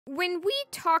When we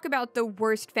talk about the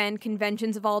worst fan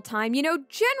conventions of all time,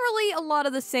 generally a lot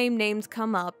of the same names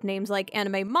come up. Names like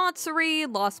Anime Matsuri,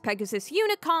 Lost Pegasus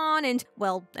Unicon, and,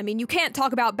 well, you can't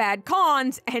talk about bad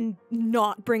cons and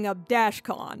not bring up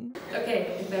DashCon.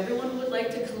 Okay, if everyone would like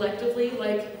to collectively,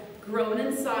 groan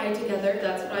and sigh together,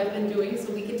 that's what I've been doing,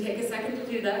 so we can take a second to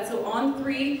do that. So on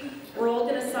 3, we're all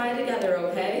gonna sigh together,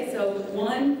 okay? So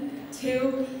 1,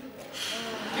 2...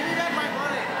 Give me back my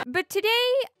money! But today,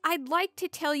 I'd like to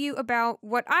tell you about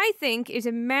what I think is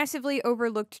a massively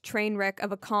overlooked train wreck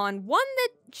of a con, one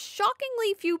that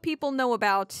shockingly few people know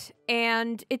about,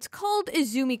 and it's called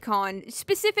Izumicon.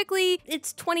 Specifically,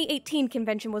 its 2018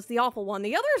 convention was the awful one.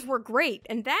 The others were great,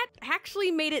 and that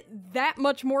actually made it that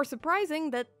much more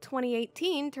surprising that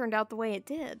 2018 turned out the way it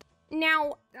did.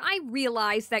 Now, I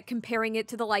realize that comparing it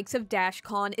to the likes of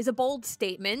DashCon is a bold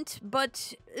statement,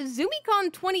 but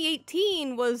Izumicon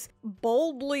 2018 was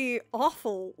boldly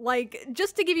awful.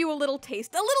 Just to give you a little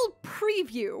taste, a little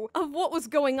preview of what was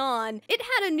going on, it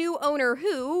had a new owner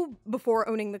who, before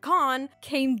owning the con,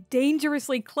 came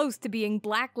dangerously close to being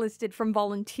blacklisted from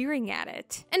volunteering at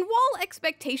it. And while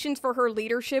expectations for her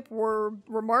leadership were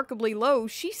remarkably low,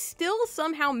 she still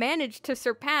somehow managed to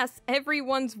surpass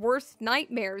everyone's worst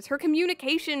nightmares. Her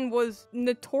communication was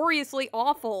notoriously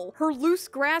awful. Her loose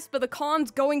grasp of the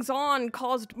con's goings-on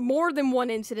caused more than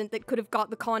one incident that could have got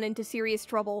the con into serious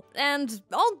trouble. And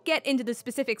I'll get into the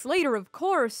specifics later, of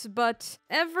course, but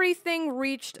everything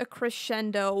reached a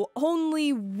crescendo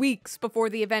only weeks before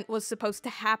the event was supposed to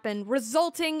happen,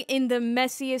 resulting in the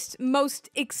messiest, most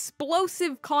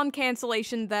explosive con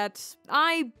cancellation that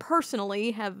I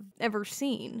personally have ever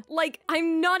seen.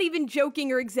 I'm not even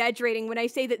joking or exaggerating when I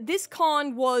say that this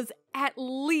con was at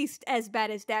least as bad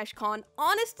as DashCon.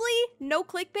 Honestly, no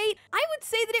clickbait, I would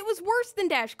say that it was worse than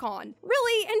DashCon.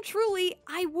 Really and truly,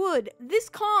 I would. This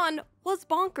con was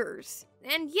bonkers.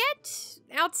 And yet,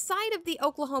 outside of the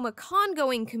Oklahoma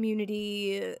con-going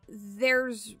community,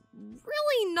 there's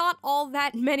really not all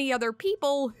that many other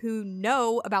people who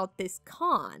know about this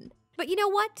con. But you know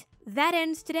what? That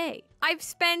ends today. I've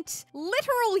spent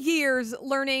literal years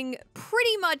learning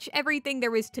pretty much everything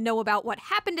there is to know about what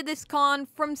happened to this con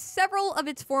from several of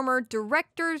its former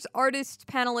directors, artists,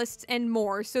 panelists, and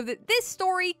more, so that this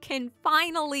story can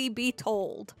finally be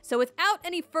told. So without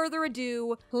any further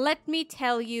ado, let me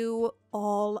tell you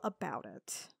all about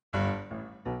it.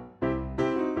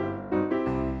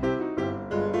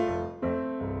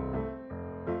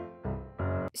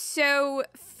 So,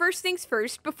 first things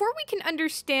first, before we can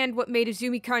understand what made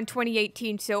Izumicon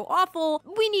 2018 so awful,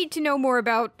 we need to know more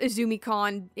about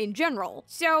Izumicon in general.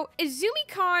 So,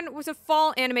 Izumicon was a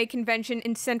fall anime convention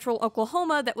in central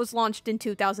Oklahoma that was launched in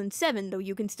 2007, though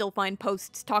you can still find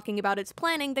posts talking about its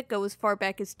planning that go as far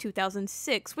back as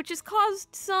 2006, which has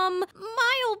caused some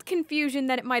mild confusion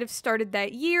that it might have started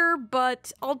that year,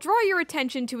 but I'll draw your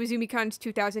attention to Izumicon's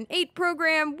 2008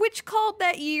 program, which called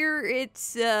that year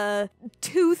its,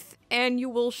 Tooth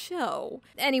annual show.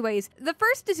 Anyways, the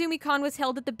first Izumicon was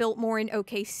held at the Biltmore in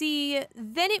OKC,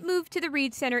 then it moved to the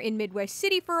Reed Center in Midwest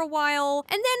City for a while,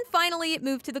 and then finally it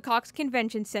moved to the Cox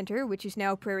Convention Center, which is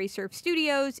now Prairie Surf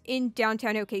Studios, in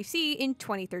downtown OKC in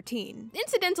 2013.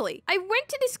 Incidentally, I went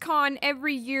to this con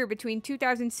every year between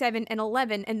 2007 and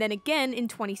 11, and then again in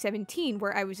 2017,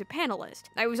 where I was a panelist.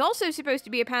 I was also supposed to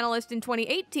be a panelist in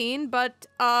 2018, but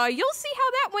you'll see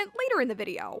how that went later in the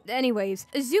video. Anyways,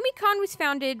 Izumicon was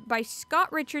founded by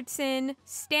Scott Richardson,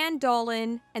 Stan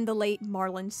Dolan, and the late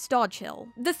Marlon Stodghill.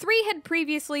 The three had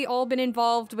previously all been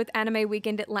involved with Anime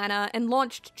Weekend Atlanta and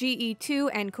launched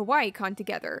GE2 and KawaiiCon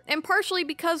together. And partially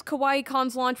because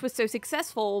KawaiiCon's launch was so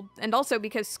successful, and also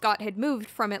because Scott had moved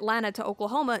from Atlanta to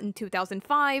Oklahoma in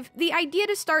 2005, the idea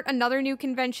to start another new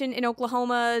convention in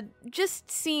Oklahoma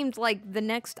just seemed like the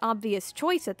next obvious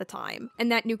choice at the time.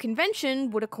 And that new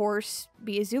convention would, of course,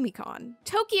 be Izumicon.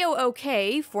 Tokyo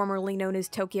OK, formerly known as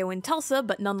Tokyo in Tulsa,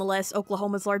 but nonetheless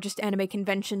Oklahoma's largest anime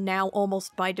convention now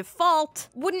almost by default,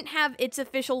 wouldn't have its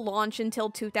official launch until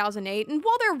 2008, and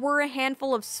while there were a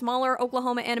handful of smaller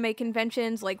Oklahoma anime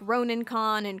conventions like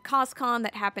RoninCon and CosCon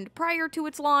that happened prior to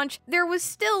its launch, there was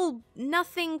still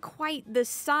nothing quite the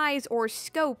size or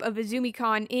scope of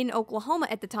Izumicon in Oklahoma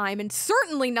at the time, and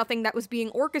certainly nothing that was being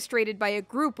orchestrated by a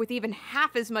group with even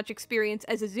half as much experience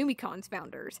as Izumicon's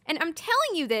founders. And I'm telling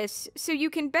you this so you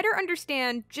can better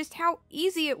understand just how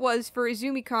easy it was for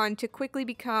Izumicon to quickly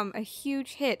become a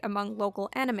huge hit among local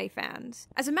anime fans.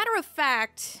 As a matter of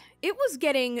fact, It was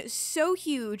getting so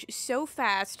huge so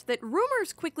fast that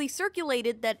rumors quickly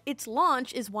circulated that its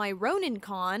launch is why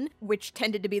Ronin-Con, which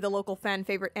tended to be the local fan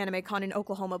favorite anime con in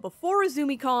Oklahoma before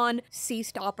Izumicon,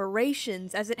 ceased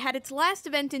operations, as it had its last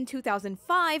event in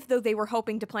 2005, though they were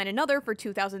hoping to plan another for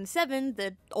 2007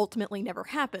 that ultimately never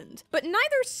happened. But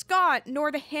neither Scott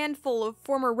nor the handful of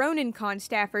former Ronin-Con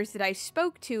staffers that I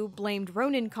spoke to blamed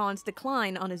Ronin-Con's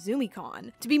decline on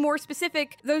Izumicon. To be more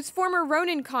specific, those former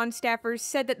Ronin-Con staffers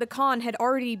said that the con had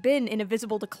already been in a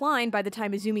visible decline by the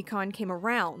time Izumicon came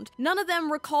around. None of them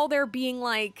recall there being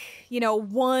like,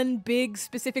 one big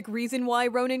specific reason why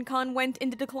Ronin-Con went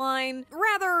into decline.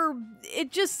 Rather,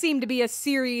 it just seemed to be a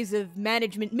series of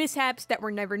management mishaps that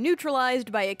were never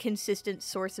neutralized by a consistent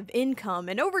source of income,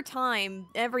 and over time,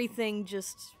 everything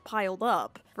just piled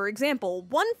up. For example,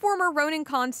 one former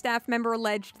Ronin-Con staff member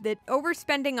alleged that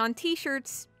overspending on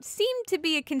t-shirts seemed to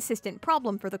be a consistent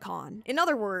problem for the con. In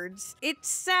other words, it's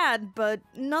sad, but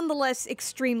nonetheless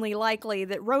extremely likely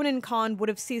that Ronin-Con would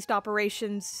have ceased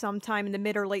operations sometime in the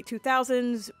mid or late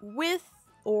 2000s with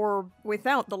or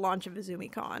without the launch of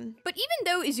Izumicon. But even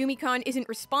though Izumicon isn't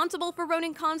responsible for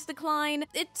Ronin-Con's decline,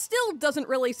 it still doesn't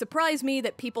really surprise me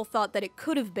that people thought that it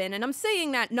could have been, and I'm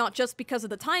saying that not just because of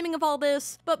the timing of all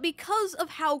this, but because of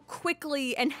how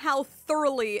quickly and how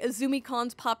thoroughly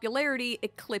Izumicon's popularity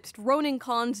eclipsed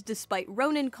Ronin-Con's despite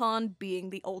Ronin-Con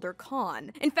being the older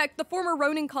con. In fact, the former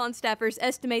Ronin-Con staffers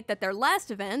estimate that their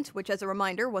last event, which as a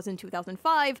reminder was in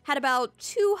 2005, had about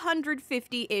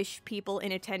 250-ish people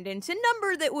in attendance, a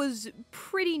number that was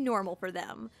pretty normal for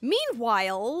them.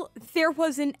 Meanwhile, there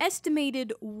was an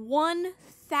estimated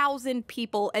 1,000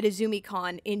 people at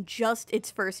Izumicon in just its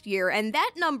first year, and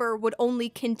that number would only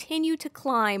continue to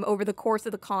climb over the course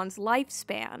of the con's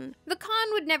lifespan. The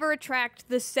con would never attract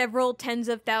the several tens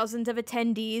of thousands of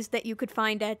attendees that you could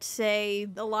find at, say,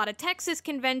 a lot of Texas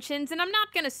conventions, and I'm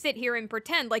not gonna sit here and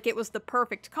pretend like it was the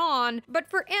perfect con, but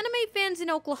for anime fans in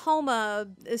Oklahoma,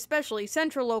 especially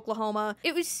central Oklahoma,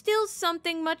 it was still something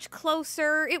much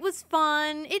closer. It was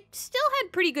fun. It still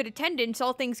had pretty good attendance,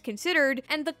 all things considered,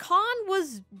 and the con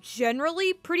was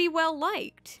generally pretty well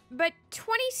liked. But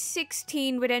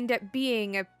 2016 would end up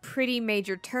being a pretty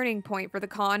major turning point for the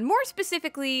con. More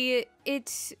specifically,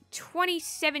 its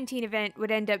 2017 event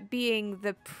would end up being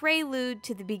the prelude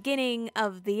to the beginning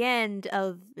of the end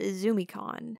of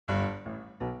Izumicon.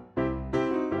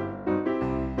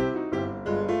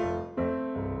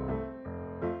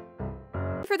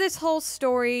 For this whole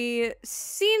story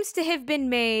seems to have been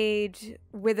made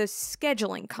with a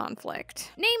scheduling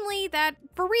conflict. Namely that,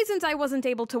 for reasons I wasn't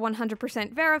able to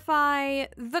 100% verify,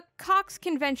 the Cox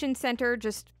Convention Center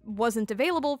just wasn't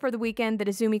available for the weekend that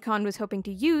Izumicon was hoping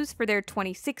to use for their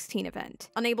 2016 event.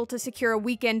 Unable to secure a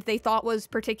weekend they thought was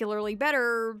particularly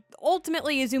better,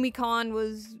 ultimately Izumicon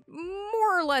was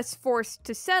more or less forced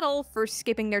to settle for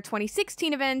skipping their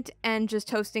 2016 event and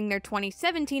just hosting their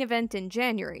 2017 event in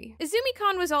January.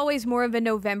 Izumicon was always more of a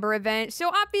November event, so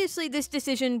obviously this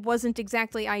decision wasn't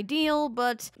exactly ideal,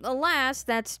 but alas,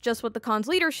 that's just what the con's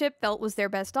leadership felt was their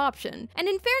best option. And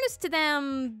in fairness to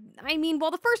them, I mean,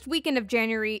 while the first weekend of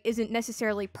January isn't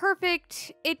necessarily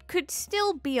perfect, it could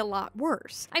still be a lot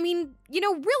worse. I mean,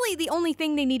 really the only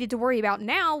thing they needed to worry about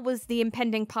now was the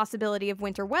impending possibility of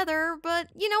winter weather, but,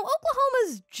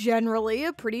 Oklahoma's generally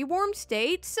a pretty warm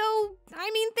state, so,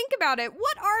 think about it.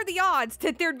 What are the odds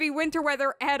that there'd be winter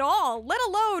weather at all, let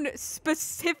alone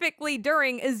specifically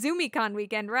during Izumicon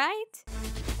weekend, right?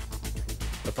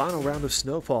 The final round of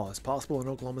snowfall is possible in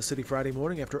Oklahoma City Friday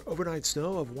morning after overnight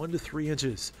snow of 1 to 3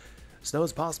 inches. Snow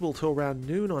is possible till around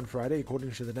noon on Friday,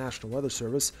 according to the National Weather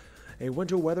Service. A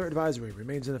winter weather advisory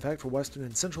remains in effect for western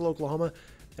and central Oklahoma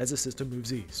as the system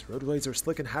moves east. Roadways are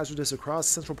slick and hazardous across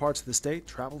central parts of the state.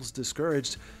 Travel is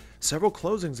discouraged. Several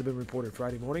closings have been reported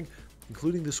Friday morning,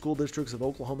 including the school districts of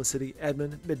Oklahoma City,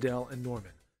 Edmond, Middle, and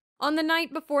Norman. On the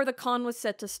night before the con was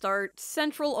set to start,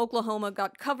 central Oklahoma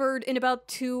got covered in about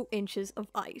 2 inches of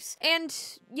ice. And,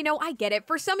 I get it.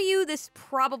 For some of you, this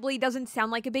probably doesn't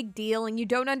sound like a big deal, and you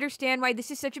don't understand why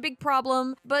this is such a big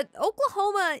problem, but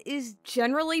Oklahoma is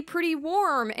generally pretty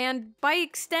warm, and by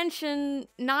extension,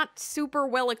 not super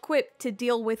well equipped to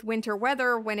deal with winter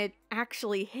weather when it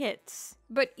actually hits.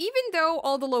 But even though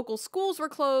all the local schools were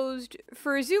closed,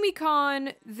 for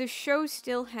Izumicon, the show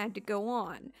still had to go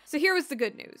on. So here was the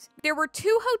good news. There were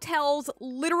 2 hotels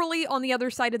literally on the other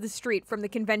side of the street from the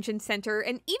convention center,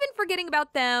 and even forgetting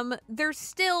about them, there's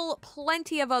still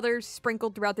plenty of others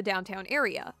sprinkled throughout the downtown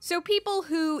area. So people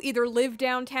who either lived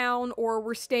downtown or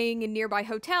were staying in nearby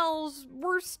hotels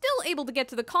were still able to get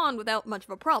to the con without much of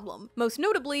a problem. Most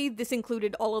notably, this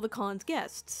included all of the con's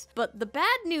guests. But the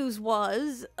bad news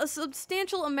was, a substantial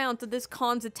substantial amount of this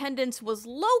con's attendance was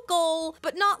local,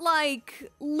 but not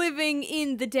like living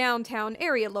in the downtown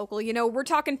area local. You know, we're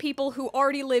talking people who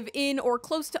already live in or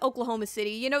close to Oklahoma City.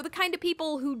 You know, the kind of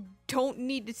people who don't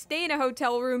need to stay in a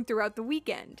hotel room throughout the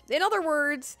weekend. In other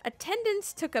words,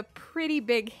 attendance took a pretty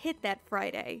big hit that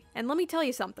Friday. And let me tell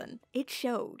you something, it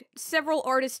showed. Several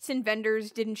artists and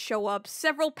vendors didn't show up,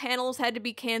 several panels had to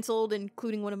be canceled,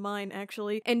 including one of mine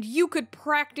actually, and you could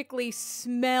practically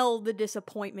smell the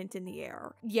disappointment in the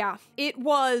air. Yeah, it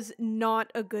was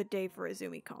not a good day for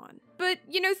Izumicon. But,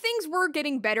 you know, things were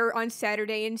getting better on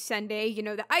Saturday and Sunday. You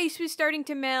know, the ice was starting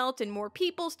to melt and more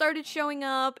people started showing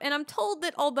up, and I'm told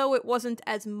that although it wasn't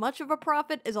as much of a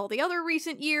profit as all the other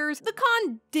recent years, the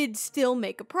con did still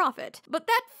make a profit. But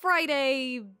that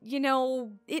Friday, you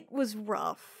know, it was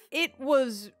rough. It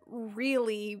was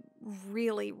really,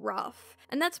 really rough.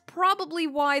 And that's probably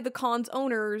why the con's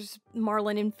owners,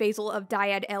 Marlon and Faisal of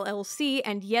Dyad LLC,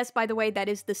 and yes, by the way, that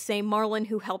is the same Marlon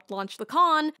who helped launch the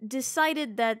con,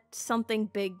 decided that something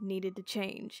big needed to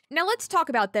change. Now let's talk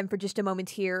about them for just a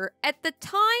moment here. At the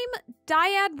time,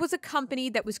 Dyad was a company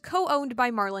that was co-owned by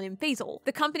Marlon and Faisal.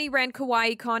 The company ran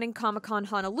Kawaii-Con and Comic-Con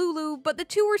Honolulu, but the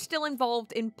two were still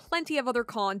involved in plenty of other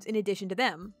cons in addition to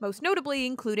them, most notably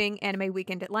including Anime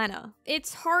Weekend Atlanta.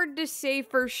 It's hard to say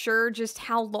for sure just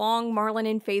how long Marlon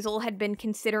and Faisal had been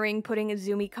considering putting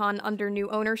Izumicon under new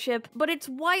ownership, but it's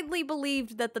widely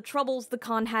believed that the troubles the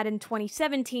con had in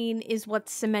 2017 is what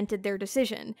cemented their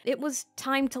decision. It was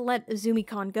time to let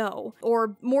Izumicon go.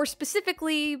 Or more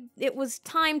specifically, it was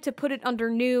time to put it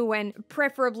under new and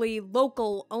preferably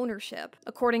local ownership.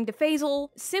 According to Faisal,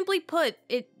 simply put,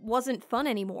 it wasn't fun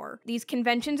anymore. These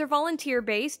conventions are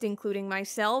volunteer-based, including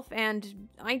myself, and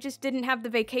I just didn't have the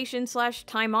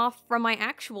vacation/time off from my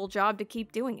actual job to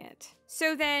keep doing it.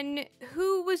 So then,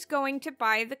 who was going to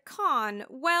buy the con?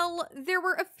 Well, there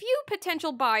were a few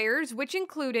potential buyers, which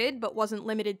included, but wasn't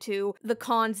limited to, the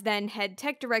con's then head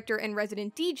tech director and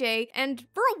resident DJ, and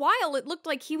for a while it looked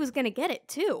like he was gonna get it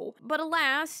too. But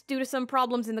alas, due to some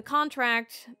problems in the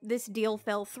contract, this deal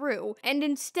fell through, and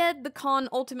instead the con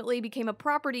ultimately became a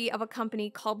property of a company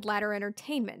called Ladder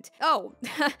Entertainment. Oh,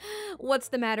 what's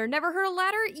the matter? Never heard of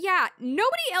Ladder? Yeah,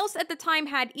 nobody else at the time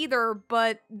had either,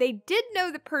 but they did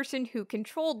know the person who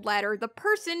controlled Ladder, the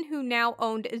person who now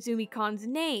owned Izumicon's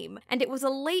name, and it was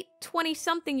a late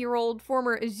 20-something-year-old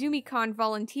former Izumicon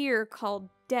volunteer called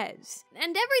Dez.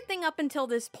 And everything up until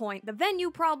this point, the venue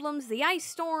problems, the ice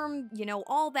storm, you know,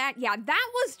 all that, yeah, that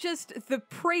was just the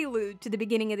prelude to the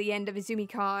beginning of the end of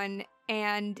Izumicon,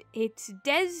 and it's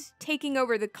Dez taking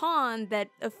over the con that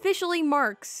officially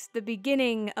marks the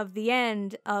beginning of the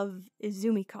end of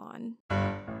Izumicon.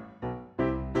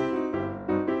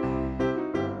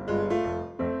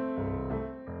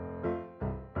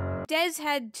 Dez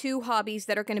had two hobbies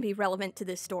that are going to be relevant to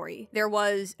this story. There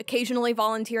was occasionally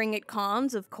volunteering at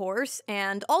cons, of course,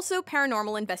 and also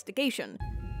paranormal investigation.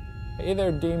 Hey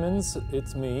there, demons.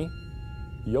 It's me,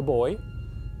 your boy.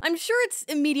 I'm sure it's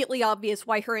immediately obvious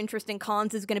why her interest in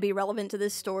cons is going to be relevant to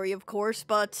this story, of course,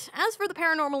 but as for the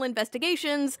paranormal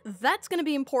investigations, that's going to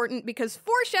be important because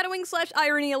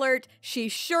foreshadowing/irony alert, she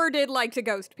sure did like to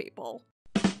ghost people.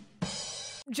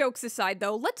 Jokes aside,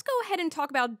 though, let's go ahead and talk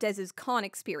about Dez's con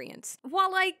experience.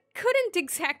 While I couldn't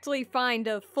exactly find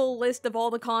a full list of all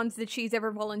the cons that she's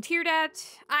ever volunteered at,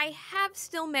 I have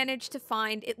still managed to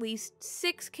find at least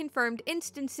 6 confirmed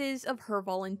instances of her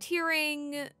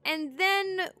volunteering, and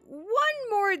then one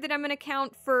more that I'm gonna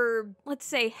count for, let's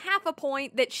say, half a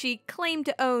point that she claimed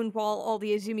to own while all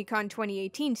the Izumicon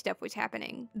 2018 stuff was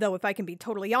happening. Though if I can be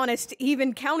totally honest,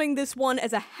 even counting this one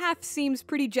as a half seems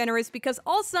pretty generous because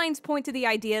all signs point to the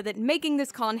idea that making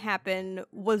this con happen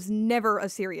was never a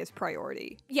serious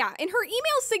priority. Yeah, in her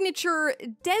email signature,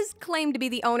 Dez claimed to be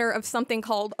the owner of something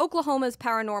called Oklahoma's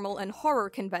Paranormal and Horror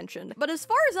Convention, but as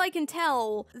far as I can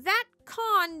tell, that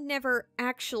con never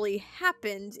actually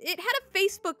happened. It had a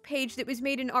Facebook page that was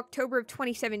made in October of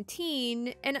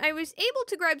 2017, and I was able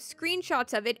to grab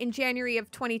screenshots of it in January of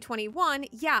 2021.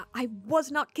 Yeah, I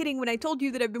was not kidding when I told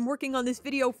you that I've been working on this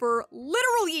video for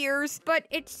literal years, but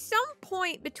at some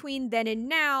point between then and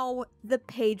now, the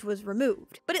page was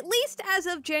removed. But at least as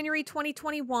of January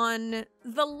 2021,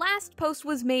 the last post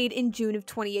was made in June of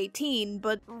 2018,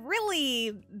 but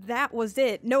really, that was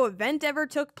it. No event ever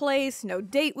took place, no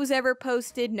date was ever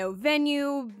posted, no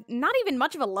venue, not even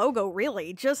much of a logo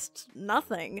really, just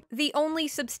nothing. The only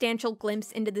substantial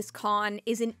glimpse into this con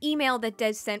is an email that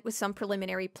Dez sent with some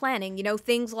preliminary planning, you know,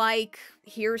 things like,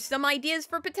 here's some ideas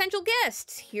for potential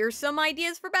guests, here's some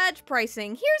ideas for badge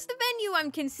pricing, here's the venue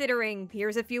I'm considering,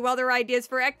 here's a few other ideas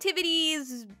for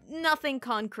activities, nothing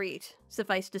concrete.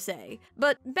 suffice to say.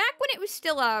 But back when it was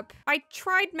still up, I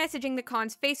tried messaging the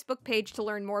con's Facebook page to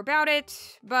learn more about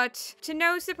it, but to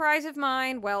no surprise of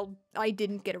mine, well, I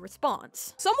didn't get a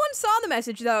response. Someone saw the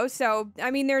message though, so I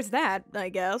mean there's that, I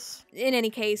guess. In any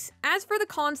case, as for the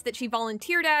cons that she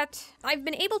volunteered at, I've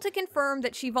been able to confirm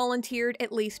that she volunteered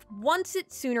at least once at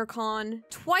SoonerCon,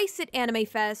 twice at Anime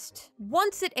Fest,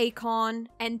 once at A-Kon,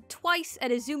 and twice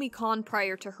at Izumicon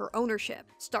prior to her ownership.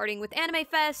 Starting with Anime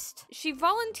Fest, she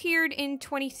volunteered in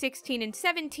 2016 and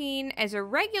 17 as a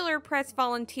regular press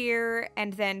volunteer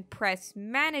and then press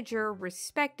manager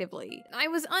respectively. I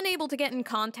was unable to get in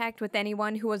contact with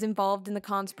anyone who was involved in the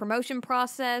con's promotion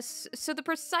process, so the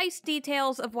precise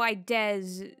details of why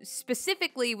Dez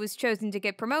specifically was chosen to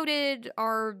get promoted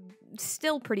are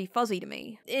still pretty fuzzy to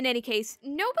me. In any case,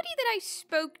 nobody that I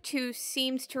spoke to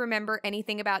seems to remember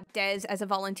anything about Dez as a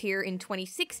volunteer in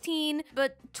 2016,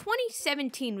 but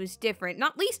 2017 was different,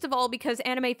 not least of all because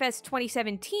Anime Fest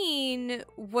 2017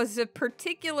 was a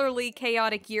particularly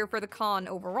chaotic year for the con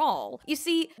overall. You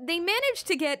see, they managed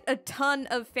to get a ton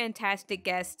of fantastic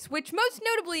guests, which most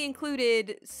notably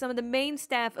included some of the main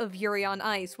staff of Yuri on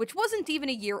Ice, which wasn't even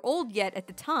a year old yet at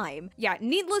the time. Yeah,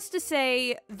 needless to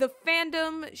say, the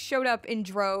fandom showed up in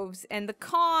droves, and the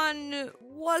con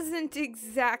wasn't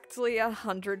exactly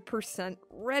 100%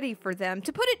 ready for them.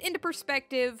 To put it into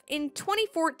perspective, in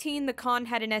 2014, the con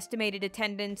had an estimated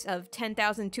attendance of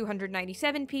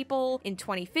 10,297 people, in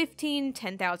 2015,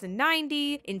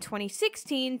 10,090, in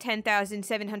 2016,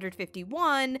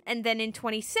 10,751, and then in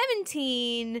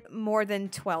 2017, more than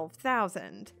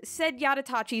 12,000. Said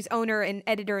Yadatachi's owner and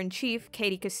editor-in-chief,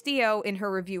 Katie Castillo, in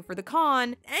her review for the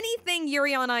con, anything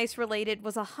Yuri on Ice related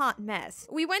was a hot mess.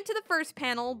 We went to the first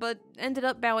panel, but ended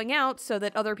up bowing out so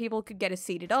that other people could get a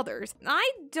seat at others.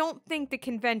 I don't think the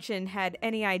convention had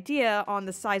any idea on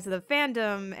the size of the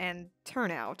fandom and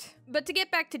turnout. But to get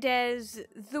back to Dez,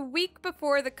 the week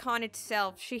before the con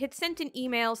itself, she had sent an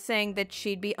email saying that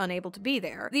she'd be unable to be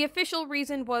there. The official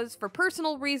reason was for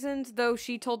personal reasons, though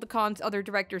she told the con's other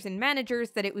directors and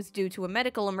managers that it was due to a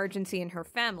medical emergency in her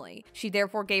family. She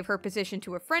therefore gave her position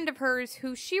to a friend of hers,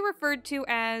 who she referred to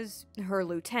as her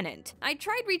lieutenant. I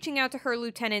tried reaching out to her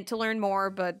lieutenant to learn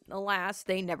more, but alas,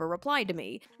 they never replied to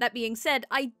me. That being said,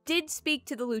 I did speak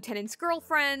to the lieutenant's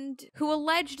girlfriend, who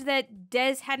alleged that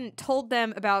Dez hadn't told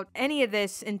them about any of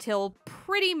this until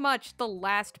pretty much the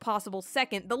last possible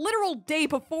second, the literal day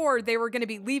before they were going to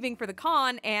be leaving for the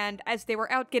con, and as they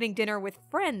were out getting dinner with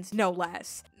friends, no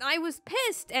less. I was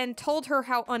pissed and told her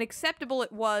how unacceptable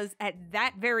it was at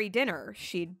that very dinner,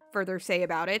 she'd further say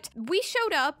about it. We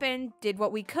showed up and did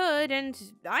what we could, and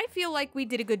I feel like we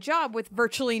did a good job with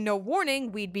virtually no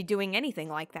warning we'd be doing anything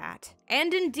like that.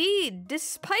 And indeed,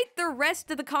 despite the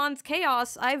rest of the con's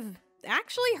chaos, I've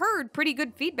actually heard pretty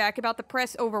good feedback about the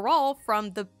press overall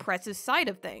from the press's side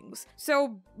of things.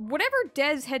 So whatever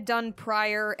Dez had done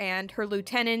prior and her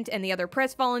lieutenant and the other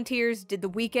press volunteers did the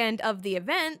weekend of the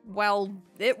event, well,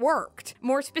 it worked.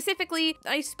 More specifically,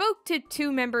 I spoke to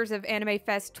two members of Anime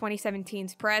Fest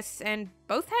 2017's press, and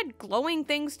both had glowing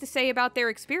things to say about their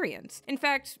experience. In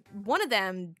fact, one of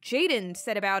them, Jaden,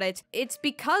 said about it, "It's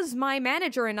because my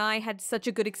manager and I had such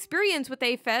a good experience with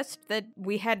A-Fest that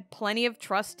we had plenty of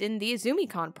trust in the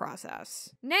Izumicon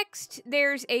process." Next,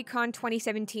 there's A-Kon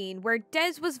 2017, where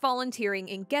Dez was volunteering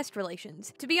in guest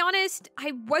relations. To be honest,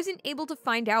 I wasn't able to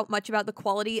find out much about the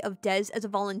quality of Dez as a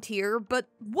volunteer, but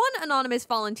one anonymous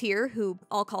volunteer, who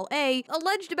I'll call A,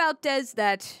 alleged about Dez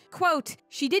that, quote,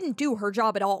 "She didn't do her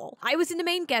job at all. I was in the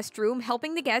main guest room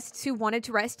helping the guests who wanted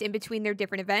to rest in between their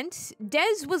different events.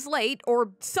 Dez was late,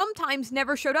 or sometimes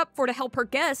never showed up to help her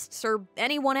guests or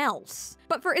anyone else."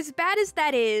 But for as bad as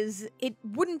that is, it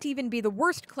wouldn't even be the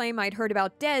worst claim I'd heard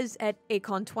about Dez at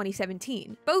A-Kon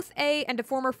 2017. Both A and a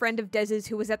former friend of Dez's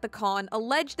who was at the con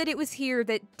alleged that it was here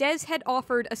that Dez had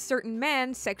offered a certain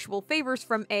man sexual favors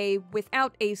from A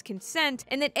without A's consent,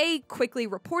 and that A quickly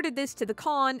reported this to the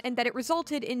con, and that it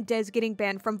resulted in Dez getting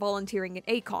banned from volunteering at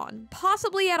A-Kon.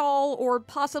 Possibly at all, or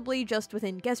possibly just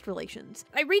within guest relations.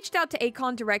 I reached out to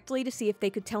A-Kon directly to see if they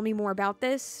could tell me more about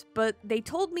this, but they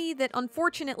told me that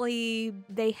unfortunately,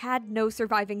 they had no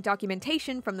surviving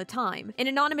documentation from the time. An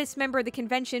anonymous member of the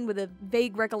convention with a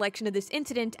vague recollection of this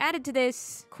incident added to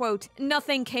this, quote,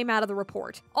 "Nothing came out of the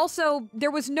report. Also, there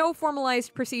was no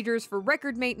formalized procedures for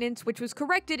record maintenance, which was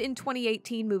corrected in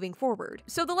 2018 moving forward." record.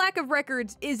 So the lack of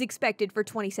records is expected for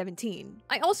 2017.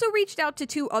 I also reached out to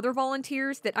 2 other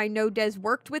volunteers that I know Des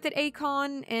worked with at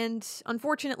A-Kon, and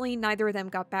unfortunately neither of them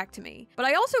got back to me. But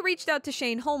I also reached out to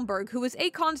Shane Holmberg, who was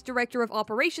A-Kon's director of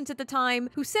operations at the time,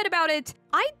 who said about it,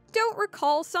 "I don't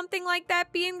recall something like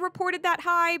that being reported that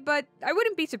high, but I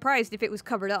wouldn't be surprised if it was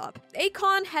covered up."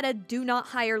 A-Kon had a do not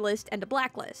hire list and a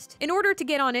blacklist. In order to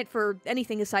get on it for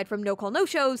anything aside from no-call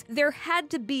no-shows, there had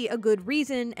to be a good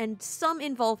reason and some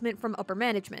involvement from upper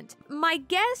management. My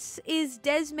guess is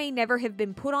Des may never have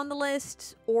been put on the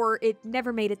list, or it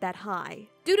never made it that high.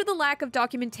 Due to the lack of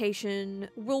documentation,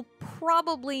 we'll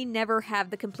probably never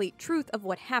have the complete truth of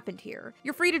what happened here.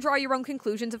 You're free to draw your own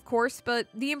conclusions, of course, but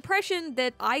the impression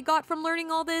that I got from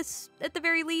learning all this, at the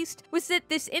very least, was that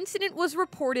this incident was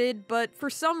reported, but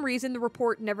for some reason the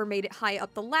report never made it high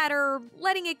up the ladder,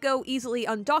 letting it go easily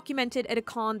undocumented at a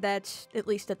con that, at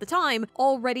least at the time,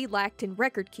 already lacked in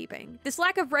record keeping. This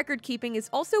lack of record keeping is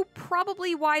also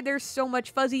probably why there's so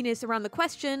much fuzziness around the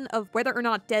question of whether or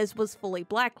not Des was fully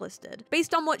blacklisted.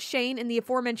 Based on what Shane and the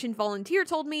aforementioned volunteer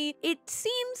told me, it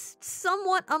seems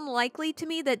somewhat unlikely to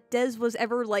me that Des was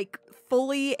ever,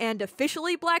 fully and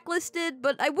officially blacklisted,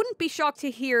 but I wouldn't be shocked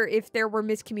to hear if there were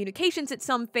miscommunications at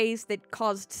some phase that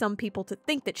caused some people to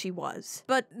think that she was.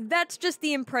 But that's just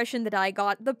the impression that I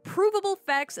got. The provable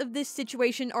facts of this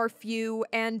situation are few,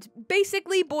 and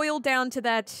basically boil down to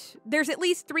that there's at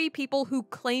least 3 people who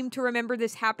claim to remember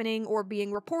this happening or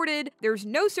being reported. There's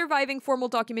no surviving formal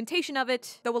documentation of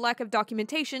it, though a lack of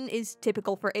documentation is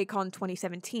typical for A-Kon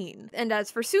 2017. And as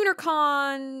for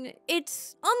SoonerCon,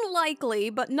 it's unlikely,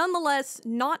 but nonetheless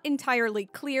not entirely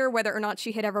clear whether or not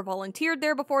she had ever volunteered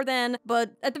there before then,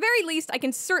 but at the very least I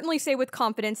can certainly say with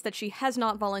confidence that she has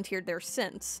not volunteered there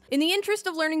since. In the interest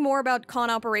of learning more about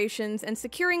con operations and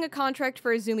securing a contract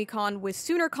for Izumicon with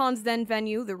SoonerCon's then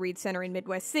venue, the Reed Center in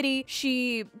Midwest City,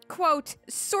 she, quote,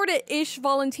 sorta-ish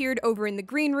volunteered over in the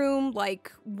green room,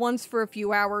 once for a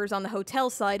few hours on the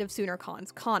hotel side of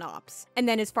SoonerCon's con ops. And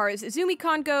then as far as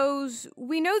Izumicon goes,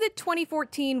 we know that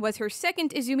 2014 was her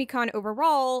second Izumicon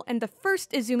overall, and the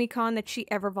first Izumicon that she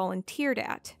ever volunteered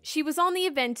at. She was on the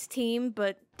events team,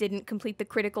 but didn't complete the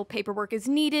critical paperwork as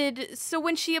needed, so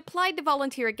when she applied to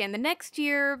volunteer again the next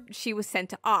year, she was sent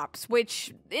to ops,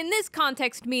 which in this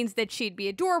context means that she'd be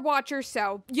a door watcher,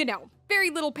 so, very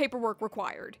little paperwork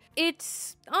required.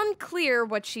 It's unclear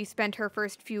what she spent her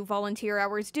first few volunteer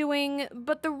hours doing,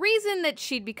 but the reason that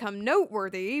she'd become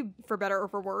noteworthy, for better or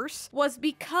for worse, was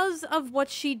because of what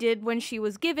she did when she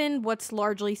was given what's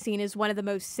largely seen as one of the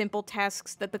most simple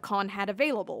tasks that the con had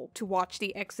available, to watch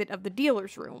the exit of the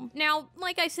dealer's room. Now,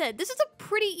 like I said, this is a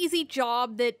pretty easy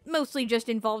job that mostly just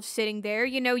involves sitting there.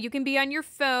 You can be on your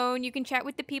phone, you can chat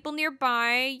with the people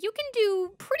nearby, you can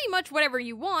do pretty much whatever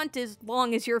you want as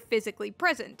long as you're physically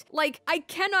present. I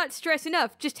cannot stress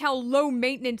enough just how low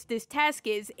maintenance this task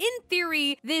is. In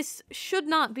theory, this should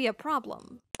not be a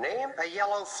problem. Name a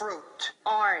yellow fruit.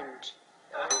 Orange.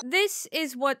 This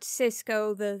is what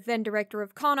Cisco, the then director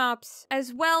of ConOps,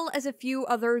 as well as a few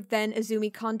other then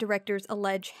Izumicon directors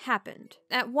allege happened.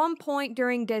 At one point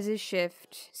during Dez's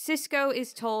shift, Cisco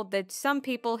is told that some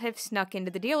people have snuck into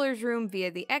the dealer's room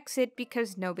via the exit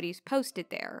because nobody's posted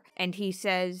there. And he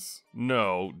says,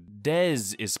 "No,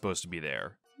 Dez is supposed to be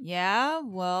there." Yeah,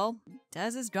 well,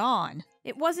 Dez is gone.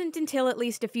 It wasn't until at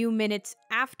least a few minutes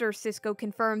after Cisco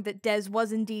confirmed that Dez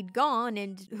was indeed gone,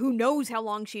 and who knows how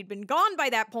long she'd been gone by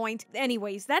that point.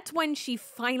 Anyways, that's when she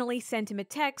finally sent him a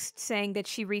text saying that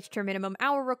she reached her minimum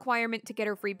hour requirement to get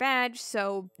her free badge,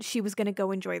 so she was gonna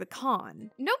go enjoy the con.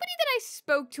 Nobody that I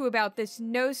spoke to about this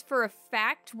knows for a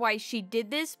fact why she did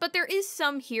this, but there is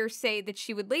some hearsay that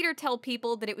she would later tell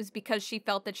people that it was because she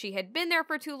felt that she had been there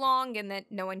for too long and that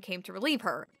no one came to relieve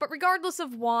her. But regardless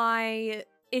of why,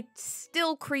 it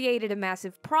still created a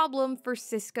massive problem for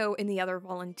Cisco and the other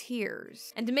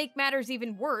volunteers. And to make matters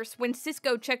even worse, when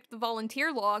Cisco checked the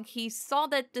volunteer log, he saw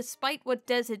that despite what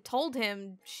Dez had told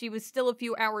him, she was still a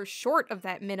few hours short of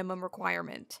that minimum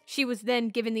requirement. She was then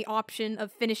given the option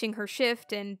of finishing her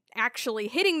shift and actually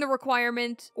hitting the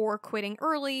requirement, or quitting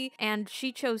early, and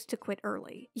she chose to quit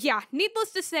early. Yeah,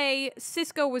 needless to say,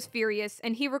 Cisco was furious,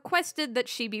 and he requested that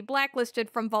she be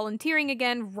blacklisted from volunteering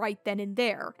again right then and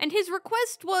there. And his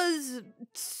request request was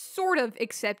sort of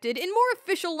accepted. In more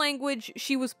official language,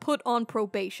 she was put on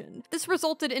probation. This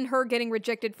resulted in her getting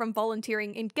rejected from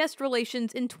volunteering in guest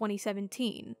relations in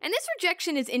 2017. And this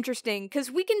rejection is interesting because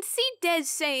we can see Des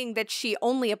saying that she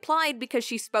only applied because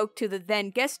she spoke to the then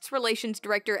guest relations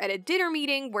director at a dinner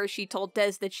meeting where she told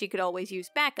Des that she could always use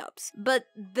backups. But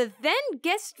the then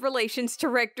guest relations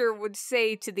director would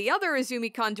say to the other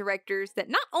Izumicon directors that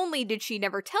not only did she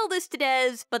never tell this to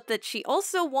Des, but that she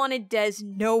also wanted Des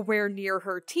nowhere near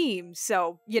her team,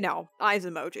 so, you know, eyes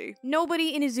emoji.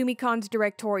 Nobody in Izumicon's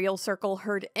directorial circle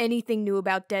heard anything new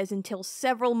about Des until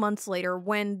several months later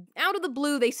when, out of the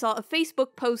blue, they saw a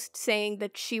Facebook post saying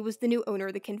that she was the new owner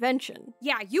of the convention.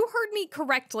 Yeah, you heard me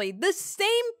correctly. The same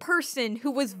person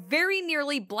who was very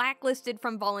nearly blacklisted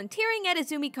from volunteering at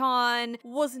Izumicon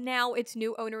was now its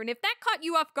new owner, and if that caught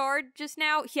you off guard just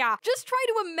now, yeah, just try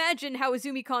to imagine how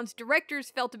Izumicon's directors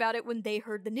felt about it when they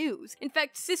heard the news. In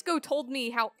fact, Cisco told me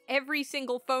how every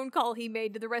single phone call he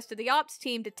made to the rest of the ops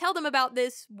team to tell them about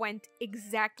this went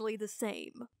exactly the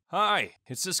same. Hi,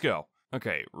 it's Cisco.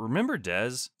 Okay, remember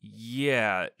Des?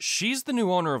 Yeah, she's the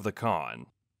new owner of the con.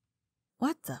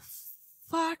 What the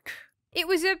fuck? It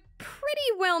was a pretty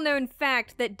well-known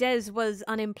fact that Des was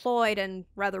unemployed and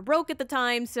rather broke at the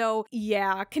time, so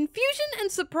yeah, confusion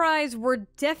and surprise were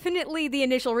definitely the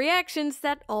initial reactions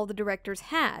that all the directors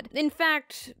had. In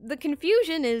fact, the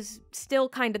confusion is still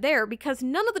kinda there because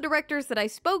none of the directors that I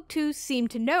spoke to seemed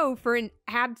to know for an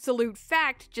absolute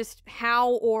fact just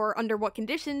how or under what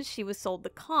conditions she was sold the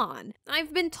con.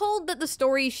 I've been told that the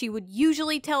story she would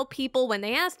usually tell people when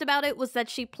they asked about it was that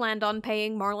she planned on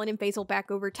paying Marlon and Basil back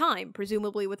over time,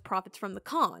 presumably with profits from the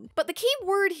con. But the key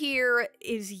word here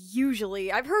is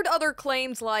usually. I've heard other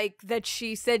claims like that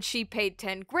she said she paid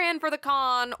 10 grand for the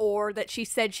con, or that she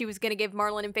said she was gonna give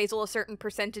Marlon and Basil a certain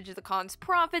percentage of the con's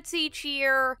profits each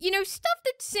year. You know, stuff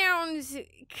that sounds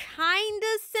kinda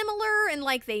similar and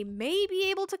like they may be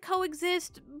able to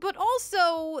coexist, but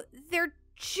also they're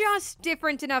just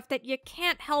different enough that you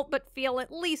can't help but feel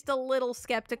at least a little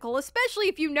skeptical, especially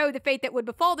if you know the fate that would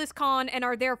befall this con and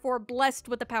are therefore blessed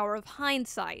with the power of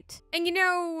hindsight. And you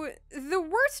know, the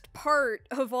worst part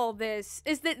of all this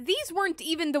is that these weren't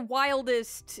even the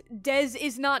wildest Des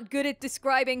is not good at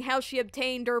describing how she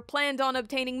obtained or planned on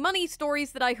obtaining money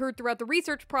stories that I heard throughout the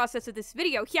research process of this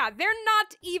video. Yeah, they're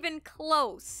not even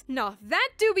close. No, that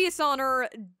dubious honor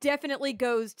definitely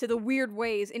goes to the weird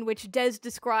ways in which Des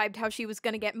described how she was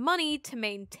gonna get money to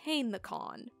maintain the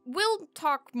con. We'll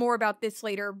talk more about this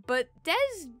later, but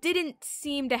Des didn't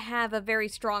seem to have a very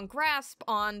strong grasp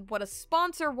on what a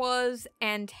sponsor was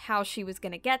and how she was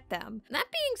gonna get them.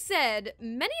 That being said,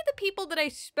 many of the people that I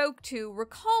spoke to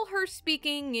recall her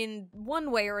speaking in one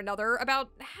way or another about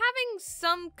having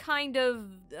some kind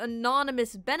of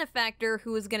anonymous benefactor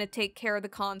who was gonna take care of the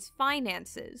con's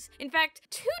finances. In fact,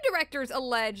 2 directors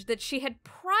alleged that she had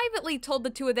privately told the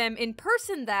 2 of them in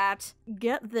person that,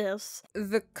 get this,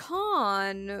 the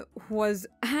con was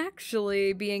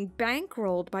actually being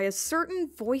bankrolled by a certain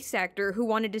voice actor who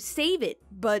wanted to save it,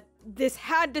 but this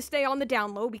had to stay on the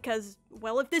down low because,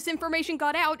 well, if this information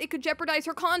got out, it could jeopardize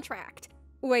her contract.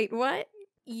 Wait, what?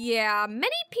 Yeah,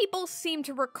 many people seem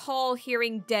to recall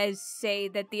hearing Des say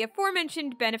that the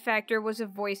aforementioned benefactor was a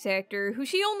voice actor who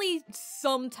she only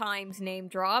sometimes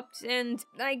name-dropped, and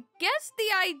I guess the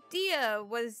idea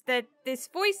was that this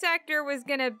voice actor was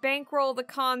gonna bankroll the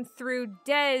con through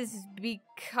Des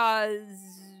because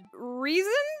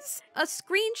reasons? A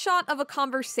screenshot of a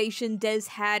conversation Des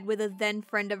had with a then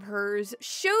friend of hers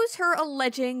shows her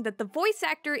alleging that the voice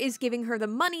actor is giving her the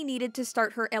money needed to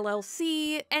start her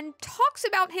LLC and talks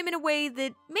about him in a way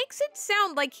that makes it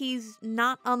sound like he's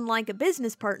not unlike a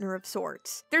business partner of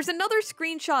sorts. There's another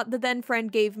screenshot the then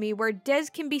friend gave me where Des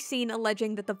can be seen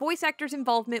alleging that the voice actor's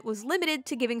involvement was limited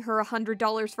to giving her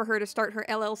 $100 for her to start her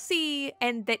LLC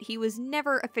and that he was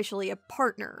never officially a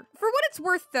partner. For what it's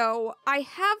worth though, I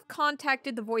have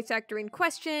contacted the voice actor in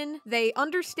question. They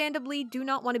understandably do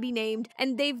not want to be named,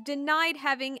 and they've denied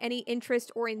having any interest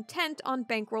or intent on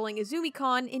bankrolling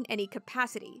Izumicon in any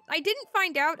capacity. I didn't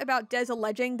find out about Des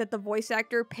alleging that the voice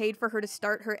actor paid for her to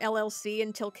start her LLC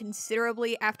until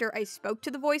considerably after I spoke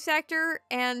to the voice actor,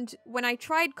 and when I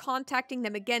tried contacting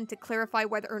them again to clarify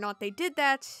whether or not they did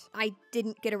that, I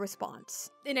didn't get a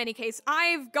response. In any case,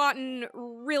 I've gotten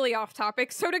really off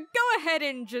topic, so to go ahead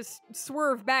and just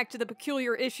swerve back to the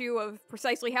peculiar issue of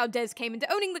precisely how Des came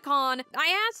into owning the con,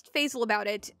 I asked Faisal about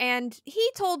it, and he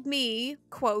told me,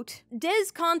 quote,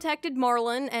 Des contacted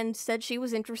Marlon and said she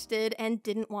was interested and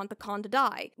didn't want the con to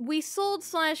die. We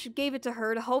sold/gave it to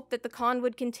her to hope that the con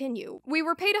would continue. We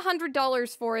were paid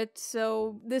 $100 for it,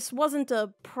 so this wasn't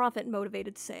a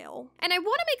profit-motivated sale. And I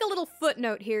want to make a little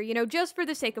footnote here, just for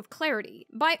the sake of clarity.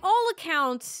 By all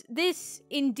accounts, this,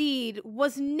 indeed,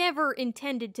 was never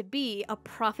intended to be a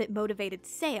profit-motivated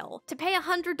sale. To pay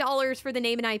 $100 for the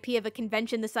name and IP of a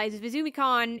convention the size of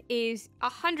Izumicon is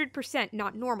 100%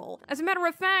 not normal. As a matter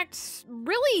of fact,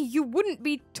 really, you wouldn't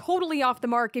be totally off the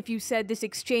mark if you said this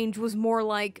exchange was more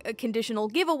like a conditional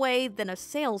giveaway than a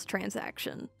sales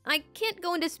transaction. I can't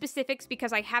go into specifics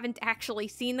because I haven't actually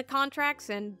seen the contracts,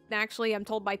 and actually I'm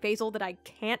told by Faisal that I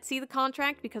can't see the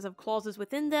contract because of clauses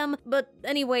within them, but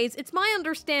anyways, it's my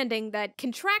understanding that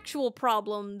contractual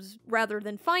problems, rather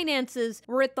than finances,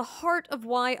 were at the heart of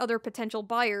why other potential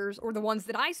buyers, or the ones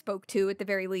that I spoke to at the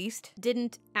very least,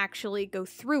 didn't actually go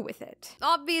through with it.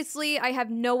 Obviously, I have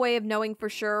no way of knowing for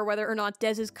sure whether or not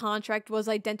Dez's contract was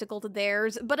identical to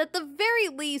theirs, but at the very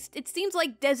least, it seems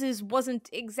like Dez's wasn't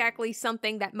exactly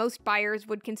something that most buyers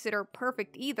would consider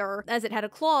perfect either, as it had a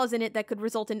clause in it that could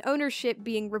result in ownership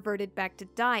being reverted back to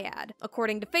Dyad.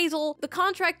 According to Faisal, the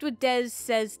contract with Dez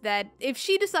says that if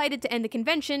she decided to end the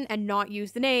convention and not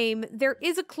use the name, there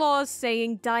is a clause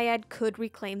saying Dyad could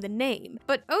reclaim the name.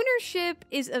 But ownership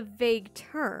is a vague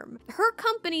term. Her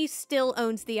company still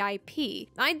owns the IP.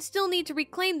 I'd still need to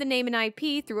reclaim the name and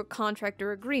IP through a contract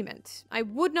or agreement. I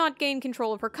would not gain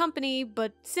control of her company,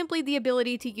 but simply the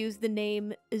ability to use the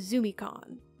name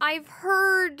Izumicon. I've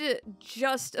heard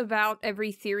just about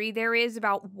every theory there is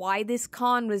about why this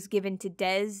con was given to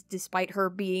Des, despite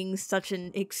her being such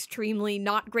an extremely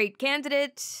not great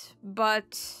candidate,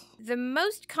 but the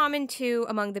most common two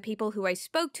among the people who I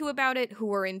spoke to about it who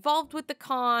were involved with the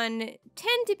con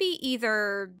tend to be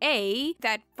either A,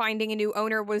 that finding a new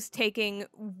owner was taking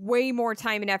way more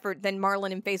time and effort than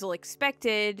Marlon and Faisal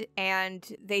expected,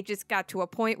 and they just got to a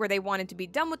point where they wanted to be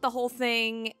done with the whole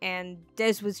thing, and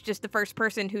Des was just the first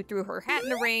person who threw her hat in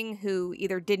the ring, who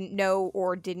either didn't know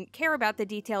or didn't care about the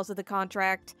details of the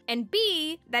contract, and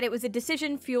B, that it was a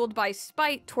decision fueled by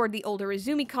spite toward the older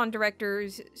Izumicon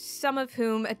directors, some of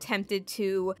whom attempted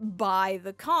to buy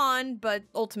the con, but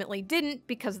ultimately didn't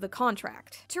because of the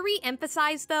contract. To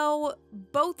re-emphasize, though,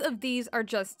 both of these are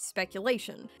just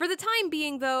speculation. For the time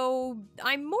being, though,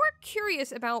 I'm more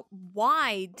curious about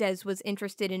why Des was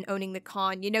interested in owning the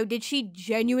con. Did she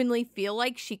genuinely feel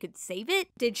like she could save it?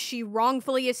 Did she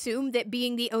wrongfully assume that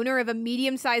being the owner of a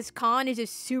medium-sized con is a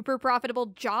super profitable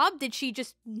job? Did she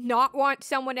just not want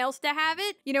someone else to have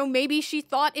it? Maybe she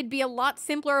thought it'd be a lot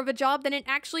simpler of a job than it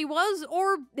actually was,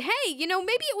 or hey,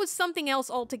 maybe it was something else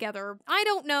altogether. I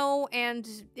don't know, and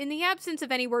in the absence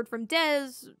of any word from Des,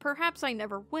 perhaps I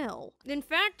never will. In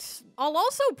fact, I'll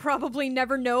also probably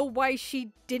never know why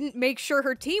she didn't make sure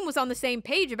her team was on the same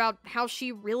page about how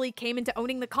she really came into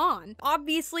owning the con.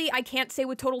 Obviously, I can't say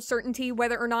with total certainty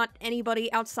whether or not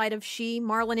anybody outside of she,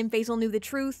 Marlon, and Faisal knew the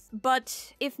truth,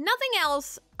 but if nothing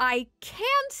else, I can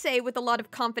say with a lot of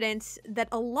confidence that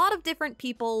a lot of different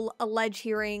people allege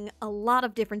hearing a lot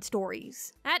of different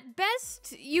stories. At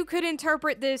best, you could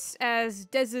interpret this as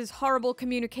Dez's horrible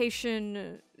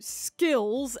communication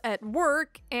skills at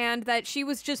work, and that she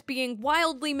was just being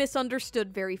wildly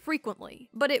misunderstood very frequently.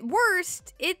 But at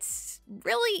worst, it's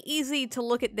really easy to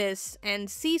look at this and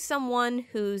see someone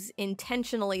who's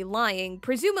intentionally lying,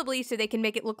 presumably so they can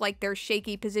make it look like their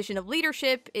shaky position of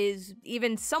leadership is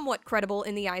even somewhat credible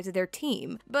in the eyes of their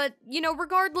team. But,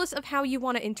 regardless of how you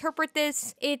want to interpret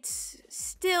this, it's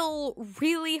still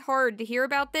really hard to hear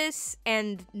about this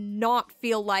and not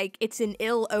feel like it's an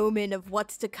ill omen of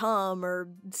what's to come or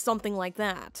something like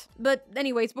that. But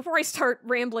anyways, before I start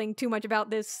rambling too much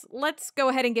about this, let's go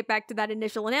ahead and get back to that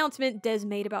initial announcement Des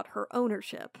made about her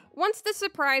ownership. Once the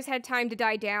surprise had time to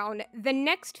die down, the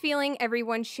next feeling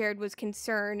everyone shared was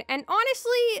concern, and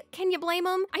honestly, can you blame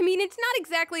them? I mean, it's not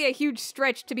exactly a huge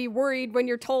stretch to be worried when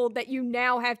you're told that you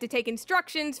now have to take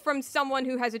instructions from someone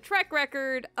who has a track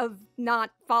record of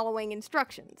not following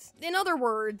instructions. In other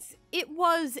words, it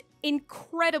was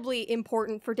incredibly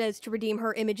important for Des to redeem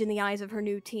her image in the eyes of her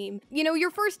new team. You know,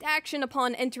 your first action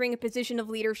upon entering a position of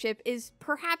leadership is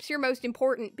perhaps your most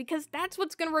important, because that's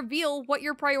what's going to reveal what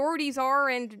your priorities are,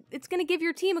 and it's going to give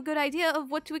your team a good idea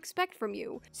of what to expect from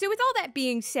you. So with all that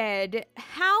being said,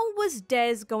 how was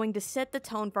Des going to set the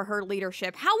tone for her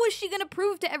leadership? How was she going to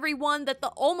prove to everyone that the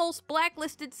almost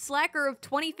blacklisted slacker of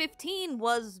 2015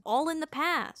 was all in the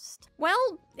past?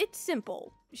 Well, it's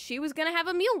simple. She was gonna have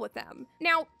a meal with them.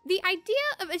 Now, the idea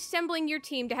of assembling your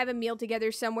team to have a meal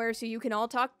together somewhere so you can all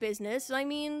talk business, I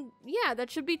mean, yeah, that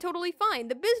should be totally fine.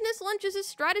 The business lunch is a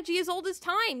strategy as old as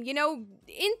time. You know,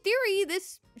 in theory,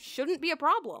 this shouldn't be a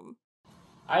problem.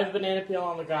 I have a banana peel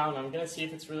on the ground. I'm gonna see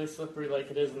if it's really slippery like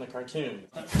it is in the cartoon.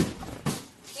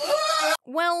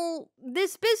 Well,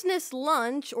 this business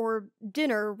lunch, or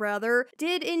dinner rather,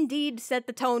 did indeed set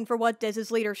the tone for what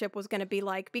Dez's leadership was going to be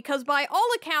like, because by all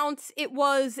accounts, it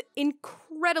was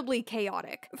incredibly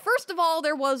chaotic. First of all,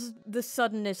 there was the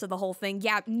suddenness of the whole thing.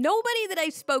 Yeah, nobody that I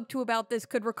spoke to about this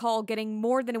could recall getting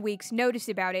more than a week's notice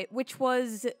about it, which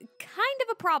was kind of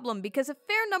a problem, because a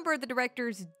fair number of the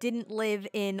directors didn't live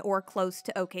in or close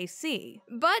to OKC.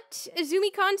 But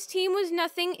Izumicon's team was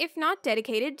nothing if not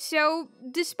dedicated, so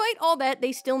despite all that,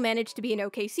 they still managed to be in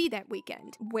OKC that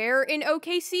weekend. Where in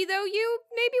OKC, though, you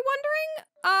may be wondering?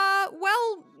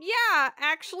 Well, yeah,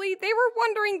 actually, they were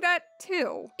wondering that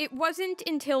too. It wasn't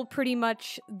until pretty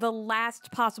much the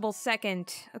last possible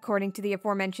second, according to the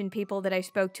aforementioned people that I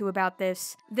spoke to about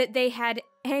this, that they had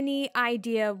any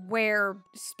idea where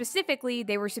specifically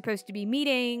they were supposed to be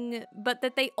meeting, but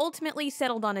that they ultimately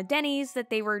settled on a Denny's that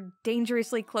they were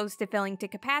dangerously close to filling to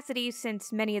capacity,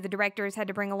 since many of the directors had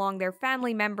to bring along their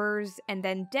family members, and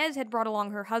then Des had brought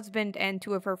along her husband and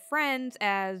two of her friends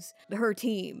as her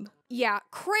team. Yeah,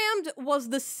 crammed was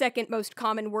the second most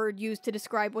common word used to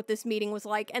describe what this meeting was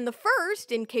like, and the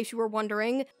first, in case you were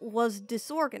wondering, was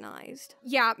disorganized.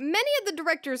 Yeah, many of the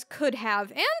directors could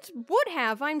have, and would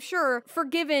have, I'm sure,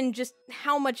 forgiven just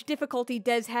how much difficulty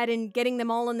Des had in getting them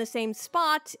all in the same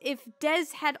spot if Des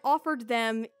had offered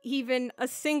them even a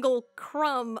single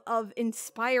crumb of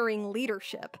inspiring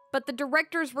leadership. But the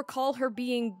directors recall her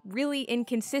being really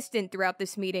inconsistent throughout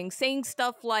this meeting, saying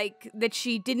stuff like that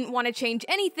she didn't want to change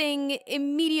anything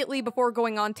immediately before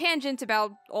going on tangents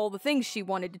about all the things she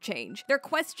wanted to change. Their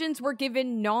questions were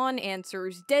given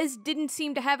non-answers. Des didn't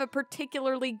seem to have a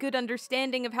particularly good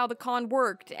understanding of how the con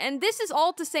worked, and this is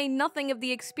all to say nothing of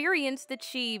the experience that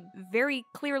she very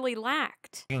clearly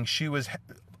lacked. She was,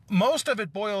 most of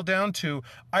it boiled down to,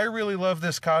 I really love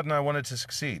this COD and I wanted to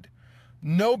succeed.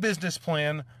 No business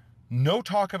plan, no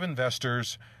talk of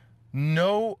investors,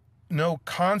 no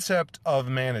concept of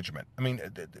management. I mean,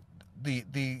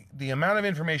 the amount of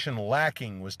information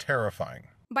lacking was terrifying.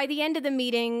 By the end of the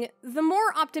meeting, the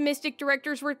more optimistic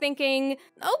directors were thinking,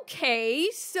 okay,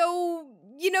 so,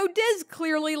 you know, Des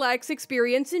clearly lacks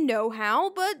experience and know-how,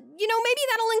 but, you know, maybe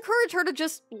that'll encourage her to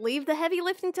just leave the heavy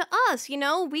lifting to us, you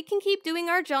know? We can keep doing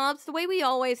our jobs the way we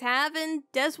always have, and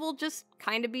Des will just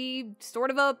kind of be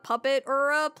sort of a puppet or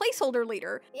a placeholder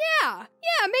leader. Yeah,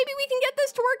 maybe we can get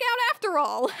this to work out after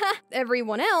all.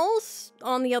 Everyone else,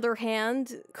 on the other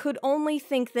hand, could only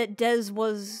think that Des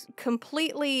was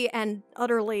completely and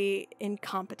utterly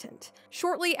incompetent.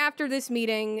 Shortly after this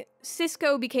meeting,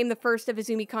 Cisco became the first of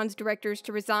Izumicon's directors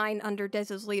to resign under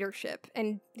Des's leadership,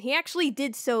 and he actually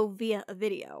did so via a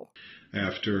video.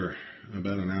 After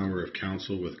about an hour of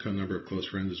counsel with a number of close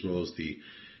friends as well as the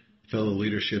fellow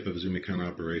leadership of Izumicon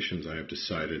operations, I have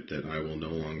decided that I will no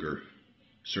longer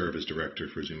serve as director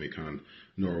for Izumicon,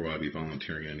 nor will I be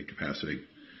volunteering in any capacity.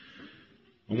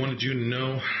 I wanted you to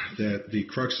know that the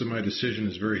crux of my decision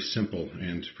is very simple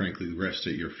and frankly rests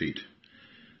at your feet.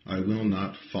 I will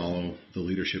not follow the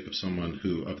leadership of someone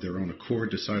who, of their own accord,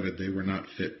 decided they were not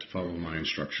fit to follow my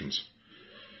instructions.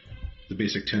 The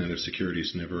basic tenet of security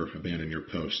is never abandon your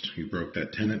post. You broke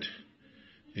that tenet,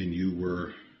 and you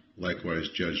were likewise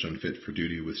judged unfit for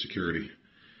duty with security.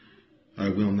 I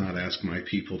will not ask my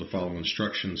people to follow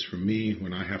instructions from me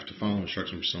when I have to follow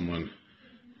instructions from someone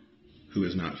who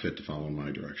is not fit to follow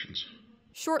my directions.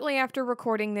 Shortly after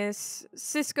recording this,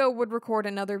 Cisco would record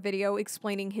another video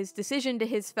explaining his decision to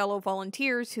his fellow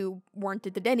volunteers who weren't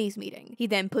at the Denny's meeting. He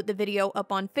then put the video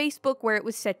up on Facebook where it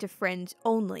was set to friends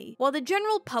only. While the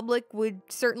general public would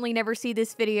certainly never see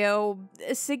this video,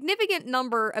 a significant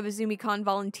number of Izumicon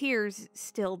volunteers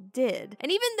still did.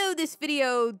 And even though this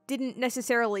video didn't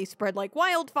necessarily spread like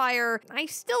wildfire, I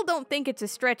still don't think it's a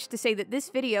stretch to say that this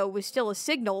video was still a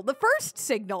signal, the first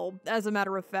signal, as a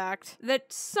matter of fact,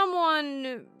 that someone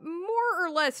anyone more or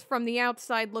less from the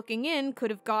outside looking in could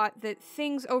have got that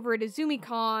things over at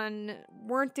Izumicon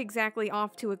weren't exactly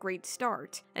off to a great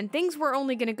start, and things were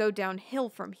only going to go downhill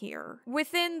from here.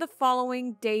 Within the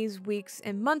following days, weeks,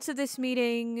 and months of this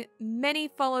meeting, many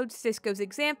followed Cisco's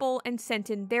example and sent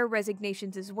in their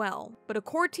resignations as well, but a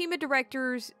core team of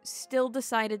directors still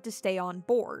decided to stay on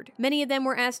board. Many of them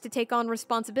were asked to take on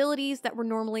responsibilities that were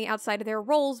normally outside of their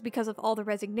roles because of all the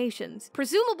resignations.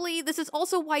 Presumably, this is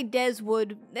also why Des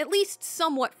would, at least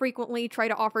somewhat frequently, try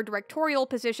to offer directorial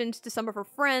positions to some of her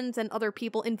friends and other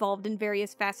people involved in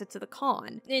various facets of the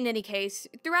con. In any case,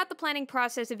 throughout the planning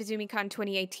process of Izumicon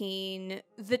 2018,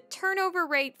 the turnover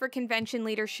rate for convention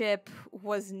leadership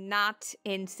was not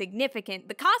insignificant.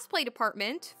 The cosplay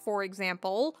department, for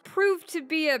example, proved to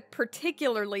be a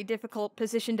particularly difficult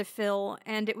position to fill,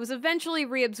 and it was eventually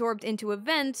reabsorbed into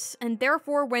events, and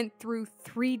therefore went through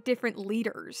 3 different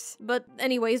leaders. But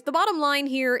anyways, the bottom line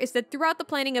here is that throughout the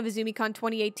planning of Izumicon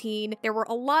 2018, there were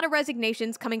a lot of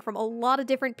resignations coming from a lot of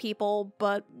different people,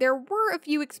 but there were a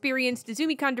few experienced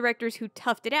Izumicon directors who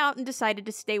toughed it out and decided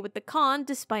to stay with the con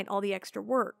despite all the extra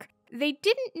work. They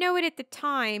didn't know it at the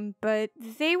time, but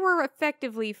they were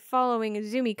effectively following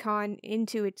Izumicon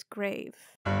into its grave.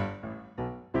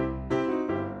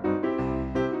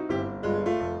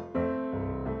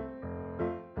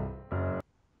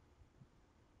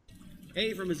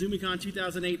 Hey, from Izumicon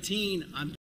 2018,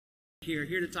 I'm here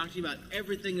to talk to you about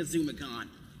everything Izumicon.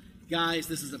 Guys,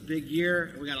 this is a big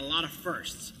year, and we got a lot of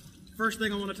firsts. First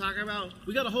thing I want to talk about,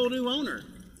 we got a whole new owner.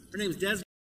 Her name's Des.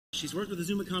 She's worked with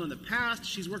Izumicon in the past,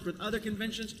 she's worked with other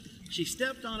conventions. She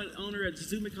stepped on an owner at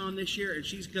Izumicon this year, and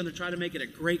she's going to try to make it a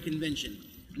great convention.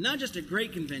 Not just a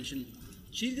great convention,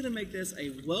 she's going to make this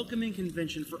a welcoming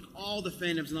convention for all the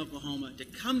fandoms in Oklahoma to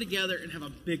come together and have a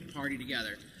big party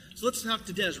together. So let's talk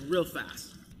to Des real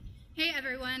fast. Hey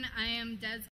everyone, I am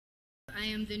Des. I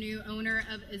am the new owner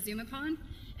of Izumicon,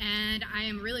 and I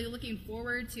am really looking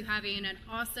forward to having an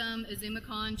awesome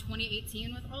Izumicon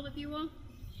 2018 with all of you all.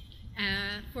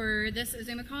 For this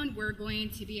Izumicon, we're going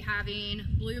to be having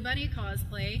Blue Bunny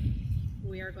cosplay.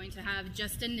 We are going to have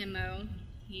Justin Nimmo.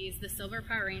 He's the Silver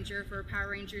Power Ranger for Power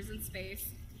Rangers in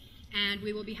Space. And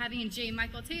we will be having J.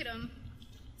 Michael Tatum.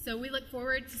 So we look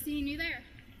forward to seeing you there.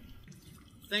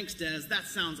 Thanks, Des. That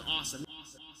sounds awesome.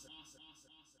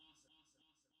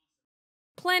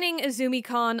 Planning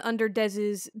Izumicon under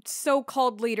Dez's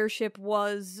so-called leadership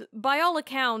was, by all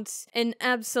accounts, an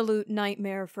absolute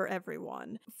nightmare for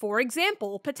everyone. For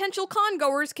example, potential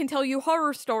con-goers can tell you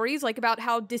horror stories like about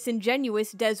how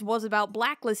disingenuous Des was about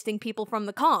blacklisting people from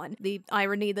the con. The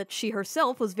irony that she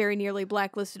herself was very nearly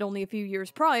blacklisted only a few years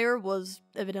prior was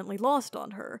evidently lost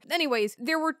on her. Anyways,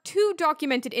 there were 2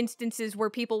 documented instances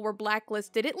where people were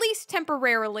blacklisted, at least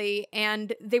temporarily,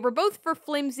 and they were both for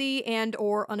flimsy and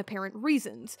or unapparent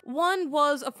reasons. One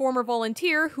was a former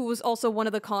volunteer who was also one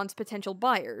of the con's potential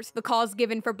buyers. The cause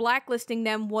given for blacklisting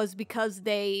them was because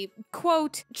they,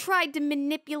 quote, tried to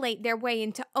manipulate their way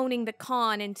into owning the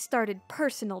con and started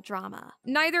personal drama.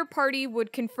 Neither party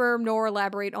would confirm nor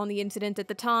elaborate on the incident at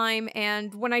the time,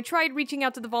 and when I tried reaching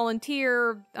out to the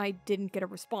volunteer, I didn't get a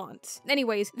response.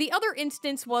 Anyways, the other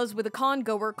instance was with a con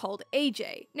goer called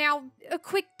AJ. Now, a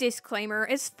quick disclaimer,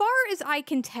 as far as I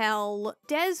can tell,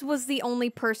 Des was the only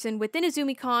person within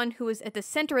Izumicon who was at the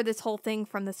center of this whole thing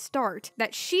from the start.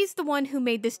 That she's the one who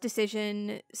made this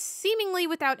decision, seemingly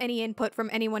without any input from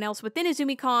anyone else within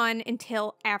Izumicon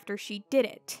until after she did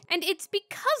it. And it's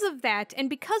because of that, and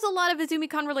because a lot of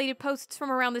Izumicon related posts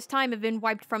from around this time have been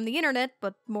wiped from the internet,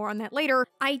 but more on that later,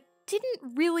 I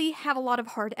didn't really have a lot of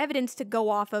hard evidence to go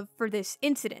off of for this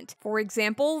incident. For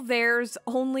example, there's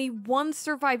only one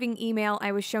surviving email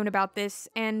I was shown about this,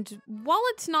 and while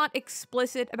it's not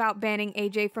explicit about banning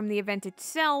AJ from the event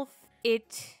itself,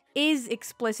 it is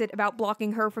explicit about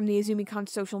blocking her from the Izumicon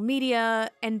social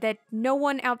media, and that no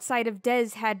one outside of Des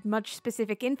had much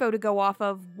specific info to go off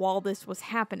of while this was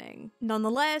happening.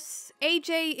 Nonetheless,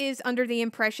 AJ is under the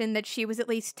impression that she was at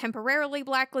least temporarily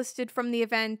blacklisted from the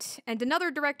event, and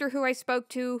another director who I spoke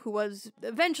to, who was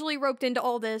eventually roped into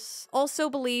all this, also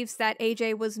believes that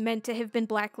AJ was meant to have been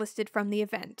blacklisted from the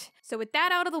event. So with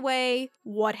that out of the way,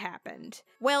 what happened?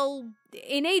 Well,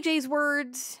 in AJ's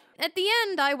words, at the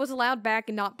end, I was allowed back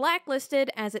and not blacklisted,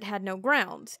 as it had no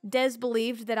grounds. Des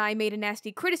believed that I made a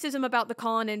nasty criticism about the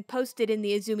con and posted in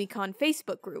the Izumicon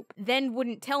Facebook group, then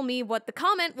wouldn't tell me what the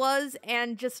comment was,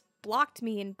 and just blocked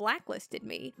me and blacklisted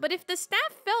me. But if the staff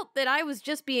felt that I was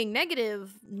just being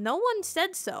negative, no one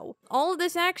said so. All of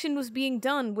this action was being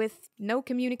done with no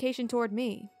communication toward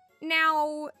me.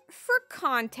 Now, for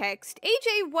context,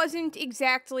 AJ wasn't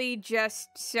exactly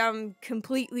just some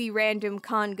completely random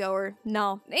con goer.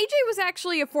 No, AJ was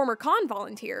actually a former con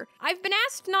volunteer. I've been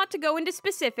asked not to go into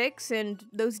specifics, and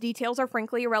those details are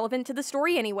frankly irrelevant to the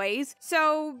story anyways.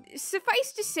 So,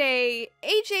 suffice to say,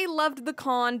 AJ loved the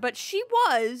con, but she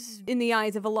was, in the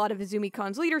eyes of a lot of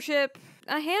Izumicon's leadership,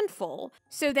 a handful.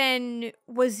 So then,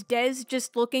 was Des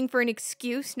just looking for an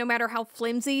excuse, no matter how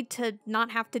flimsy, to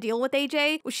not have to deal with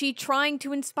AJ? Was she trying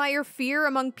to inspire fear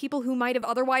among people who might have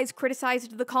otherwise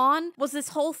criticized the con? Was this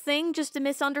whole thing just a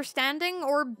misunderstanding?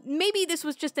 Or maybe this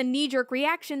was just a knee-jerk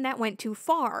reaction that went too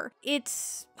far?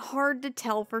 It's hard to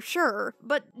tell for sure,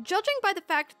 but judging by the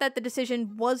fact that the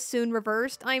decision was soon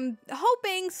reversed, I'm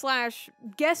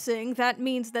hoping/guessing that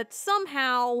means that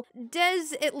somehow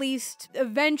Des at least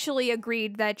eventually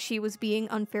agreed that she was being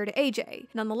unfair to AJ.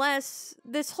 Nonetheless,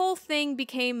 this whole thing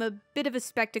became a bit of a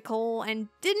spectacle and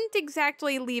didn't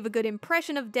exactly leave a good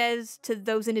impression of Des to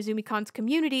those in Izumicon's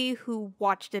community who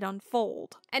watched it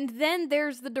unfold. And then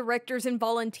there's the directors and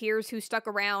volunteers who stuck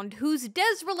around, whose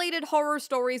Des-related horror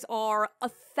stories are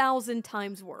 1,000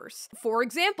 times worse. For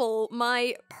example,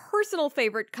 my personal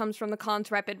favorite comes from the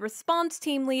con's rapid response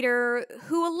team leader,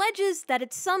 who alleges that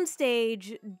at some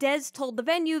stage, Des told the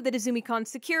venue that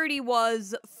Izumicon's security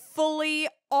was fully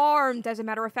armed. As a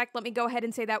matter of fact, let me go ahead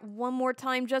and say that one more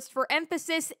time just for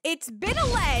emphasis. It's been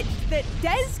alleged that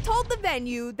Des told the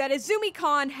venue that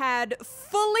Izumicon had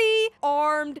fully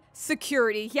armed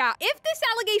security. Yeah, if this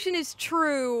allegation is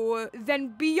true,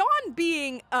 then beyond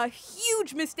being a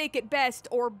huge mistake at best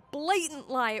or blatant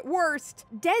lie at worst,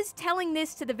 Des telling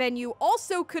this to the venue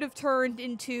also could have turned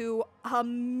into a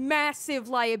massive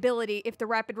liability if the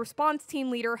rapid response team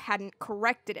leader hadn't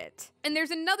corrected it. And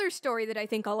there's another story that I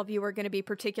think all of you are going to be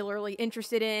particularly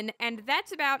interested in, and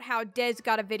that's about how Des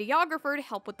got a videographer to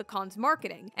help with the con's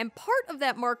marketing. And part of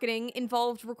that marketing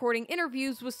involved recording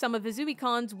interviews with some of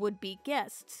Izumicon's would-be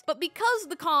guests. But because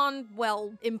the con,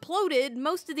 well, imploded,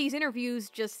 most of these interviews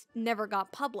just never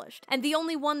got published. And the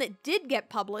only one that did get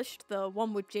published, the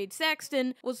one with Jade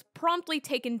Saxton, was promptly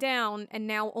taken down and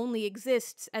now only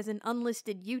exists as an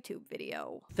unlisted YouTube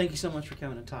video. Thank you so much for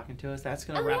coming and talking to us. That's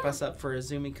going to wrap us up for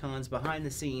Izumicon's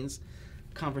behind-the-scenes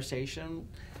conversation.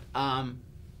 Yeah,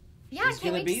 he's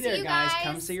can't wait be to there, see you guys. guys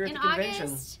Come see her at in the convention.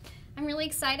 August. I'm really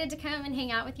excited to come and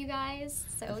hang out with you guys.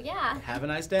 So yeah. Have a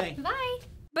nice day. Bye.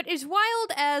 But as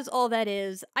wild as all that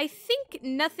is, I think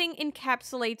nothing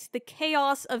encapsulates the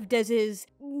chaos of Dez's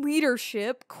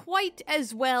leadership quite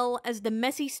as well as the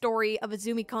messy story of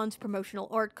Izumicon's promotional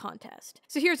art contest.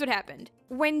 So here's what happened.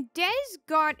 When Des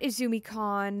got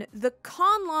Izumicon, the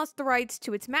con lost the rights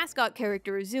to its mascot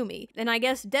character Izumi, and I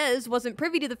guess Des wasn't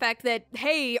privy to the fact that,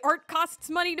 hey, art costs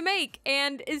money to make,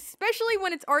 and especially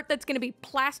when it's art that's gonna be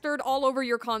plastered all over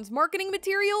your con's marketing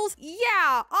materials,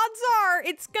 yeah, odds are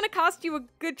it's gonna cost you a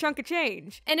good chunk of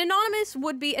change. An anonymous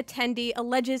would-be attendee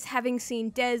alleges having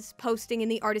seen Des posting in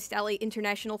the Artist Alley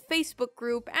International Facebook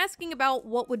group asking about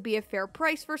what would be a fair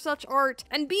price for such art,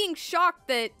 and being shocked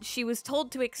that she was told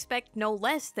to expect no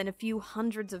less than a few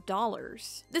hundreds of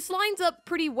dollars. This lines up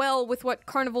pretty well with what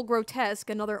Carnival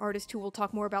Grotesque, another artist who we'll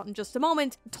talk more about in just a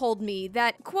moment, told me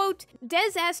that, quote,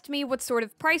 Des asked me what sort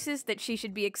of prices that she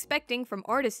should be expecting from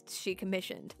artists she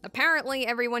commissioned. Apparently,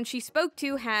 everyone she spoke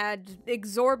to had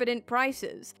exorbitant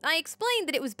prices. I explained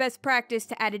that it was best practice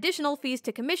to add additional fees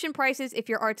to commission prices if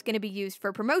your art's going to be used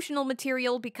for promotional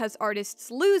material because artists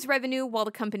lose revenue while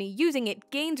the company using it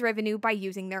gains revenue by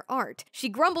using their art. She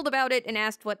grumbled about it and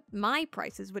asked what my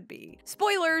prices would be.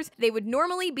 Spoilers, they would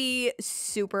normally be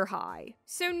super high.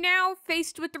 So now,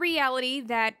 faced with the reality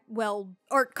that, well,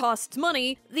 art costs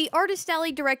money, the Artist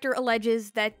Alley director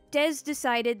alleges that Des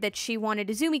decided that she wanted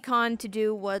Izumicon to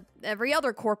do what every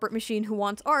other corporate machine who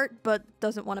wants art but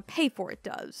doesn't want to pay for it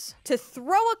does. To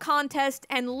throw a contest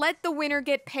and let the winner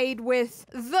get paid with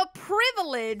the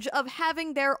privilege of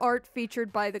having their art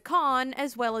featured by the con,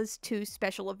 as well as 2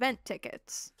 special event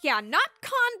tickets. Yeah, not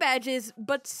con badges,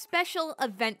 but special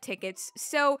event tickets.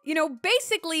 So, you know,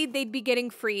 basically they'd be getting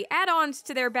free add-ons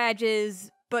to their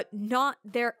badges, but not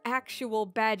their actual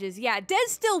badges. Yeah, Des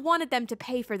still wanted them to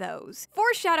pay for those.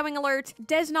 Foreshadowing alert,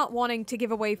 Des not wanting to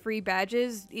give away free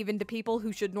badges, even to people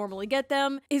who should normally get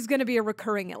them, is gonna be a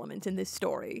recurring element in this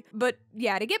story. But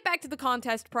yeah, to get back to the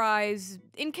contest prize,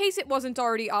 in case it wasn't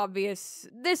already obvious,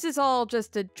 this is all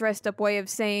just a dressed up way of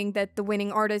saying that the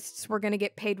winning artists were gonna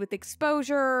get paid with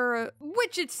exposure,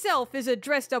 which itself is a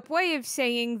dressed up way of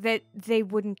saying that they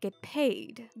wouldn't get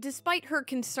paid. Despite her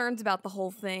concerns about the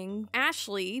whole thing,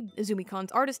 Ashley, Ashley,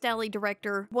 Izumicon's artist alley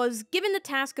director, was given the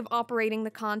task of operating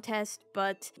the contest,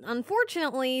 but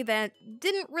unfortunately that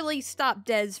didn't really stop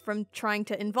Des from trying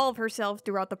to involve herself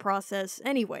throughout the process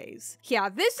anyways. Yeah,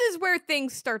 this is where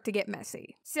things start to get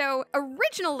messy. So,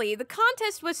 originally, the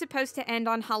contest was supposed to end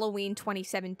on Halloween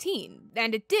 2017,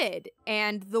 and it did,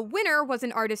 and the winner was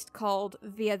an artist called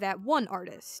Via That One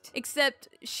Artist. Except,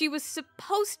 she was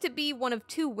supposed to be one of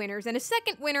two winners, and a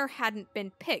second winner hadn't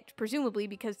been picked, presumably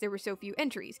because there were so few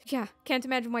entries. Yeah, can't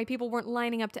imagine why people weren't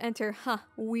lining up to enter. Huh,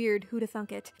 weird, who'da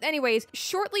thunk it. Anyways,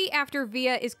 shortly after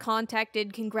Via is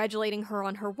contacted congratulating her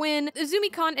on her win,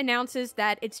 Izumicon announces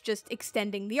that it's just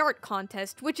extending the art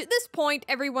contest, which at this point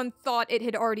everyone thought it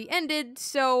had already ended,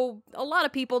 so a lot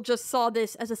of people just saw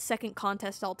this as a second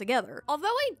contest altogether. Although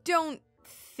I don't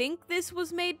think this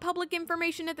was made public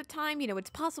information at the time. You know, it's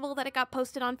possible that it got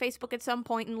posted on Facebook at some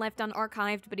point and left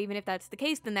unarchived, but even if that's the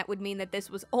case, then that would mean that this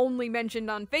was only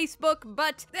mentioned on Facebook.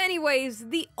 But anyways,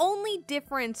 the only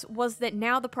difference was that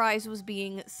now the prize was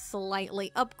being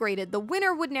slightly upgraded. The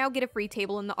winner would now get a free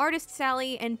table in the artist's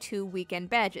alley and 2 weekend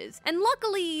badges. And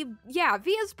luckily, yeah,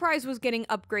 Via's prize was getting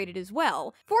upgraded as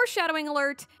well. Foreshadowing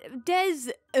alert,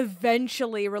 Des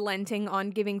eventually relenting on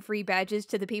giving free badges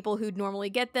to the people who'd normally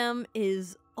get them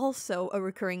is also a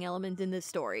recurring element in this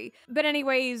story. But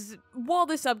anyways, while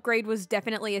this upgrade was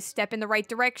definitely a step in the right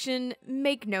direction,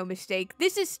 make no mistake,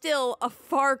 this is still a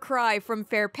far cry from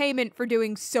fair payment for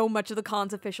doing so much of the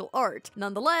con's official art.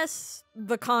 Nonetheless,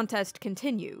 the contest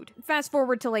continued. Fast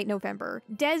forward to late November.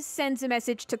 Des sends a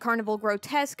message to Carnival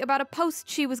Grotesque about a post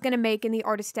she was going to make in the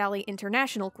Artist Alley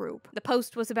International group. The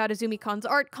post was about Izumicon's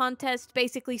art contest,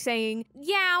 basically saying,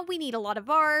 yeah, we need a lot of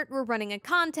art, we're running a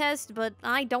contest, but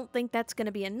I don't think that's going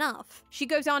to be enough. She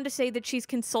goes on to say that she's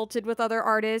consulted with other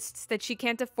artists, that she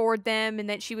can't afford them, and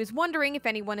that she was wondering if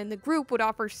anyone in the group would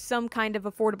offer some kind of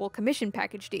affordable commission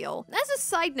package deal. As a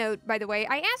side note, by the way,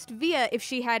 I asked Via if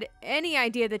she had any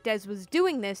idea that Des was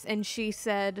doing this, and she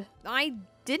said, I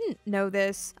didn't know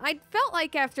this. I felt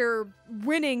like after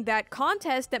winning that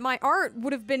contest that my art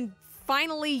would have been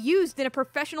finally used in a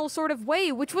professional sort of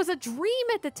way, which was a dream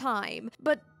at the time.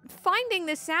 But finding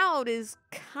this out is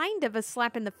kind of a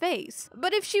slap in the face.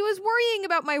 But if she was worrying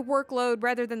about my workload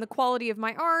rather than the quality of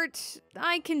my art,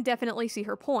 I can definitely see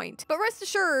her point. But rest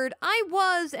assured, I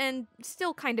was, and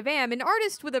still kind of am, an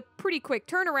artist with a pretty quick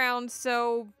turnaround,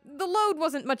 so the load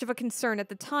wasn't much of a concern at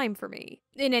the time for me.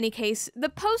 In any case, the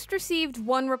post received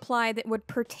one reply that would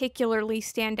particularly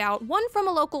stand out, one from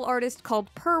a local artist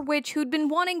called Purwitch who'd been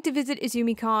wanting to visit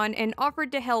Izumicon and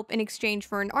offered to help in exchange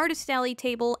for an artist alley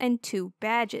table and 2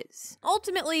 badges.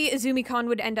 Ultimately, Izumicon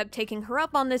would end up taking her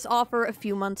up on this offer a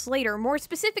few months later. More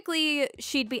specifically,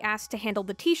 she'd be asked to handle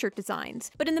the t-shirt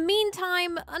designs. But in the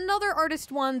meantime, another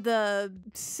artist won the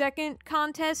second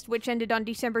contest, which ended on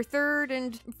December 3rd,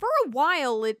 and for a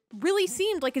while, it really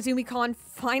seemed like Izumicon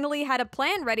finally had a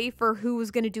plan ready for who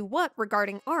was going to do what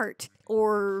regarding art.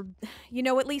 Or, you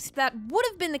know, at least that would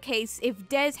have been the case if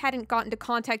Des hadn't gotten into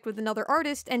contact with another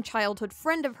artist and childhood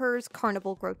friend of hers,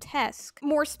 Carnival Grotesque.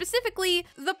 More specifically,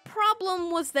 the problem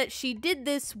was that she did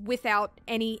this without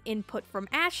any input from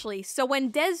Ashley, so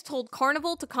when Des told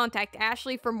Carnival to contact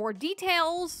Ashley for more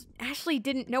details, Ashley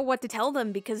didn't know what to tell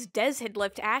them because Des had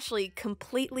left Ashley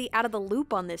completely out of the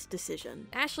loop on this decision.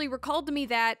 Ashley recalled to me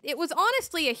that it was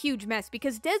honestly a huge mess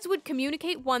because Des would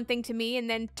communicate one thing to me and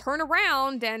then turn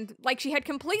around and, like she had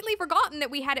completely forgotten that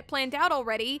we had it planned out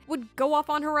already, would go off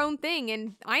on her own thing,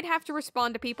 and I'd have to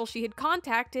respond to people she had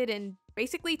contacted and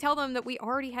basically tell them that we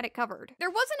already had it covered. There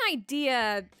was an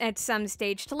idea at some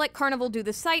stage to let Carnival do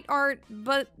the site art,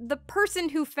 but the person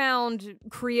who found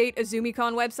Create a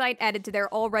Izumicon website added to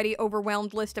their already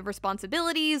overwhelmed list of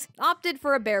responsibilities opted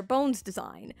for a bare bones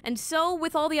design. And so,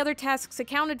 with all the other tasks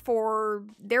accounted for,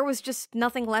 there was just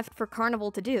nothing left for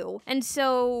Carnival to do. And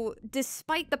so,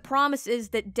 despite the promises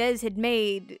that Des had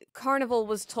made, Carnival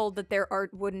was told that their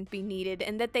art wouldn't be needed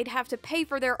and that they'd have to pay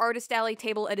for their artist alley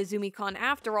table at Izumicon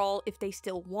after all if they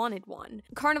still wanted one.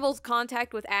 Carnival's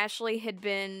contact with Ashley had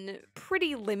been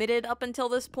pretty limited up until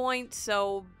this point,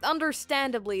 so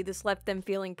understandably this left them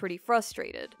feeling pretty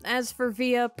frustrated. As for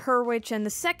Via, Purwitch, and the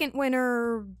second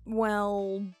winner,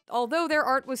 well, although their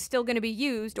art was still going to be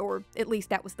used, or at least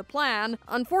that was the plan,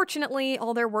 unfortunately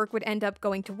all their work would end up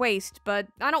going to waste, but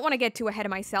I don't want to get too ahead of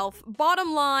myself.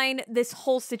 Bottom line, this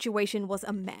whole situation was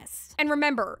a mess. And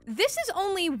remember, this is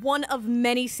only one of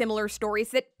many similar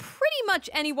stories that pretty much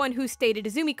anyone who's stated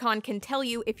Izumicon can tell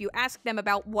you if you ask them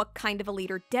about what kind of a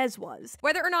leader Des was.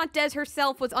 Whether or not Des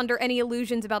herself was under any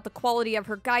illusions about the quality of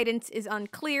her guidance is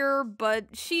unclear, but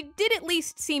she did at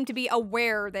least seem to be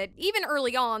aware that even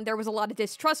early on there was a lot of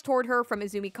distrust toward her from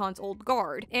Izumicon's old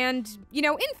guard. And, you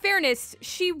know, in fairness,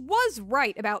 she was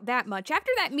right about that much.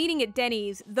 After that meeting at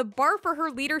Denny's, the bar for her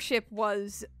leadership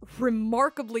was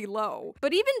remarkably low.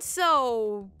 But even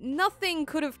so, nothing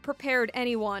could have prepared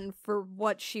anyone for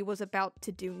what she was about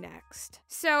to do next.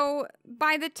 So,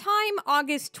 by the time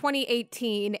August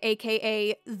 2018,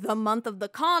 aka the month of the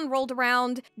con, rolled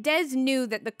around, Des knew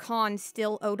that the con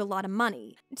still owed a lot of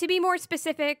money. To be more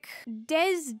specific,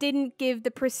 Des didn't give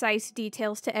the precise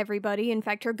details to everybody. In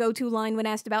fact, her go-to line when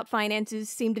asked about finances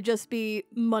seemed to just be,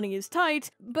 "Money is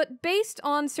tight." But based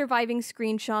on surviving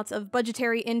screenshots of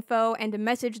budgetary info and a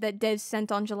message that Des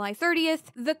sent on July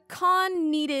 30th, the con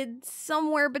needed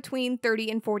somewhere between 30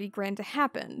 and 40 grand to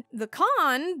happen. The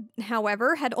con,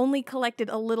 however, had only collected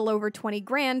a little over 20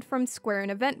 grand from Square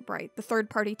and Eventbrite, the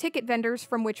third-party ticket vendors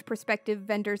from which prospective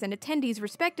vendors and attendees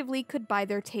respectively could buy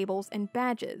their tables and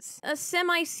badges. A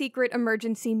semi-secret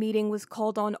emergency meeting was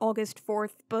called on August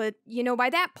 4th, but, you know, by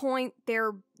that point,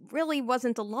 there really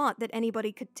wasn't a lot that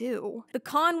anybody could do. The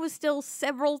con was still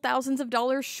several thousands of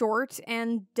dollars short,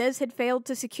 and Des had failed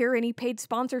to secure any paid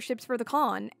sponsorships for the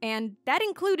con, and that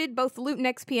included both Loot and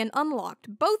XP and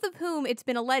Unlocked, both of whom it's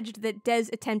been alleged that Des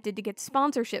attempted to get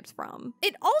sponsorships from.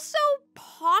 It also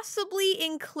possibly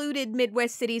included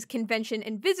Midwest City's Convention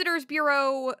and Visitors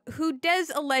Bureau, who Des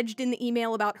alleged in the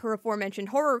email about her aforementioned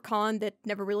horror con that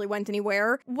never really went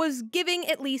anywhere, was giving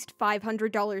at least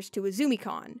 $500 to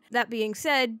Izumicon. That being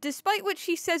said, despite what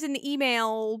she says in the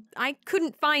email, I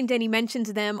couldn't find any mentions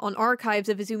of them on archives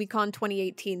of Izumicon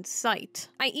 2018's site.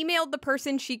 I emailed the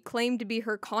person she claimed to be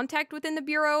her contact within the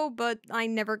bureau, but I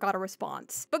never got a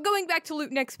response. But going back to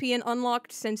Loot and XP and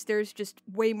Unlocked, since there's just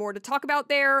way more to talk about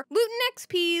there, Loot and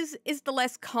XP's is the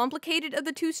less complicated of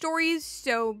the two stories,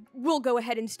 so we'll go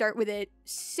ahead and start with it.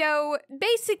 So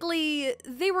basically,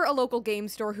 they were a local game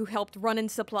store who helped run and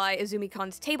supply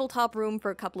Izumicon's tabletop room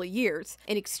for a couple of years.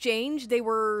 In exchange, they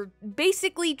were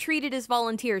basically treated as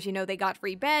volunteers. You know, they got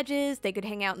free badges, they could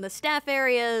hang out in the staff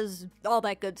areas, all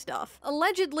that good stuff.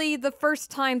 Allegedly, the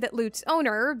first time that Loot's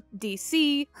owner,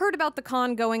 DC, heard about the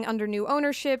con going under new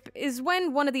ownership is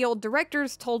when one of the old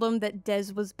directors told him that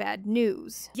Des was bad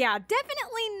news. Yeah,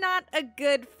 definitely not a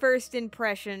good first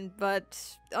impression,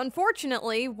 but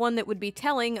unfortunately, one that would be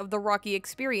telling of the rocky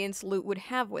experience Loot would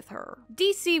have with her.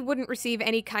 DC wouldn't receive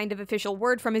any kind of official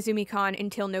word from Izumicon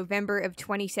until November of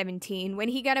 2017, when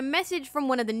he got a message from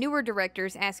one of the newer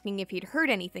directors asking if he'd heard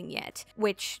anything yet,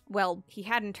 which, well, he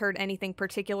hadn't heard anything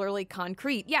particularly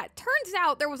concrete. Yeah, it turns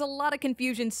out there was a lot of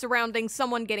confusion surrounding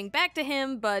someone getting back to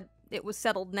him, but it was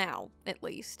settled now, at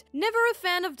least. Never a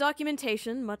fan of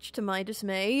documentation, much to my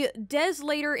dismay, Des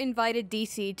later invited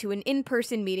DC to an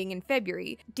in-person meeting in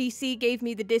February. DC gave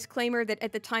me the disclaimer that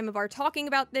at the time of our talking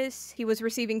about this, he was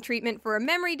receiving treatment for a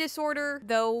memory disorder,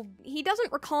 though he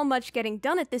doesn't recall much getting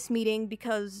done at this meeting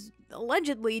because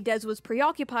allegedly, Des was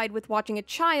preoccupied with watching a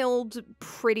child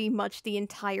pretty much the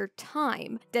entire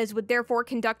time. Des would therefore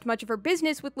conduct much of her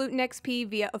business with Loot and XP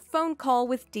via a phone call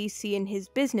with DC and his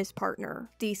business partner.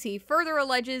 DC further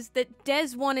alleges that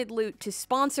Des wanted Loot to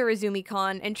sponsor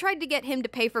Izumicon and tried to get him to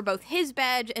pay for both his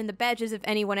badge and the badges of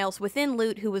anyone else within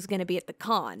Loot who was going to be at the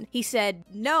con. He said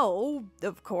no,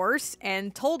 of course,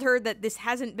 and told her that this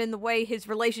hasn't been the way his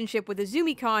relationship with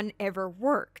Izumicon ever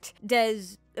worked.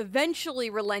 Des eventually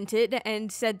relented and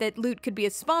said that Loot could be a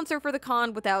sponsor for the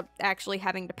con without actually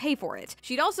having to pay for it.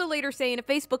 She'd also later say in a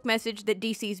Facebook message that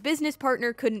DC's business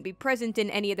partner couldn't be present in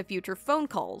any of the future phone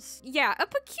calls. Yeah, a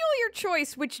peculiar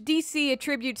choice which DC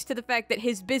attributes to the fact that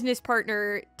his business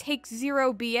partner takes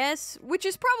zero BS, which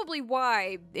is probably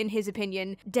why, in his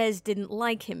opinion, Des didn't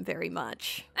like him very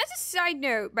much. As a side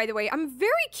note, by the way, I'm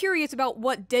very curious about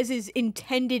what Des's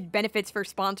intended benefits for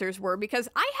sponsors were, because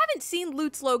I haven't seen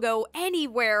Loot's logo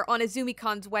anywhere on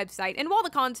Izumicon's website, and while the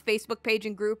con's Facebook page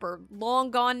and group are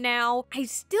long gone now, I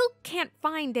still can't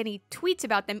find any tweets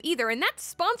about them either, and that's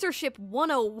sponsorship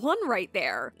 101 right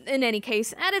there. In any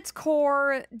case, at its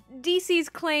core, DC's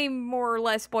claim more or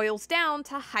less boils down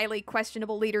to highly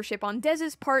questionable leadership on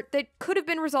Des's part that could have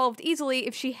been resolved easily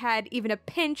if she had even a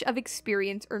pinch of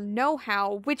experience or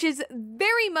know-how, which is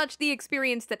very much the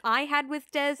experience that I had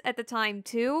with Des at the time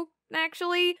too,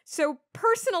 actually. So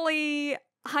personally,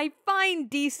 I find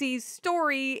DC's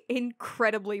story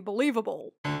incredibly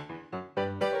believable.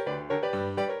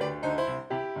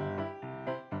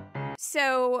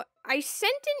 So, I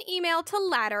sent an email to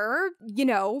Ladder,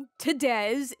 to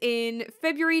Dez in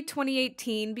February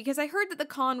 2018 because I heard that the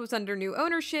con was under new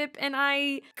ownership, and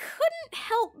I couldn't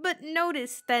help but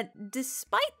notice that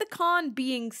despite the con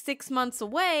being 6 months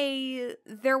away,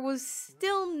 there was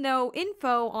still no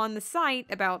info on the site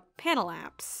about panel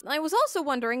apps. I was also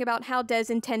wondering about how Dez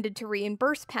intended to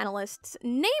reimburse panelists.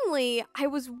 Namely, I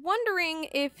was wondering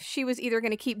if she was either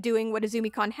going to keep doing what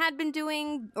Izumicon had been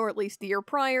doing, or at least the year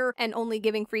prior, and only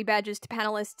giving free badges to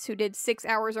panelists who did 6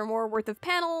 hours or more worth of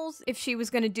panels, if she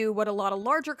was going to do what a lot of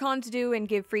larger cons do and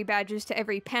give free badges to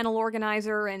every panel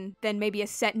organizer and then maybe a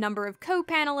set number of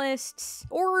co-panelists,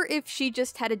 or if she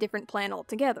just had a different plan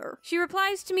altogether. She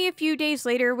replies to me a few days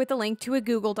later with a link to a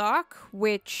Google Doc,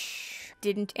 which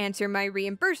didn't answer my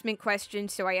reimbursement question,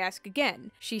 so I ask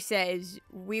again. She says,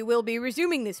 "We will be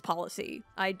resuming this policy."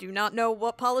 I do not know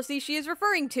what policy she is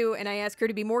referring to, and I ask her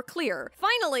to be more clear.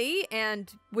 Finally,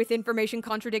 and with information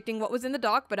contradicting what was in the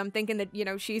doc, but I'm thinking that,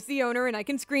 she's the owner and I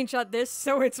can screenshot this,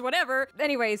 so it's whatever.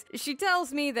 Anyways, she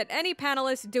tells me that any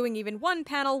panelist doing even one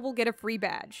panel will get a free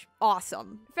badge.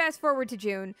 Awesome. Fast forward to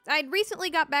June. I'd recently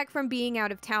got back from being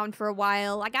out of town for a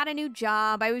while. I got a new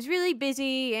job. I was really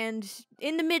busy, and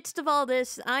in the midst of all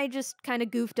this, I just kind of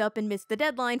goofed up and missed the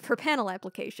deadline for panel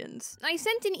applications. I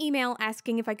sent an email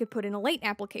asking if I could put in a late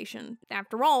application.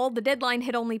 After all, the deadline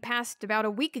had only passed about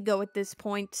a week ago at this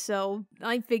point, so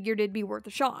I figured it'd be worth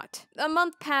a shot. A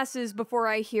month passes before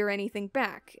I hear anything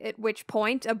back, at which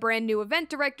point a brand new event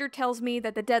director tells me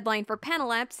that the deadline for panel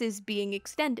apps is being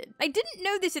extended. I didn't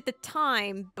know this at the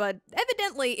time, but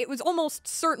evidently it was almost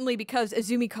certainly because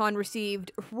Izumicon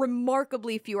received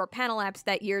remarkably fewer panel apps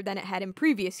that year than it had in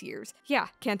previous years. Yeah,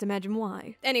 can't imagine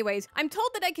why. Anyways, I'm told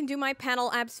that I can do my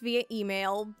panel apps via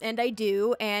email, and I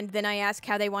do, and then I ask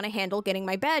how they want to handle getting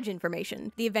my badge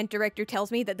information. The event director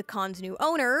tells me that the con's new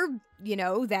owner,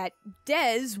 that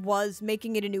Dez was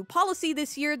making it a new policy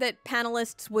this year that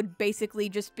panelists would basically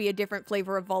just be a different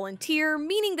flavor of volunteer,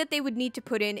 meaning that they would need to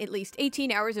put in at least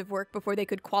 18 hours of work before they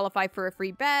could qualify for a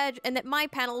free badge, and that my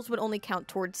panels would only count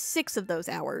towards 6 of those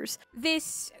hours.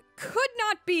 This could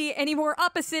not be any more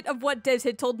opposite of what Dez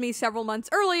had told me several months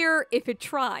earlier if it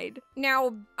tried.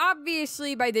 Now,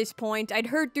 obviously by this point, I'd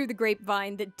heard through the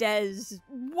grapevine that Dez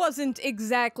wasn't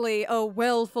exactly a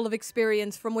well full of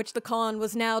experience from which the con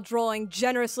was now drawing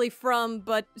generously from,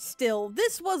 but still,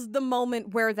 this was the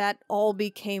moment where that all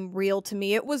became real to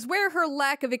me. It was where her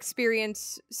lack of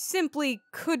experience simply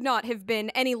could not have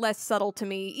been any less subtle to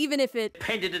me, even if it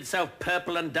painted itself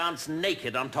purple and danced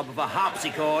naked on top of a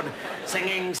harpsichord,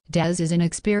 singing Dez is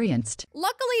inexperienced.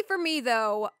 Luckily for me,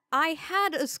 though, I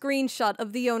had a screenshot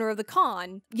of the owner of the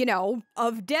con,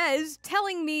 of Dez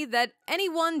telling me that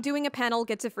anyone doing a panel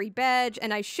gets a free badge,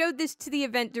 and I showed this to the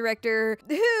event director,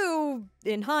 who,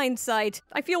 in hindsight,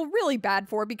 I feel really bad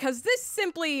for because this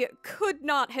simply could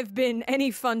not have been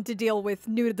any fun to deal with,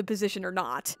 new to the position or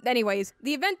not. Anyways,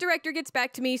 the event director gets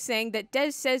back to me saying that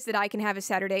Dez says that I can have a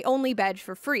Saturday-only badge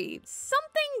for free. Something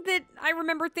that I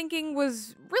remember thinking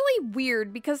was really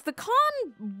weird because the con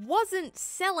wasn't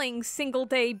selling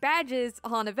single-day badges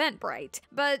on Eventbrite.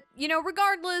 But,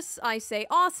 regardless, I say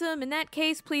awesome. In that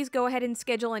case, please go ahead and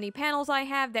schedule any panels I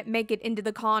have that make it into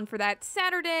the con for that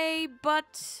Saturday.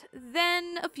 But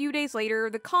then, a few days later,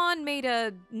 the con made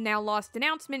a now-lost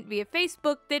announcement via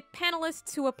Facebook that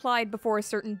panelists who applied before a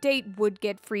certain date would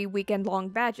get free weekend-long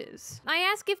badges. I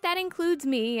ask if that includes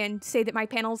me and say that my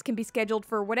panels can be scheduled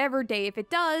for whatever day if it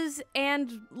does,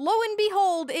 and lo and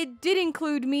behold, it did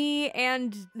include me,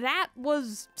 and that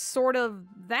was sort of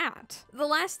that. The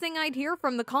last thing I'd hear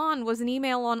from the con was an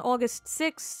email on August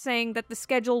 6th saying that the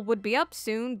schedule would be up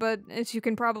soon, but as you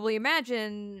can probably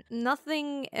imagine,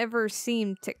 nothing ever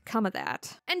seemed to come of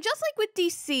that. And just like with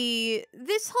DC,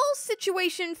 this whole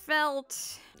situation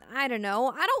felt, I don't know,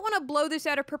 I don't want to blow this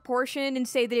out of proportion and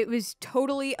say that it was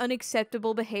totally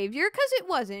unacceptable behavior, because it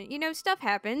wasn't, stuff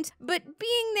happened, but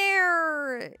being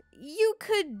there, you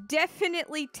could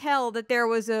definitely tell that there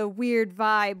was a weird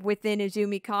vibe within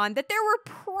Izumicon, that there were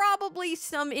probably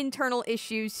some internal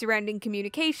issues surrounding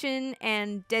communication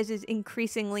and Dez's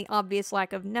increasingly obvious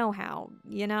lack of know-how,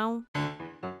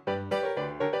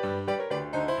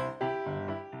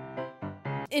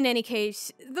 In any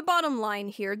case, the bottom line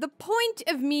here, the point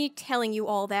of me telling you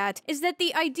all that is that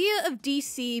the idea of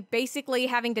DC basically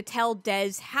having to tell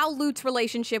Dez how Loot's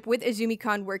relationship with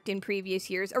Izumicon worked in previous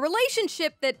years, a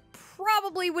relationship that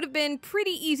probably would have been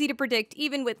pretty easy to predict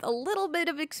even with a little bit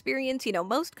of experience,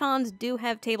 most cons do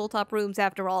have tabletop rooms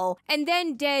after all, and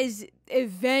then Dez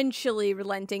eventually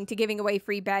relenting to giving away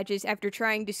free badges after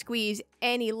trying to squeeze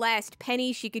any last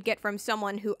penny she could get from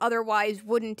someone who otherwise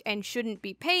wouldn't and shouldn't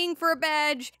be paying for a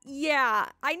badge. Yeah,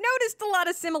 I noticed a lot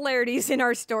of similarities in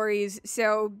our stories,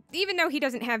 so even though he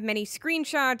doesn't have many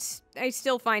screenshots, I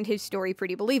still find his story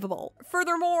pretty believable.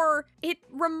 Furthermore, it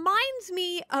reminds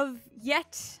me of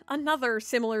yet another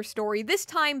similar story, this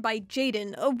time by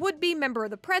Jaden, a would-be member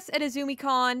of the press at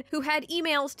Izumicon, who had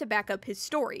emails to back up his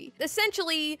story.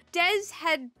 Essentially, Dez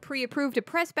had pre-approved a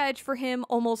press badge for him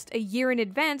almost a year in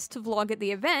advance to vlog at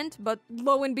the event, but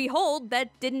lo and behold,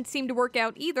 that didn't seem to work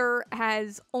out either,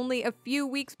 as only a few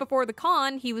weeks before the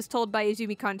con, he was told by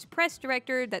Izumicon's press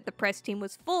director that the press team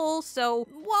was full, so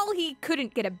while he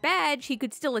couldn't get a badge, he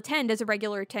could still attend as a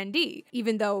regular attendee,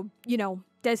 even though, you know,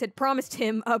 Dez had promised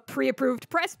him a pre-approved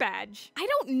press badge. I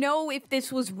don't know if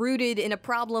this was rooted in a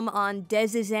problem on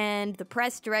Dez's end, the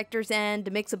press director's end,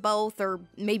 a mix of both, or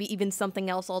maybe even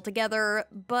something else altogether,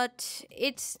 but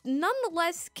it's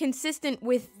nonetheless consistent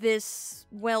with this,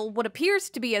 well, what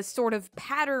appears to be a sort of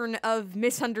pattern of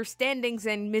misunderstandings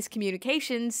and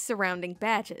miscommunications surrounding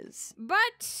badges.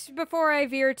 But before I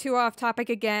veer too off topic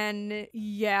again,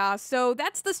 yeah, so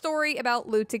that's the story about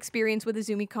Loot's experience with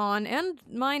Izumicon, and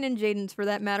mine and Jaden's for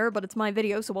that matter, but it's my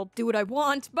video, so I'll do what I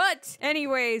want. But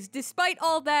anyways, despite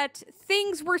all that,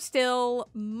 things were still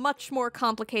much more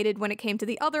complicated when it came to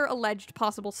the other alleged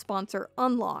possible sponsor,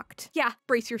 Unlocked. Yeah,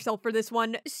 brace yourself for this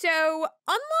one. So,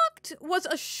 Unlocked was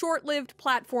a short-lived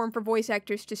platform for voice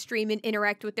actors to stream and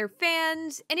interact with their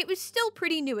fans, and it was still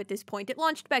pretty new at this point. It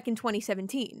launched back in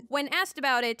 2017. When asked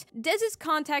about it, Dez's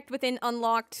contact within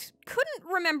Unlocked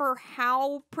couldn't remember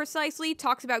how precisely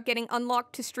talks about getting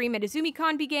Unlocked to stream at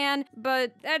Izumicon began,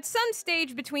 but at some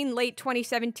stage between late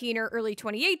 2017 or early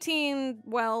 2018,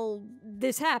 well,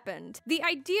 this happened. The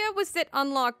idea was that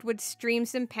Unlocked would stream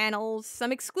some panels,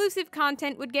 some exclusive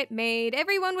content would get made,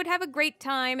 everyone would have a great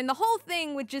time, and the whole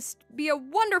thing would just be a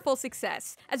wonderful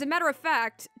success. As a matter of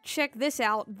fact, check this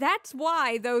out, that's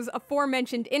why those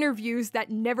aforementioned interviews that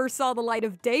never saw the light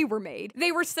of day were made.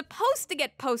 They were supposed to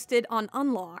get posted on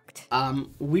Unlocked.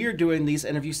 We are doing these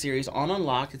interview series on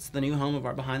Unlocked. It's the new home of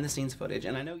our behind-the-scenes footage,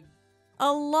 and I know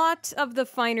a lot of the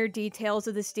finer details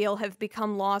of this deal have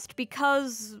become lost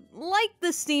because, like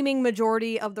the seeming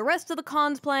majority of the rest of the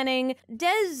con's planning,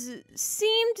 Dez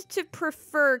seemed to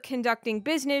prefer conducting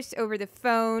business over the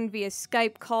phone via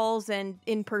Skype calls and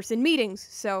in-person meetings,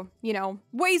 so, you know,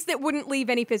 ways that wouldn't leave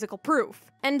any physical proof.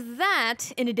 And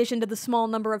that, in addition to the small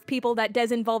number of people that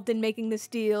Dez involved in making this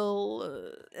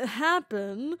deal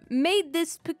happen, made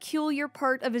this peculiar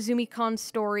part of Izumicon's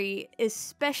story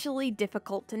especially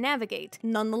difficult to navigate.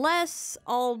 Nonetheless,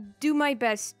 I'll do my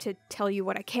best to tell you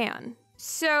what I can.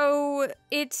 So,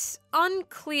 it's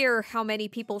unclear how many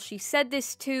people she said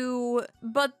this to,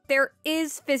 but there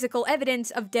is physical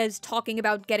evidence of Dez talking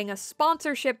about getting a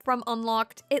sponsorship from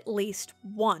Unlocked at least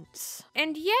once.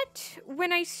 And yet,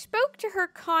 when I spoke to her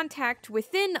contact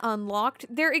within Unlocked,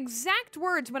 their exact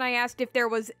words when I asked if there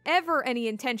was ever any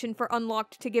intention for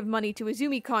Unlocked to give money to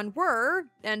Izumicon were,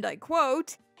 and I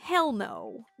quote, "Hell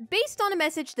no." Based on a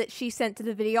message that she sent to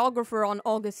the videographer on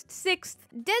August 6th,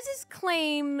 Dez's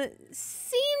claim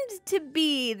seemed to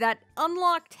be that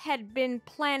Unlocked had been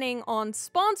planning on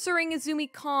sponsoring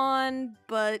Izumicon,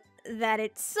 but that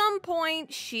at some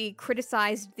point she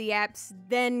criticized the app's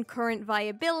then current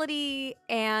viability,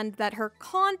 and that her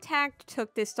contact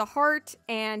took this to heart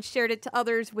and shared it to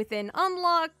others within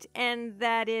Unlocked, and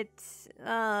that it,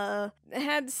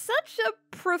 had such a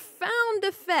profound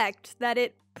effect that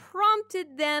it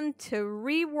prompted them to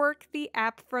rework the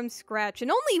app from scratch, and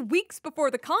only weeks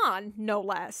before the con, no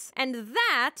less. And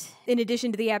that, in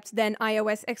addition to the app's then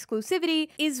iOS exclusivity,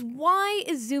 is why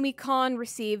Izumicon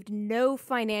received no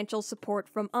financial support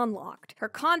from Unlocked. Her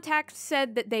contact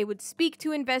said that they would speak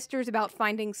to investors about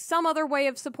finding some other way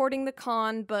of supporting the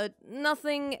con, but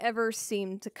nothing ever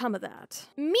seemed to come of that.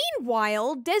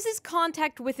 Meanwhile, Dez's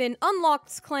contact within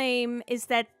Unlocked's claim is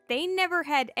that they never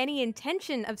had any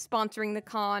intention of sponsoring the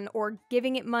con or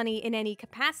giving it money in any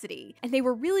capacity, and they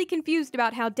were really confused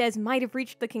about how Dez might have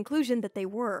reached the conclusion that they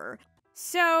were.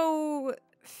 So,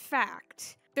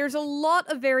 fact. There's a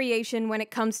lot of variation when it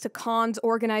comes to cons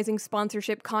organizing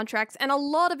sponsorship contracts, and a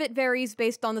lot of it varies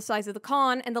based on the size of the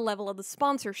con and the level of the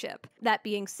sponsorship. That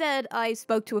being said, I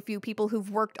spoke to a few people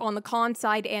who've worked on the con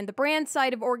side and the brand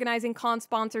side of organizing con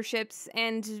sponsorships,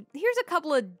 and here's a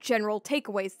couple of general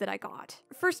takeaways that I got.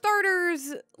 For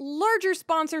starters, larger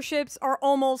sponsorships are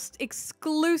almost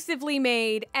exclusively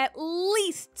made at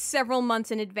least several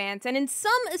months in advance, and in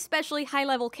some especially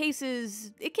high-level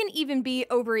cases, it can even be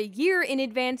over a year in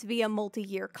advance advance via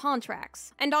multi-year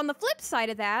contracts. And on the flip side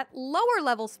of that,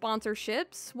 lower-level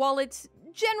sponsorships, while it's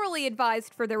generally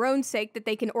advised for their own sake that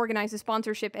they can organize a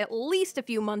sponsorship at least a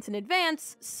few months in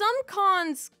advance, some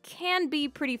cons can be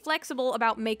pretty flexible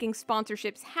about making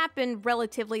sponsorships happen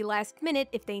relatively last minute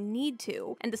if they need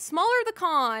to. And the smaller the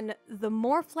con, the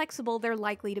more flexible they're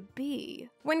likely to be.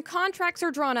 When contracts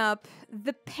are drawn up,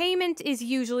 the payment is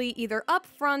usually either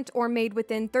upfront or made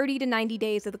within 30 to 90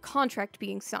 days of the contract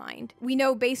being signed. We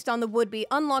know based on the would-be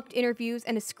Unlocked interviews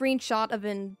and a screenshot of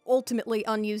an ultimately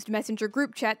unused Messenger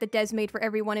group chat that Des made for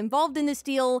everyone involved in this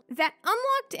deal, that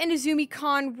Unlocked and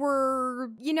Izumicon were,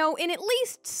 in at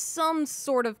least some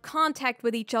sort of contact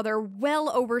with each other well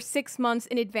over 6 months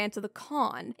in advance of the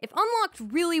con. If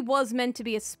Unlocked really was meant to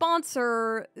be a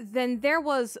sponsor, then there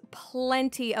was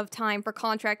plenty of time for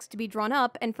contracts to be drawn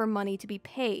up and for money to be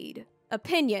paid.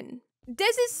 Opinion.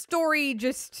 Dez's story,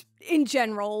 just in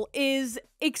general, is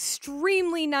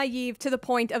extremely naive to the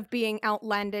point of being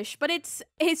outlandish, but it's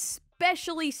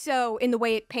especially so in the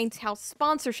way it paints how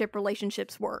sponsorship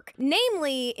relationships work.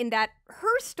 Namely, in that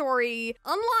her story,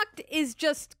 Unlocked is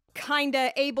just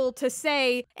kinda able to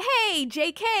say, hey,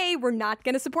 JK, we're not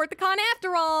gonna support the con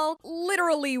after all,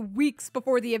 literally weeks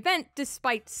before the event,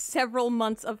 despite several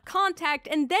months of contact,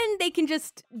 and then they can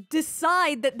just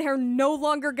decide that they're no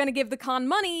longer gonna give the con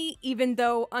money, even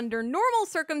though under normal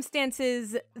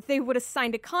circumstances, they would have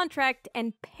signed a contract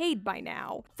and paid by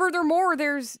now. Furthermore,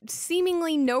 there's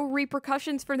seemingly no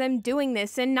repercussions for them doing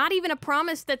this, and not even a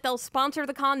promise that they'll sponsor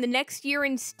the con the next year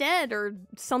instead, or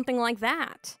something like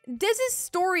that. Dez's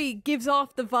story gives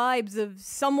off the vibes of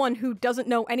someone who doesn't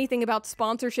know anything about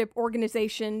sponsorship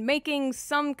organization, making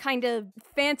some kind of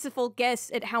fanciful guess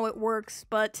at how it works,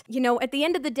 but, at the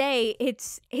end of the day,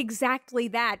 it's exactly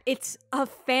that. It's a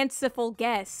fanciful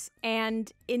guess,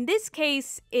 and in this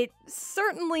case, it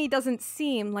certainly doesn't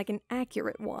seem like an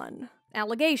accurate one.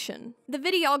 Allegation. The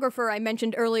videographer I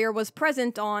mentioned earlier was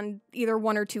present on either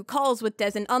 1 or 2 calls with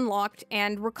Des and Unlocked,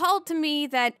 and recalled to me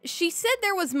that she said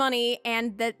there was money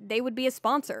and that they would be a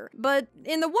sponsor. But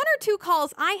in the 1 or 2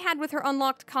 calls I had with her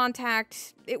Unlocked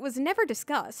contact, it was never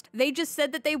discussed. They just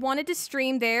said that they wanted to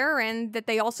stream there and that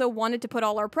they also wanted to put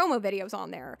all our promo videos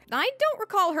on there. I don't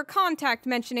recall her contact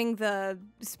mentioning the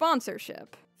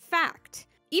sponsorship. Fact.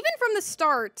 Even from the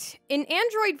start, an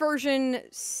Android version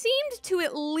seemed to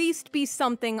at least be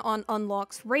something on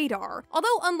Unlock's radar.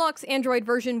 Although Unlock's Android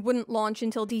version wouldn't launch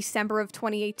until December of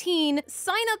 2018,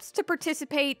 signups to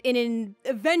participate in an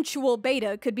eventual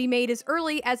beta could be made as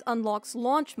early as Unlock's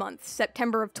launch month,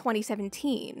 September of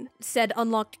 2017, said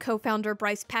Unlocked co-founder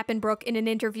Bryce Papenbrook in an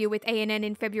interview with A&N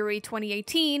in February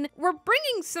 2018. We're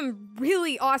bringing some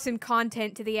really awesome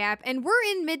content to the app, and we're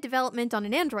in mid-development on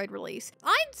an Android release.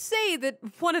 I'd say that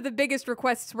one of the biggest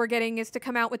requests we're getting is to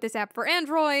come out with this app for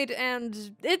Android,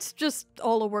 and it's just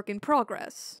all a work in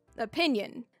progress.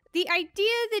 Opinion. The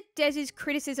idea that Dez's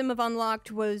criticism of Unlocked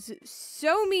was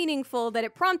so meaningful that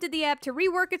it prompted the app to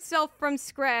rework itself from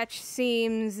scratch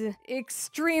seems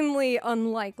extremely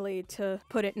unlikely, to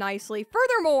put it nicely.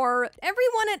 Furthermore,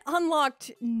 everyone at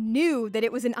Unlocked knew that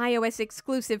it was an iOS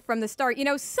exclusive from the start.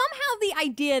 Somehow the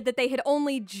idea that they had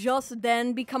only just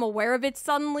then become aware of it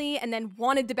suddenly and then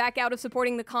wanted to back out of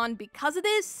supporting the con because of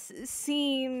this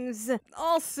seems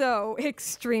also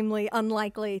extremely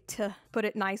unlikely, to put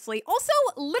it nicely. Also,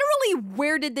 literally,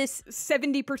 where did this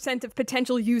 70% of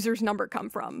potential users number come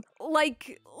from?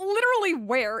 Literally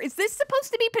where? Is this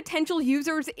supposed to be potential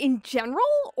users in general,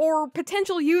 or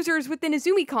potential users within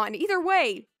Izumicon? Either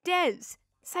way, Des,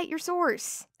 cite your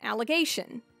source.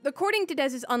 Allegation. According to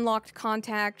Dez's Unlocked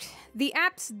contact, the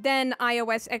app's then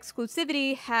iOS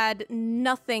exclusivity had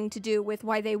nothing to do with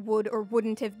why they would or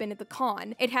wouldn't have been at the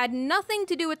con. It had nothing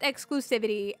to do with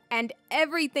exclusivity, and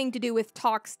everything to do with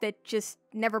talks that just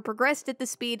never progressed at the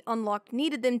speed Unlocked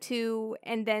needed them to,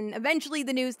 and then eventually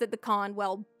the news that the con,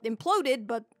 imploded,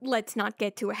 but let's not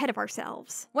get too ahead of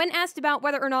ourselves. When asked about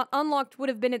whether or not Unlocked would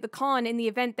have been at the con in the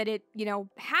event that it,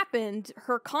 happened,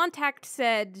 her contact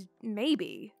said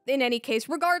maybe. In any case,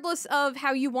 regardless of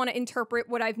how you want to interpret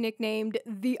what I've nicknamed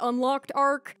the Unlocked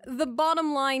arc, the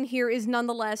bottom line here is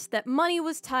nonetheless that money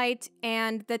was tight,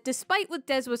 and that despite what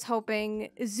Des was hoping,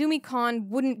 Izumicon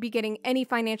wouldn't be getting any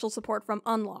financial support from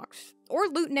Unlocked. Or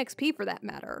Loot and XP for that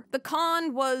matter. The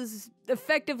con was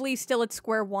effectively still at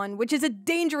square one, which is a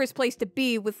dangerous place to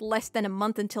be with less than a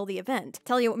month until the event.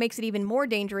 Tell you what makes it even more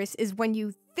dangerous is when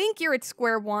you think you're at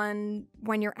square one,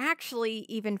 when you're actually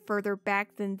even further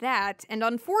back than that. And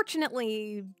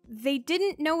unfortunately, they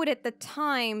didn't know it at the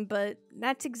time, but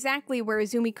that's exactly where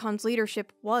Izumicon's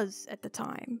leadership was at the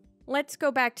time. Let's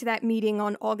go back to that meeting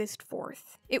on August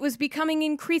 4th. It was becoming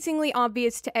increasingly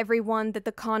obvious to everyone that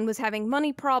the con was having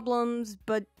money problems,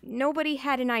 but nobody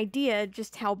had an idea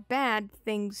just how bad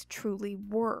things truly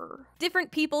were.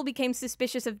 Different people became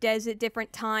suspicious of Des at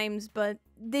different times, but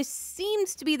this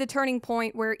seems to be the turning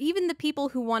point where even the people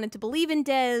who wanted to believe in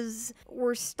Des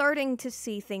were starting to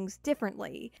see things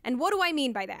differently. And what do I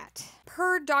mean by that?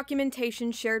 Per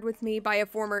documentation shared with me by a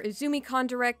former Izumicon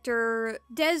director,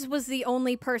 Des was the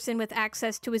only person with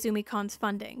access to Izumicon's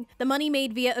funding. The money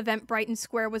made via Eventbrite and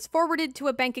Square was forwarded to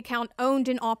a bank account owned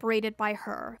and operated by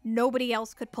her. Nobody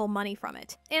else could pull money from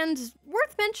it. And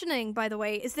worth mentioning, by the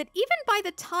way, is that even by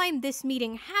the time this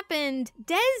meeting happened,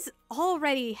 Des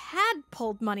already had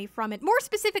pulled money from it. More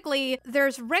specifically,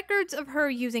 there's records of her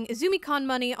using Izumicon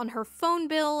money on her phone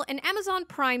bill, an Amazon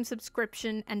Prime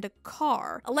subscription, and a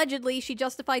car. Allegedly, she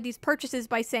justified these purchases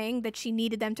by saying that she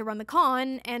needed them to run the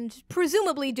con, and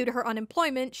presumably due to her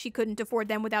unemployment, she couldn't afford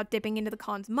them without dipping into the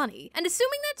con's money. And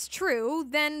assuming that's true,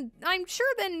 then I'm sure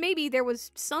then maybe there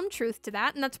was some truth to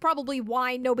that, and that's probably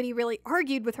why nobody really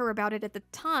argued with her about it at the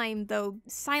time, though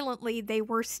silently they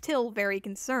were still very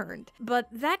concerned. But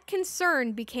that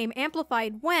concern became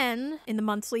amplified when, in the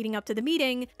months leading up to the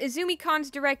meeting,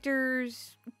 Izumicon's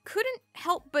directors couldn't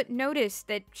help but notice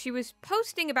that she was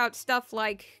posting about stuff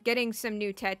like getting some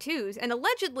new tattoos and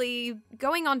allegedly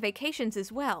going on vacations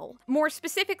as well. More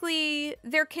specifically,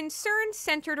 their concerns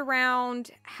centered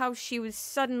around how she was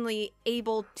suddenly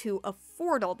able to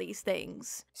afford all these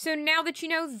things. So now that you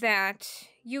know that,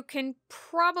 you can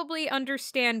probably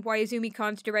understand why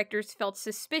Izumicon's directors felt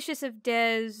suspicious of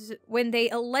Des when they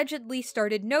allegedly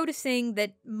started noticing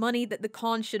that money that the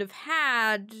con should have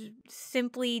had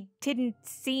simply didn't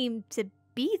seem to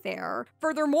be there.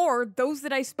 Furthermore, those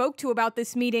that I spoke to about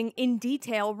this meeting in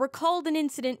detail recalled an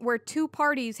incident where two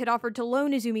parties had offered to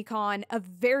loan Izumicon a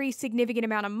very significant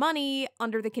amount of money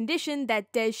under the condition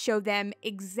that Des show them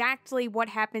exactly what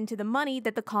happened to the money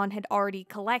that the con had already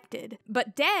collected.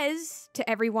 But Des, to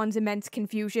everyone's immense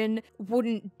confusion,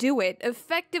 wouldn't do it,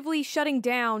 effectively shutting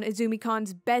down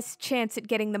Izumicon's best chance at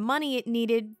getting the money it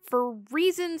needed for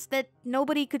reasons that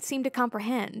nobody could seem to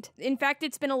comprehend. In fact,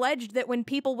 it's been alleged that when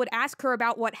people would ask her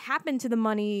about what happened to the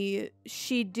money,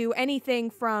 she'd do anything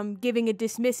from giving a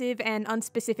dismissive and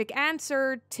unspecific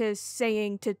answer to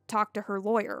saying to talk to her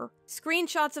lawyer.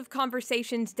 Screenshots of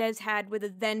conversations Des had with a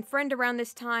then friend around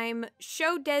this time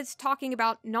show Des talking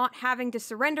about not having to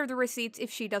surrender the receipts if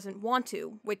she doesn't want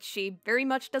to, which she very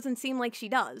much doesn't seem like she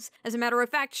does. As a matter of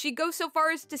fact, she goes so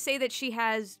far as to say that she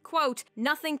has, quote,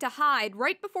 nothing to hide,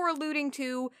 right before alluding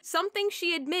to something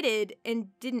she admitted and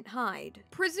didn't hide.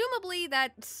 Presumably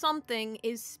that something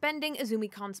is spending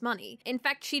Izumicon's money. In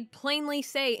fact, she'd plainly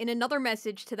say in another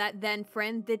message to that then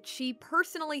friend that she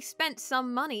personally spent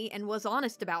some money and was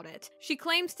honest about it. She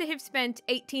claims to have spent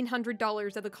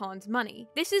 $1,800 of the con's money.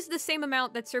 This is the same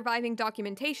amount that surviving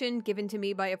documentation given to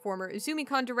me by a former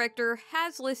Izumicon director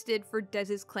has listed for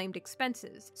Dez's claimed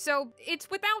expenses. So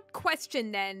it's without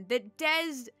question then that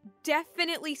Des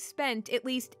definitely spent at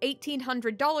least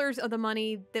 $1,800 of the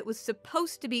money that was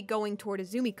supposed to be going toward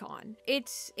Izumicon.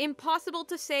 It's impossible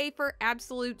to say for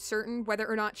absolute certain whether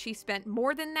or not she spent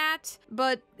more than that,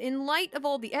 but in light of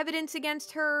all the evidence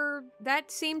against her, that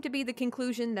seemed to be the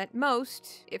conclusion that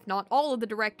most, if not all of the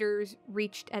directors,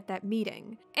 reached at that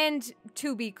meeting. And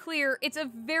to be clear, it's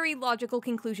a very logical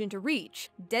conclusion to reach.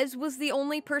 Des was the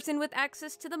only person with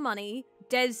access to the money,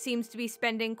 Des seems to be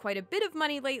spending quite a bit of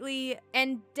money lately,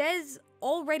 and Des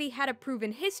already had a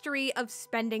proven history of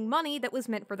spending money that was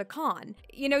meant for the con.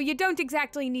 You know, you don't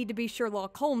exactly need to be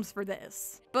Sherlock Holmes for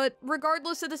this. But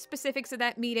regardless of the specifics of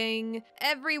that meeting,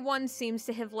 everyone seems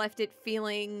to have left it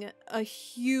feeling a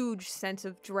huge sense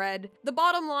of dread. The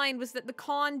bottom line was that the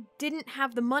con didn't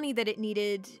have the money that it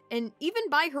needed, and even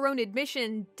by her own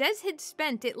admission, Des had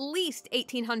spent at least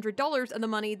 $1,800 of the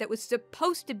money that was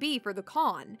supposed to be for the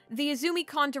con. The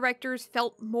Izumicon directors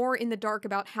felt more in the dark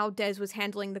about how Des was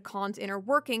handling the con's inner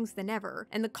workings than ever,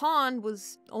 and the con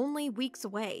was only weeks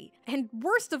away. And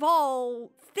worst of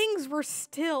all, things were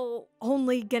still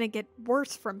only gonna get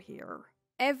worse from here.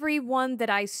 Everyone that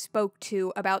I spoke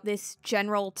to about this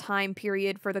general time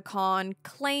period for the con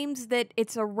claims that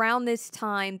it's around this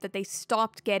time that they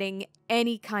stopped getting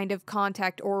any kind of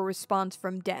contact or response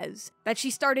from Des, that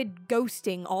she started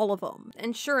ghosting all of them.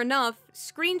 And sure enough,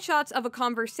 screenshots of a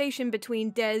conversation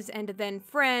between Des and a then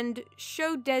friend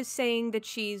showed Des saying that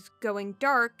she's going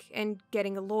dark and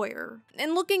getting a lawyer.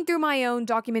 And looking through my own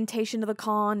documentation of the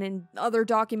con and other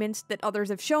documents that others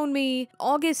have shown me,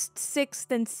 August 6th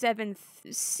and 7th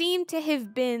seemed to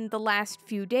have been the last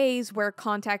few days where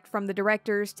contact from the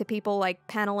directors to people like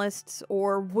panelists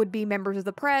or would-be members of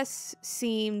the press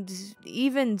seemed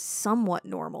even somewhat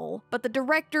normal. But the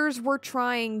directors were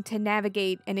trying to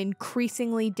navigate an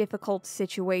increasingly difficult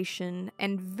situation,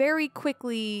 and very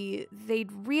quickly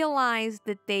they'd realized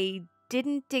that they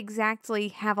didn't exactly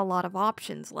have a lot of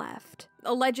options left.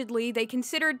 Allegedly, they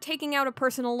considered taking out a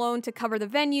personal loan to cover the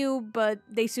venue, but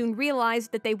they soon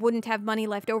realized that they wouldn't have money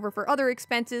left over for other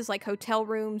expenses like hotel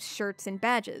rooms, shirts, and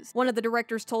badges. One of the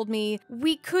directors told me,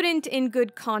 "We couldn't in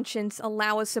good conscience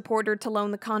allow a supporter to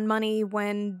loan the con money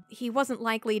when he wasn't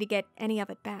likely to get any of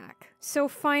it back." So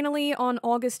finally, on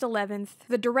August 11th,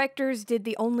 the directors did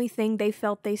the only thing they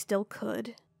felt they still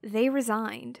could. They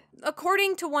resigned.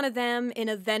 According to one of them, in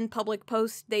a then public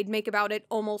post they'd make about it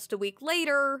almost a week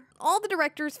later, all the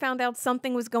directors found out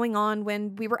something was going on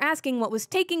when we were asking what was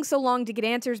taking so long to get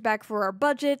answers back for our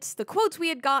budgets, the quotes we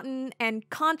had gotten, and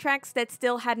contracts that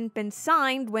still hadn't been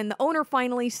signed when the owner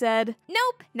finally said,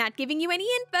 "Nope, not giving you any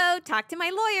info, talk to my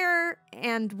lawyer,"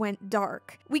 and went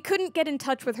dark. We couldn't get in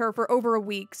touch with her for over a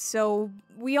week, so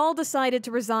we all decided to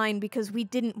resign because we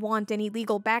didn't want any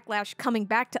legal backlash coming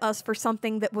back to us for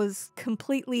something that was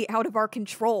completely out of our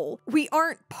control. We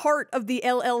aren't part of the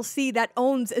LLC that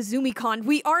owns Izumicon.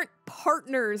 We aren't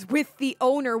partners with the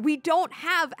owner. We don't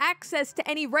have access to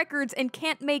any records and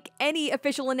can't make any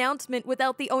official announcement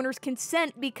without the owner's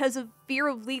consent because of fear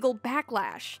of legal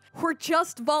backlash. We're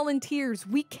just volunteers.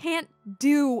 We can't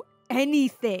do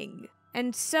anything.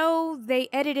 And so they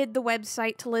edited the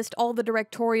website to list all the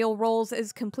directorial roles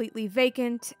as completely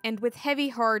vacant, and with heavy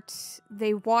hearts,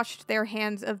 they washed their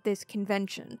hands of this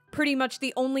convention. Pretty much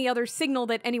the only other signal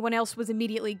that anyone else was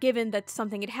immediately given that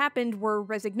something had happened were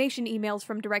resignation emails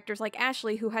from directors like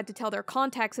Ashley who had to tell their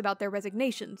contacts about their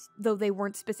resignations, though they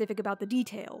weren't specific about the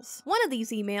details. One of these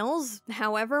emails,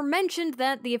 however, mentioned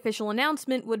that the official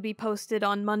announcement would be posted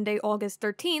on Monday, August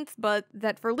 13th, but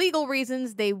that for legal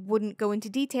reasons they wouldn't go into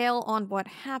detail on what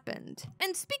happened.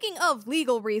 And speaking of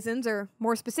legal reasons, or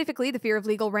more specifically the fear of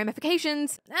legal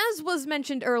ramifications, as was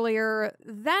mentioned earlier,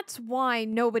 that's why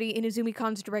nobody in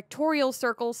Izumicon's directorial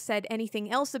circle said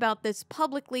anything else about this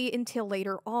publicly until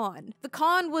later on. The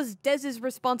con was Dez's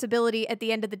responsibility at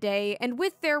the end of the day, and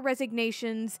with their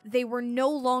resignations, they were no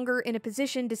longer in a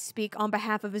position to speak on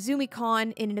behalf of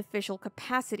Izumicon in an official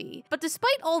capacity. But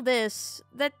despite all this,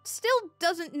 that still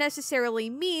doesn't necessarily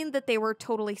mean that they were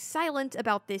totally silent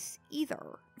about this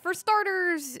either. For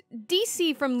starters,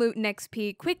 DC from Loot and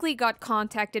XP quickly got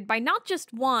contacted by not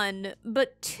just one,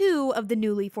 but two of the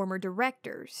newly former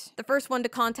directors. The first one to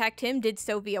contact him did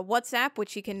so via WhatsApp,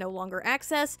 which he can no longer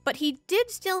access, but he did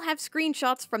still have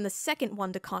screenshots from the second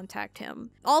one to contact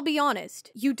him. I'll be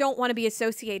honest, you don't want to be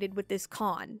associated with this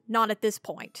con. Not at this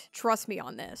point. Trust me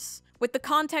on this. With the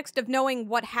context of knowing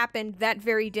what happened that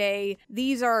very day,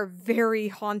 these are very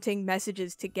haunting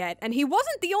messages to get, and he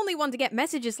wasn't the only one to get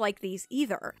messages like these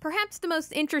either. Perhaps the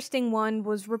most interesting one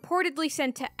was reportedly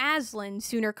sent to Aslan,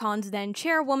 SoonerCon's then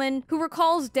chairwoman, who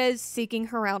recalls Dez seeking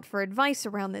her out for advice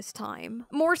around this time.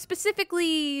 More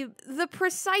specifically, the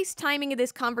precise timing of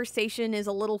this conversation is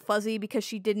a little fuzzy because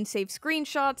she didn't save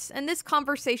screenshots, and this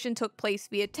conversation took place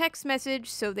via text message,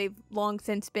 so they've long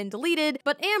since been deleted,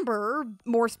 but Amber,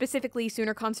 more specifically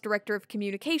SoonerCon's director of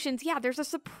communications, yeah, there's a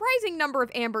surprising number of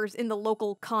Ambers in the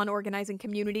local con organizing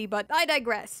community, but I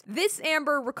digress. This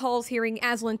Amber recalls hearing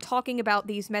Aslan talking about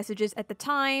these messages at the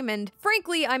time, and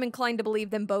frankly, I'm inclined to believe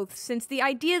them both, since the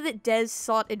idea that Dez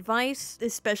sought advice,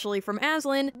 especially from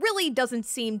Aslan, really doesn't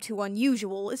seem too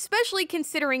unusual, especially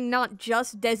considering not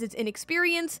just Dez's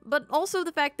inexperience, but also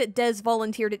the fact that Dez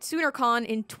volunteered at SoonerCon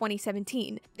in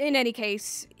 2017. In any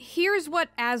case, here's what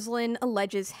Aslan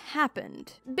alleges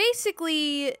happened.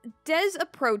 Basically, Dez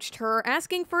approached her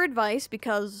asking for advice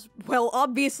because, well,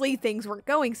 obviously things weren't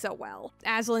going so well.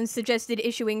 Aslan suggested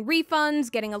issuing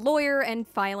refunds, getting a lawyer, and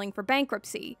filing for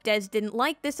bankruptcy. Dez didn't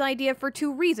like this idea for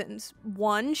two reasons.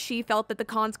 One, she felt that the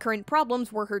con's current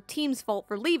problems were her team's fault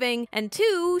for leaving, and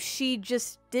two, she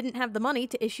just didn't have the money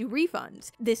to issue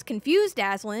refunds. This confused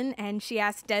Aslan, and she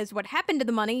asked Dez what happened to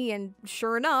the money, and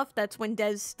sure enough, that's when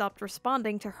Dez stopped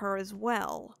responding to her as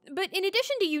well. But in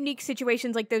addition to unique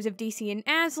situations like those of DC and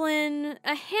Aslan,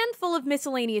 a handful of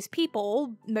miscellaneous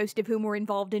people, most of whom were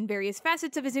involved in various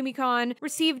facets of Izumicon,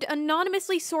 received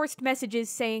anonymously sourced messages messages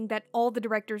saying that all the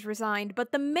directors resigned,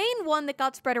 but the main one that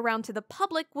got spread around to the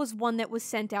public was one that was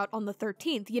sent out on the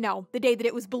 13th, you know, the day that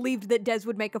it was believed that Des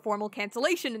would make a formal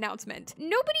cancellation announcement.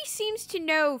 Nobody seems to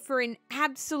know for an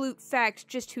absolute fact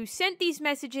just who sent these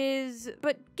messages,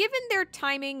 but given their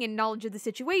timing and knowledge of the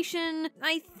situation,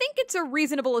 I think it's a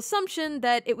reasonable assumption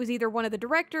that it was either one of the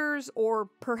directors or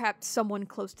perhaps someone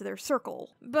close to their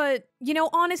circle. But, you know,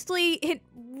 honestly, it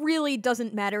really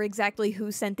doesn't matter exactly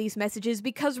who sent these messages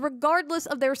because regardless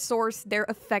of their source, their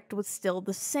effect was still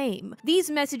the same. These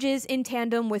messages, in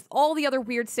tandem with all the other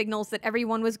weird signals that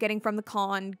everyone was getting from the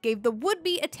con, gave the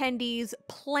would-be attendees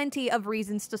plenty of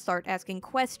reasons to start asking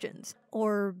questions.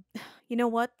 Or, you know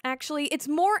what? Actually, it's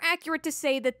more accurate to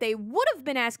say that they would have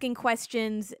been asking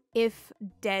questions if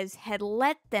Des had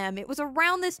let them. It was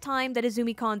around this time that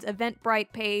Izumicon's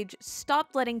Eventbrite page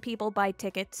stopped letting people buy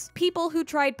tickets. People who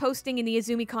tried posting in the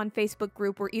Izumicon Facebook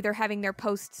group were either having their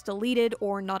posts deleted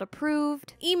or not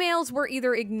approved. Emails were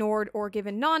either ignored or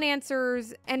given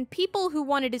non-answers, and people who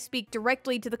wanted to speak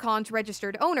directly to the con's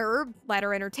registered owner,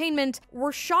 Ladder Entertainment,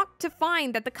 were shocked to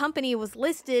find that the company was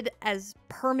listed as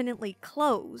permanently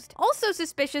closed. Also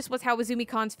suspicious was how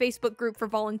Izumicon's Facebook group for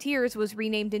volunteers was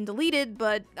renamed and deleted,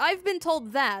 but I've been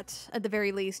told that, at the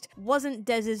very least, wasn't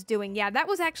Dez's doing. Yeah, that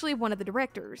was actually one of the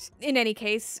directors. In any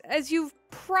case, as you've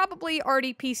probably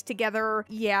already pieced together,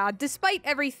 yeah, despite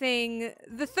everything,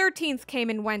 the 13th came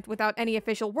and went without any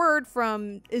official word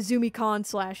from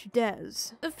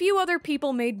Izumicon/Des. A few other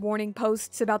people made warning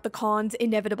posts about the con's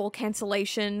inevitable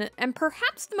cancellation, and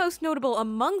perhaps the most notable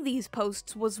among these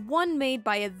posts was one made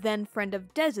by a then friend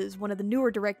of Dez's, one of the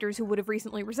newer directors who would have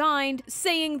recently resigned,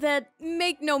 saying that,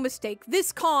 make no mistake,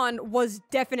 this con was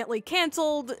definitely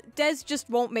cancelled, Des just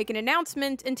won't make an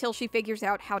announcement until she figures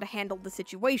out how to handle the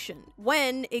situation. When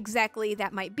exactly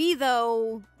that might be,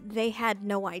 though, they had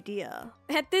no idea.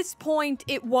 At this point,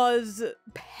 it was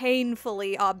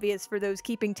painfully obvious for those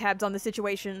keeping tabs on the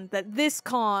situation that this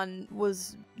con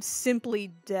was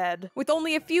simply dead. With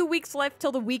only a few weeks left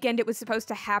till the weekend it was supposed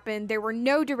to happen, there were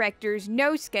no directors,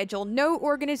 no schedule, no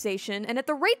organization, and at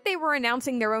the rate they were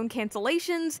announcing their own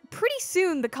cancellations, pretty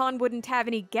soon the con wouldn't have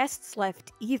any guests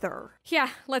left either. Yeah,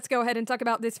 let's go ahead and talk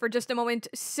about this for just a moment.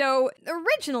 So,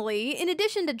 originally, in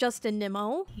addition to Justin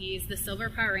Nimmo, he's the Silver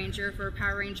Power Ranger for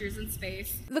Power Rangers in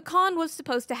Space. The con was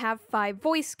supposed to have 5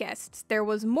 voice guests. There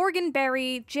was Morgan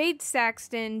Berry, Jade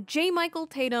Saxton, J. Michael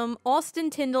Tatum, Austin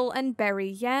Tyndall, and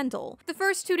Barry Yandel. The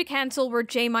first 2 to cancel were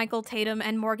J. Michael Tatum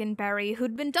and Morgan Berry,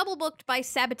 who'd been double booked by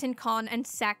Sabaton Con and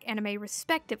SAC Anime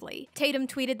respectively. Tatum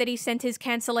tweeted that he sent his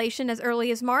cancellation as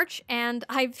early as March, and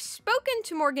I've spoken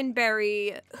to Morgan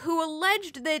Berry, who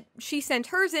alleged that she sent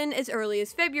hers in as early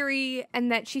as February,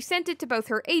 and that she sent it to both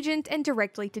her agent and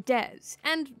directly to Des.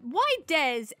 And why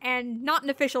Des and not an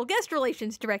official guest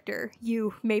relations director,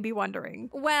 you may be wondering?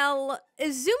 Well,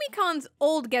 Izumicon's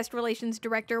old guest relations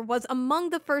director was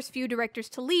among the first few directors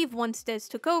to leave once Des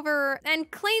took over, and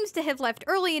claims to have left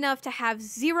early enough to have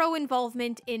 0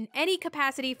 involvement in any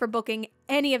capacity for booking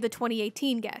any of the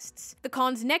 2018 guests. The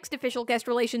con's next official guest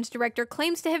relations director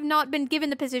claims to have not been given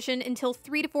the position until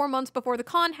 3 to 4 months before the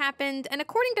con happened, and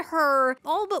according to her,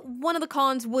 all but one of the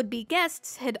con's would-be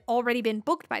guests had already been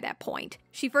booked by that point.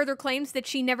 She further claims that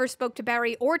she never spoke to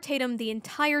Barry or Tatum the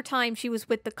entire time she was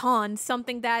with the con,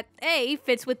 something that, A,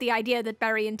 fits with the idea that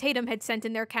Barry and Tatum had sent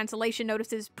in their cancellation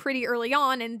notices pretty early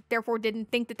on and therefore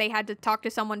didn't think that they had to talk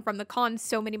to someone from the con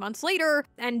so many months later,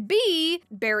 and B,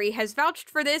 Barry has vouched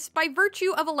for this by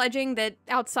virtue of alleging that,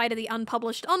 outside of the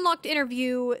unpublished Unlocked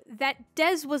interview, that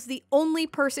Des was the only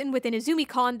person within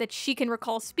Izumicon that she can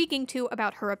recall speaking to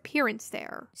about her appearance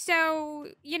there. So,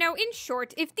 you know, in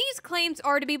short, if these claims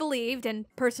are to be believed, and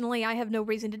personally I have no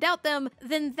reason to doubt them,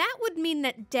 then that would mean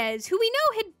that Des, who we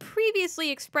know had previously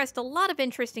expressed a lot of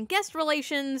interest in guest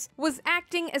relations, was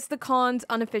acting as the con's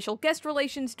unofficial guest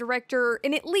relations director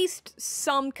in at least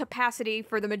some capacity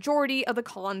for the majority of the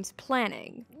con's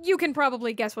planning. You can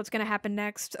probably guess what's going to happen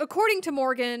next. According to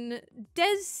Morgan,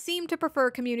 Des seemed to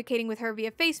prefer communicating with her via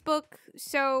Facebook,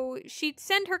 so she'd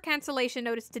send her cancellation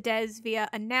notice to Des via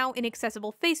a now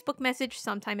inaccessible Facebook message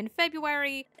sometime in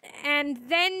February, and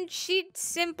then she'd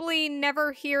simply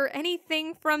never hear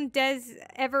anything from Des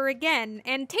ever again.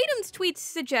 And Tatum's tweets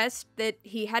suggest that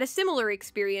he had a similar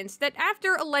experience, that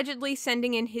after allegedly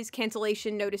sending in his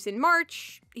cancellation notice in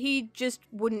March, he just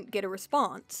wouldn't get a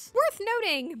response. Worth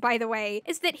noting, by the way,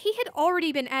 is that he had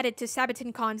already been added to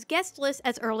SabatonCon's guest list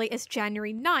as early as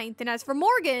January 9th, and as for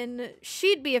Morgan,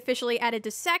 she'd be officially added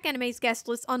to SAC Anime's guest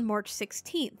list on March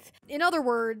 16th. In other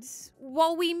words,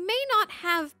 while we may not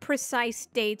have precise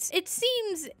dates, it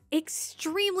seems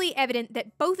extremely evident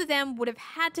that both of them would have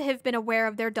had to have been aware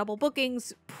of their double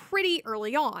bookings pretty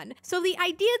early on. So the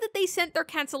idea that they sent their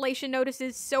cancellation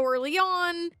notices so early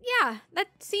on, yeah, that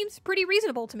seems pretty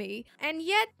reasonable to me. And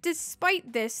yet,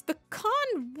 despite this, the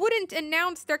con wouldn't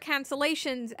announce their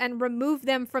cancellations and remove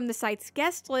them from the site's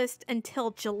guest list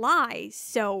until July,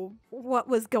 so what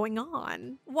was going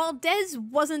on? While Des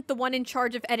wasn't the one in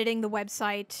charge of editing the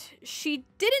website, she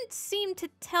didn't seem to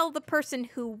tell the person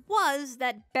who was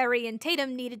that Barry and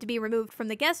Tatum needed to be removed from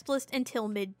the guest list until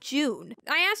mid-June.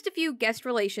 I asked a few guest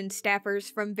relations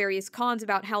staffers from various cons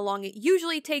about how long it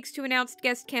usually takes to announce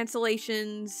guest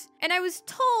cancellations, and I was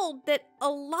told that a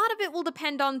lot of it will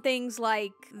depend on things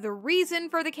like the reason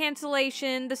for the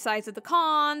cancellation, the size of the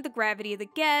con, the gravity of the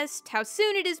guest, how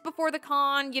soon it is before the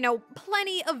con,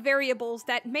 plenty of variables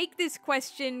that make this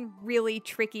question really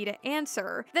tricky to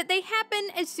answer. That they happen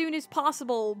as soon as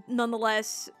possible,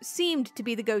 nonetheless, seemed to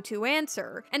be the go-to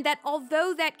answer, and that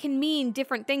although that can mean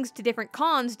different things to different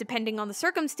cons depending on the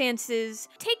circumstances,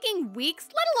 taking weeks,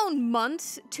 let alone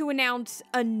months, to announce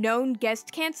a known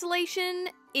guest cancellation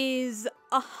is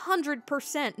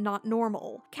 100% not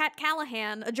normal. Kat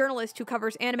Callahan, a journalist who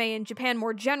covers anime in Japan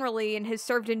more generally and has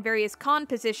served in various con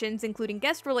positions, including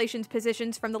guest relations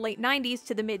positions from the late 90s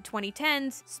to the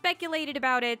mid-2010s, speculated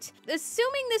about it.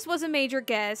 Assuming this was a major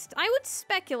guest, I would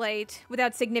speculate,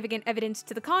 without significant evidence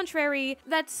to the contrary,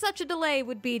 that such a delay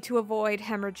would be to avoid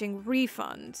hemorrhaging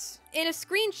refunds. In a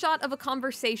screenshot of a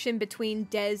conversation between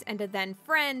Des and a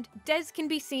then-friend, Des can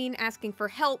be seen asking for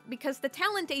help because the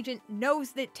talent agent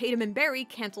knows that Tatum and Barry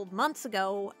canceled months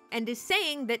ago, and is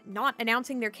saying that not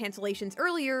announcing their cancellations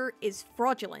earlier is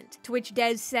fraudulent. To which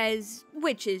Des says,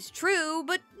 which is true,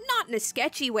 but not in a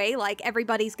sketchy way like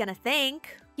everybody's gonna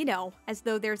think. As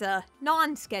though there's a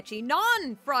non-sketchy,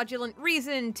 non-fraudulent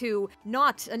reason to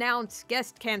not announce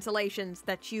guest cancellations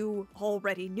that you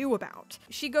already knew about.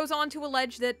 She goes on to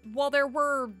allege that while there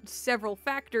were several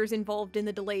factors involved in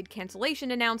the delayed cancellation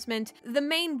announcement, the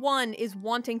main one is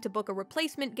wanting to book a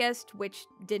replacement guest, which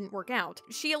didn't work out.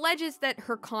 She alleges that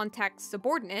her contact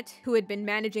subordinate, who had been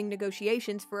managing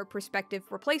negotiations for a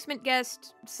prospective replacement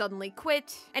guest, suddenly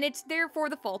quit, and it's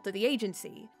therefore the fault of the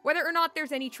agency. Whether or not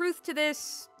there's any truth to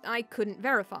this, I couldn't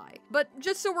verify. But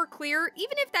just so we're clear,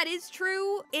 even if that is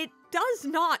true, it does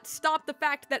not stop the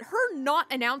fact that her not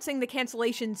announcing the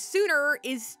cancellation sooner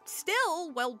is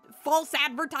still, false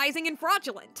advertising and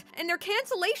fraudulent. And their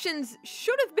cancellations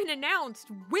should have been announced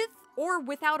with or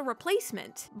without a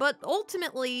replacement. But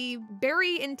ultimately,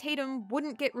 Barry and Tatum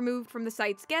wouldn't get removed from the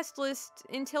site's guest list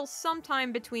until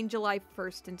sometime between July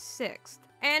 1st and 6th.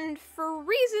 And for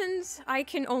reasons I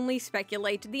can only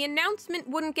speculate, the announcement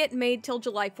wouldn't get made till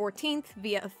July 14th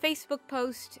via a Facebook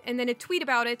post, and then a tweet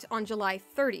about it on July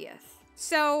 30th.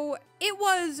 So it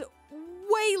was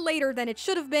way later than it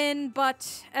should have been,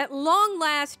 but at long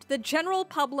last, the general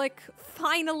public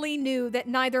finally knew that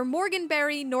neither Morgan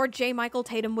Barry nor J. Michael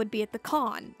Tatum would be at the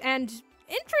con. And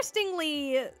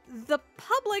interestingly, the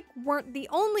public weren't the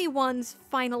only ones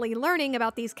finally learning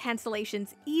about these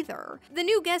cancellations either. The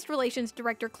new guest relations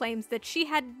director claims that she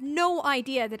had no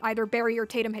idea that either Barry or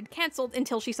Tatum had canceled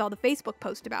until she saw the Facebook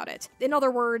post about it. In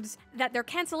other words, that their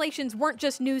cancellations weren't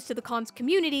just news to the con's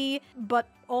community, but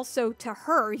also to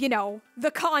her,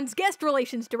 the con's guest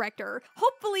relations director.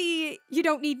 Hopefully, you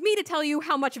don't need me to tell you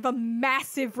how much of a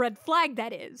massive red flag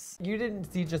that is. You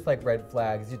didn't see just red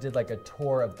flags, you did a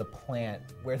tour of the plant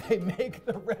where they make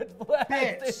the red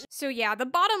flags. So yeah, the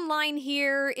bottom line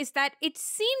here is that it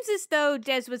seems as though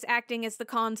Des was acting as the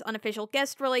con's unofficial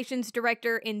guest relations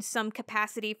director in some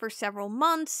capacity for several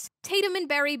months. Tatum and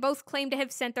Barry both claim to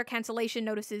have sent their cancellation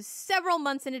notices several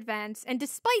months in advance, and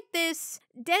despite this,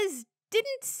 Des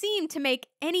didn't seem to make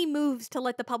any moves to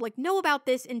let the public know about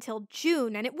this until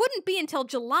June, and it wouldn't be until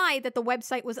July that the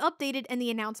website was updated and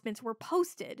the announcements were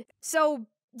posted. So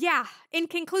yeah, in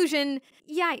conclusion,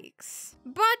 yikes.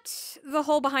 But the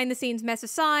whole behind-the-scenes mess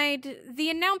aside, the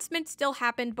announcement still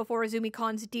happened before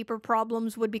Izumicon's deeper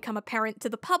problems would become apparent to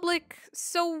the public,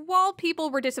 so while people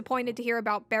were disappointed to hear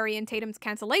about Barry and Tatum's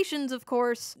cancellations, of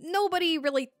course, nobody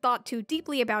really thought too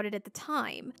deeply about it at the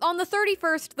time. On the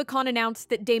 31st, the con announced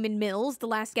that Damon Mills, the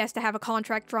last guest to have a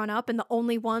contract drawn up and the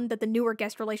only one that the newer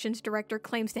guest relations director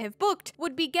claims to have booked,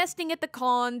 would be guesting at the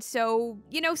con, so,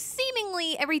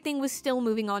 seemingly everything was still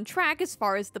moving moving on track as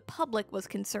far as the public was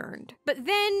concerned. But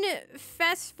then,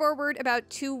 fast forward about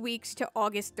 2 weeks to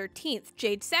August 13th,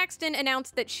 Jade Saxton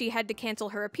announced that she had to cancel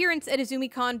her appearance at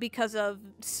Izumicon because of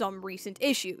some recent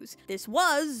issues. This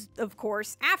was, of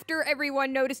course, after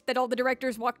everyone noticed that all the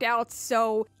directors walked out,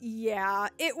 so yeah,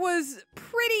 it was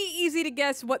pretty easy to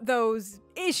guess what those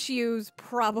issues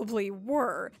probably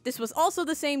were. This was also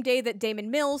the same day that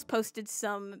Damon Mills posted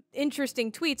some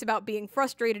interesting tweets about being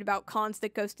frustrated about cons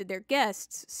that ghosted their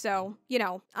guests, so, you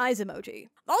know, eyes emoji.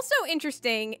 Also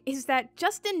interesting is that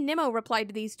Justin Nimmo replied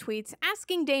to these tweets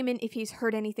asking Damon if he's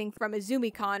heard anything from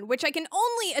Izumicon, which I can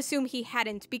only assume he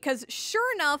hadn't, because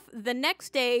sure enough, the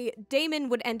next day, Damon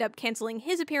would end up canceling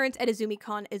his appearance at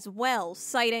Izumicon as well,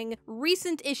 citing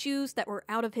recent issues that were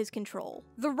out of his control.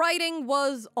 The writing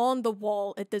was on the wall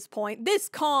at this point. This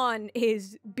con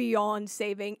is beyond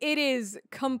saving. It is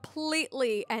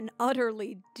completely and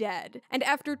utterly dead. And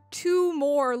after 2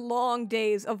 more long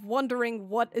days of wondering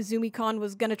what Izumicon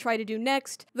was gonna try to do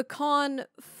next, the con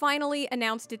finally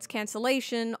announced its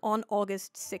cancellation on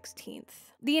August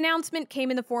 16th. The announcement came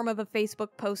in the form of a Facebook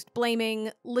post blaming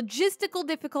logistical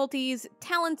difficulties,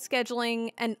 talent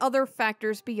scheduling, and other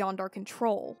factors beyond our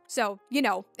control. So, you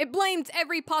know, it blames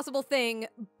every possible thing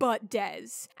but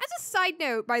Dez. As a side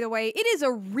note, by the way, it is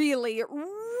a really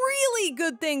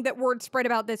good thing that word spread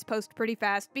about this post pretty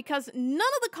fast, because none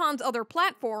of the con's other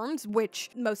platforms, which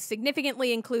most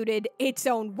significantly included its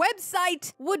own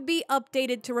website, would be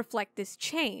updated to reflect this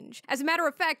change. As a matter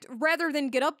of fact, rather than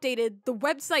get updated, the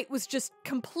website was just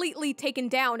completely taken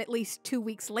down at least 2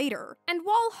 weeks later. And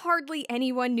while hardly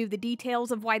anyone knew the details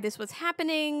of why this was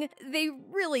happening, they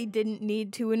really didn't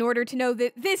need to in order to know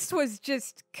that this was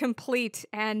just complete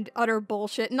and utter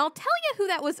bullshit. And I'll tell you who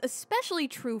that was especially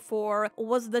true for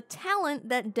was the talent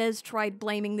that Dez tried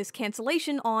blaming this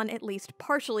cancellation on, at least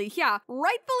partially. Yeah,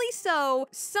 rightfully so.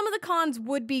 Some of the con's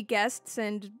would-be guests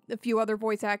and a few other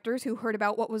voice actors who heard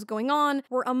about what was going on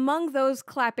were among those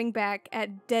clapping back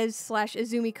at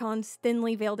Dez/Izumicon's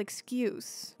thinly veiled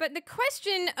excuse. But the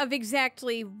question of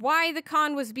exactly why the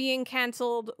con was being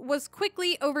cancelled was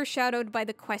quickly overshadowed by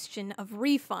the question of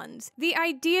refunds. The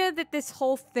idea that this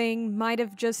whole thing might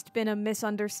have just been a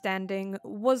misunderstanding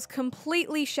was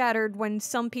completely shattered when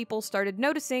some people started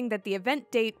noticing that the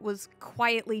event date was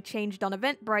quietly changed on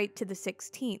Eventbrite to the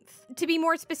 16th. To be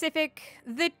more specific,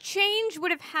 the change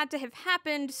would have had to have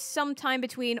happened sometime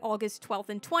between August 12th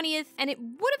and 20th, and it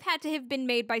would have had to have been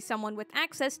made by someone with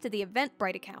access to the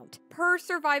Eventbrite account. Per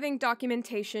surviving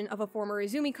documentation of a former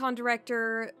Izumicon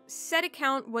director, said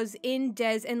account was in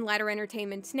Dez and Ladder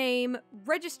Entertainment's name,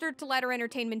 registered to Ladder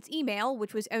Entertainment's email,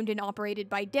 which was owned and operated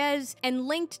by Dez, and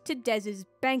linked to Dez's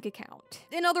bank account.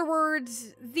 In other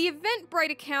words, the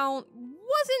Eventbrite account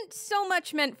wasn't so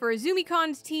much meant for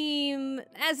Izumicon's team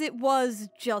as it was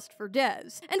just for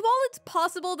Dez. And while it's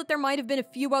possible that there might have been a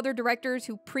few other directors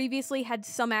who previously had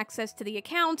some access to the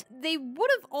account, they would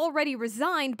have already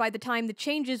resigned by the time the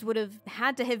changes would have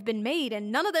had to have been made,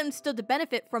 and none of them stood to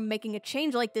benefit from making a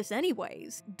change like this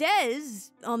anyways.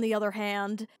 Dez, on the other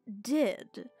hand,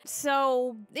 did.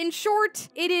 So, in short,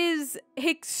 it is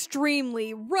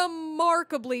extremely,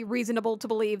 remarkably reasonable to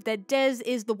believe that Dez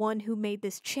is the one who made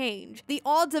this change. The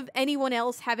odds of anyone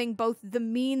else having both the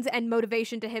means and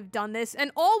motivation to have done this,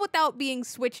 and all without being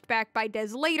switched back by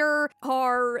Dez later,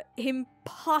 are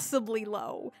impossibly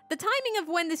low. The timing of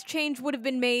when this change would have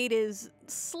been made is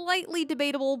slightly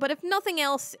debatable, but if nothing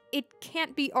else, it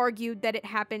can't be argued that it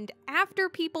happened after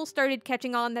people started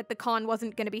catching on that the con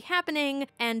wasn't going to be happening,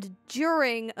 and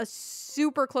during a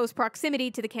super close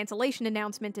proximity to the cancellation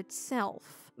announcement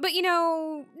itself. But you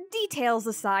know, details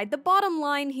aside, the bottom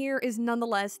line here is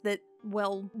nonetheless that,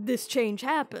 well, this change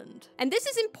happened. And this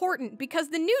is important because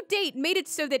the new date made it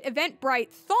so that Eventbrite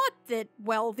thought that,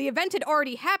 well, the event had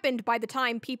already happened by the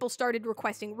time people started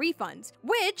requesting refunds,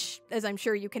 which, as I'm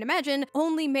sure you can imagine,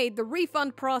 only made the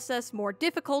refund process more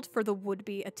difficult for the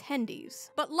would-be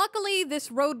attendees. But luckily, this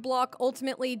roadblock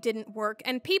ultimately didn't work,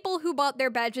 and people who bought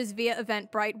their badges via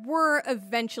Eventbrite were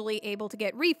eventually able to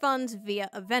get refunds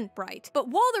via Eventbrite. But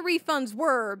while the refunds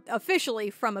were officially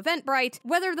from Eventbrite,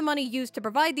 whether the money used to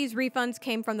provide these refunds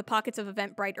came from the pockets of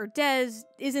Eventbrite or Dez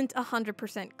isn't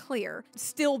 100% clear.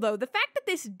 Still though, the fact that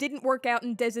this didn't work out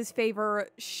in Dez's favor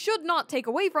should not take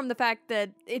away from the fact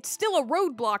that it's still a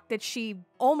roadblock that she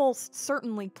almost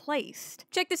certainly placed.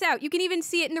 Check this out, you can even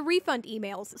see it in the refund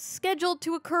emails, scheduled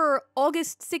to occur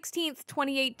August 16th,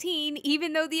 2018,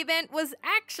 even though the event was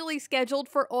actually scheduled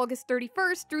for August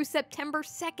 31st through September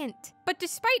 2nd. But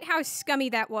despite how scummy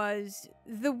that was,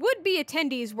 the would-be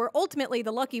attendees were ultimately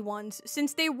the lucky ones,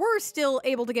 since they were still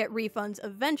able to get refunds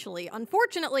eventually.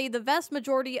 Unfortunately, the vast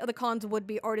majority of the con's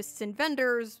would-be artists and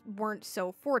vendors weren't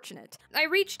so fortunate. I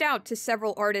reached out to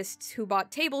several artists who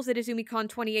bought tables at Izumicon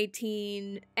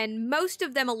 2018, and most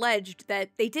of them alleged that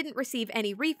they didn't receive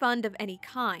any refund of any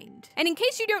kind. And in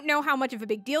case you don't know how much of a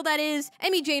big deal that is,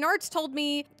 Emmy Jane Arts told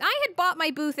me I had bought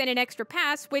my booth and an extra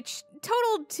pass, which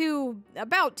totaled to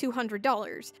about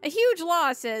 $200. A huge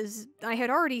loss, as I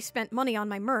had already spent money on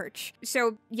my merch.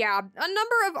 So yeah, a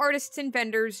number of artists and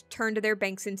vendors turned to their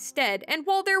banks instead, and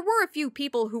while there were a few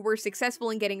people who were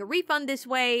successful in getting a refund this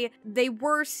way, they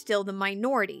were still the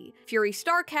minority. Fury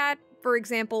Starcat, for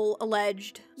example,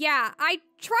 alleged, "Yeah, I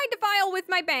tried to file with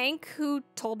my bank, who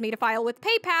told me to file with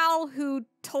PayPal, who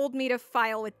told me to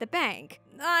file with the bank.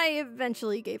 I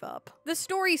eventually gave up." The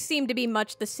story seemed to be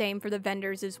much the same for the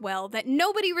vendors as well, that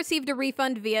nobody received a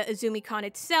refund via Izumicon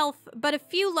itself, but a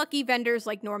few lucky vendors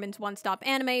like Norman's One Stop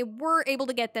Anime were able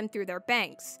to get them through their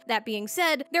banks. That being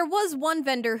said, there was one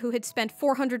vendor who had spent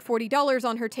 $440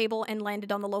 on her table and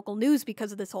landed on the local news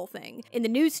because of this whole thing. In the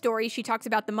news story, she talks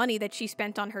about the money that she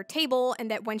spent on her table,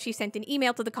 and that when she sent an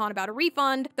email to the con about a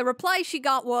refund, the reply she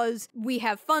got was, "We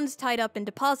have funds tied up in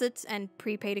deposits and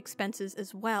prepaid expenses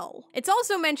as well." It's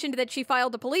also mentioned that she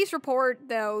filed a police report,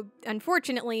 though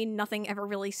unfortunately nothing ever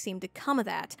really seemed to come of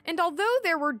that. And although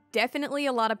there were definitely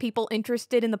a lot of people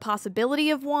interested in the possibility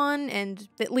of one, and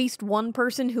at least one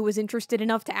person who was interested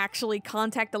enough to actually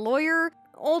contact a lawyer,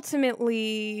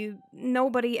 ultimately,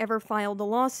 nobody ever filed a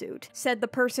lawsuit. Said the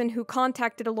person who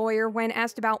contacted a lawyer when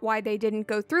asked about why they didn't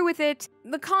go through with it,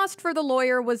 "The cost for the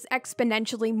lawyer was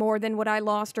exponentially more than what I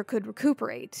lost or could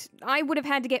recuperate. I would have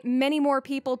had to get many more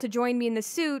people to join me in the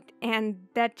suit, and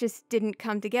that just didn't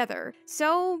come together.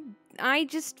 So I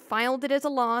just filed it as a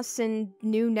loss and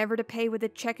knew never to pay with a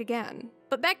check again."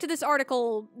 But back to this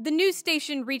article, the news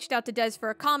station reached out to Des for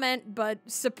a comment, but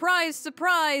surprise,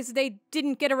 surprise, they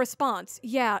didn't get a response.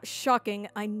 Yeah, shocking,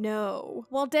 I know.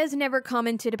 While Des never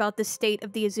commented about the state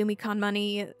of the Izumicon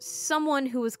money, someone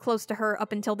who was close to her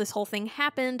up until this whole thing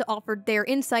happened offered their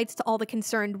insights to all the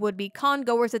concerned would-be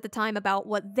con-goers at the time about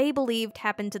what they believed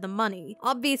happened to the money.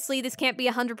 Obviously, this can't be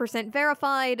 100%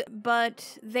 verified,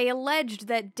 but they alleged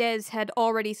that Des had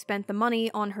already spent the money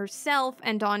on herself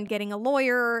and on getting a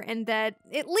lawyer, and that,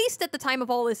 at least at the time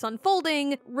of all this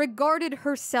unfolding, regarded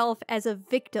herself as a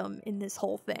victim in this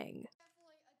whole thing.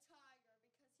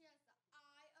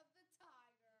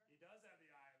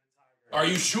 Are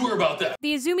you sure about that?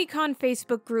 The Izumicon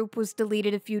Facebook group was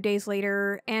deleted a few days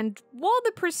later, and while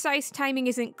the precise timing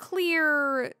isn't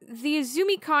clear, the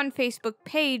Izumicon Facebook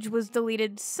page was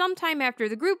deleted sometime after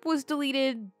the group was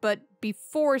deleted, but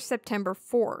before September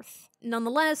 4th.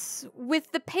 Nonetheless,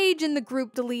 with the page and the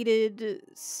group deleted,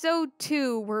 so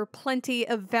too were plenty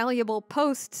of valuable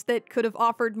posts that could have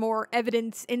offered more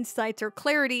evidence, insights, or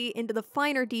clarity into the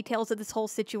finer details of this whole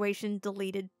situation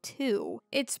deleted too.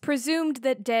 It's presumed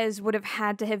that Des would have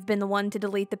had to have been the one to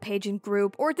delete the page and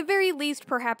group, or at the very least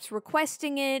perhaps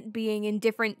requesting it, being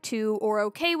indifferent to or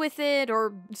okay with it,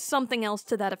 or something else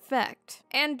to that effect.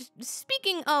 And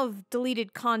speaking of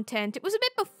deleted content, it was a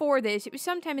bit before this. It was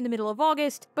sometime in the middle of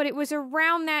August, but it was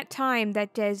around that time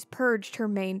that Des purged her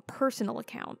main personal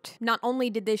account. Not only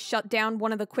did this shut down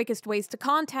one of the quickest ways to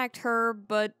contact her,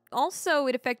 but also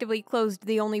it effectively closed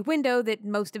the only window that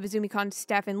most of Izumicon's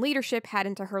staff and leadership had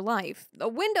into her life. A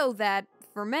window that,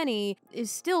 for many, is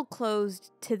still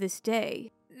closed to this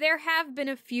day. There have been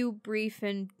a few brief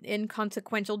and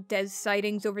inconsequential Des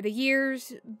sightings over the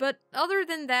years, but other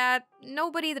than that,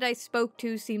 nobody that I spoke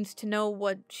to seems to know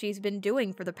what she's been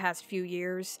doing for the past few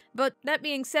years. But that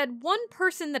being said, one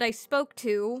person that I spoke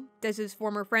to, Des's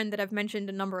former friend that I've mentioned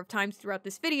a number of times throughout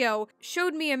this video,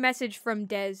 showed me a message from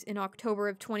Des in October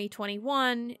of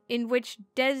 2021, in which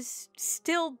Des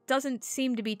still doesn't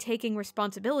seem to be taking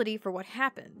responsibility for what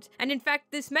happened. And in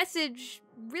fact, this message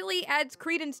really adds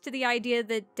credence to the idea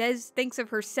that Des thinks of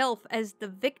herself as the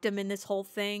victim in this whole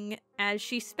thing, as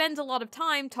she spends a lot of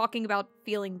time talking about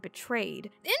feeling betrayed.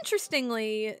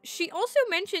 Interestingly, she also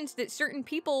mentions that certain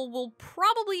people will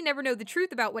probably never know the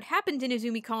truth about what happened in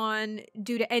Izumicon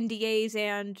due to NDAs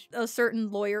and a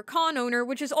certain lawyer con owner,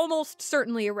 which is almost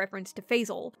certainly a reference to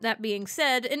Faisal. That being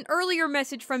said, an earlier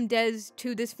message from Des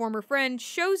to this former friend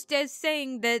shows Des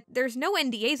saying that there's no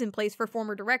NDAs in place for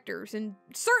former directors, and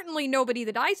certainly nobody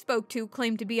that I spoke to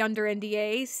claimed to be under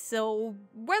NDA, so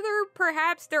whether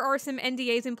perhaps there are some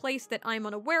NDAs in place that I'm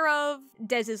unaware of,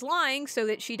 Des is lying so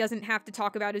that she doesn't have to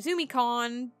talk about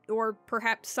Izumicon, or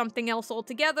perhaps something else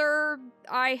altogether,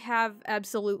 I have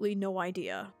absolutely no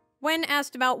idea. When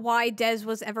asked about why Dez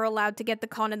was ever allowed to get the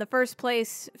con in the first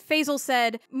place, Faisal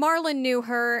said Marlon knew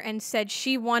her and said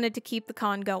she wanted to keep the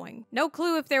con going. No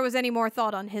clue if there was any more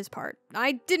thought on his part.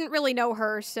 I didn't really know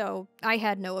her, so I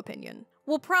had no opinion.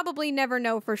 We'll probably never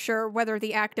know for sure whether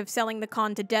the act of selling the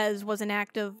con to Dez was an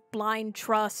act of blind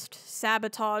trust,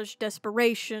 sabotage,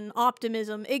 desperation,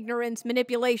 optimism, ignorance,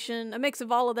 manipulation, a mix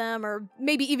of all of them, or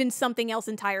maybe even something else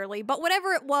entirely. But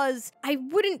whatever it was, I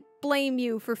wouldn't blame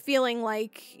you for feeling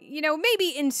like,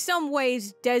 maybe in some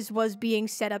ways Dez was being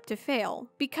set up to fail.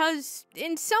 Because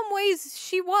in some ways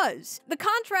she was. The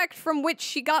contract from which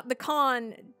she got the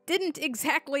con didn't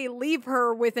exactly leave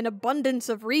her with an abundance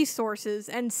of resources,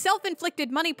 and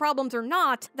self-inflicted money problems or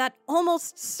not, that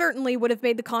almost certainly would have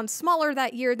made the con smaller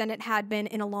that year than it had been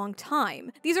in a long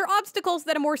time. These are obstacles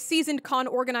that a more seasoned con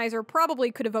organizer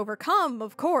probably could have overcome,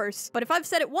 of course, but if I've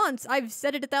said it once, I've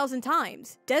said it 1,000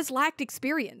 times. Dez lacked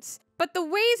experience. But the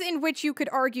ways in which you could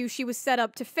argue she was set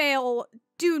up to fail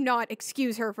do not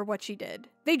excuse her for what she did.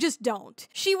 They just don't.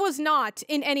 She was not,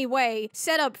 in any way,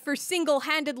 set up for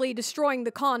single-handedly destroying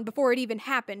the con before it even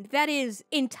happened. That is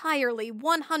entirely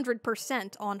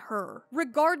 100% on her.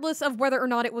 Regardless of whether or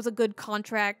not it was a good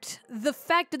contract, the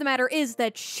fact of the matter is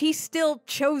that she still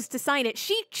chose to sign it.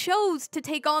 She chose to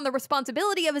take on the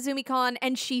responsibility of Izumicon,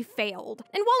 and she failed.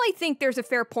 And while I think there's a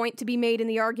fair point to be made in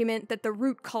the argument that the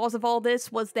root cause of all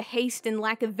this was the haste and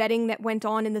lack of vetting that went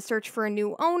on in the search for a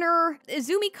new owner,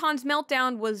 Izumicon's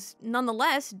meltdown was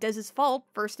nonetheless Dez's fault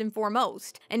first and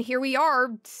foremost. And here we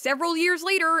are, several years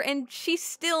later, and she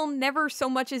still never so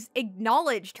much as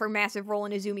acknowledged her massive role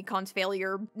in Izumicon's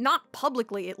failure, not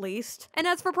publicly at least. And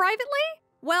as for privately?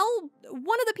 Well,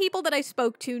 one of the people that I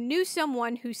spoke to knew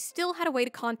someone who still had a way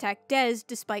to contact Dez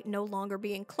despite no longer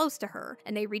being close to her,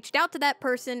 and they reached out to that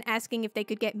person asking if they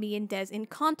could get me and Dez in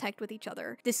contact with each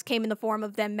other. This came in the form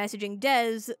of them messaging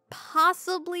Dez,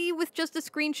 possibly with just a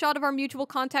screenshot of our mutual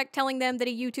contact telling them that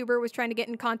a YouTuber was trying to get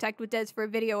in contact with Dez for a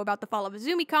video about the fall of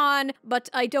Izumicon, but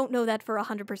I don't know that for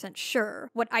 100% sure.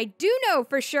 What I do know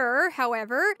for sure,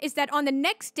 however, is that on the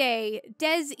next day,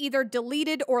 Dez either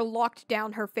deleted or locked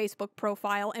down her Facebook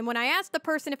profile, and when I asked the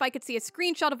person if I could see a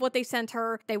screenshot of what they sent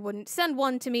her, they wouldn't send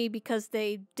one to me because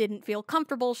they didn't feel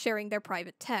comfortable sharing their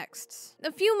private texts.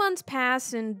 A few months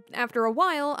pass, and after a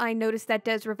while, I noticed that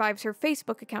Dez revives her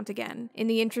Facebook account again. In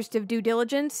the interest of due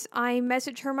diligence, I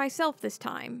messaged her myself this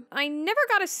time. I never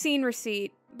got a scene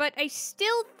receipt, but I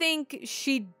still think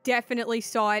she definitely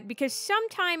saw it because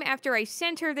sometime after I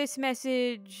sent her this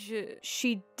message,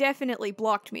 she definitely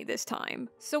blocked me this time.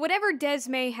 So whatever Dez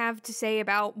may have to say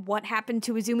about what happened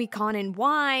to Izumicon and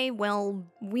why, well,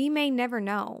 we may never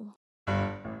know.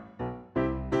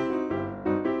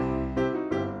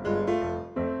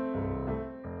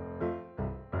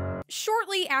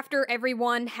 Shortly after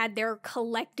everyone had their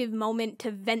collective moment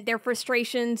to vent their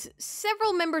frustrations,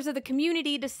 several members of the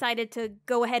community decided to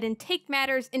go ahead and take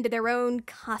matters into their own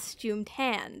costumed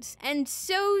hands. And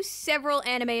so several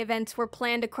anime events were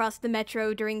planned across the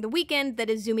metro during the weekend that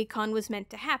Izumicon was meant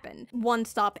to happen. One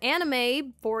Stop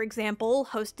Anime, for example,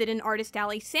 hosted an Artist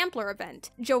Alley sampler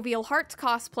event. Jovial Hearts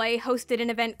Cosplay hosted an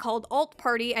event called Alt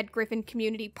Party at Griffin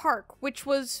Community Park, which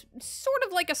was sort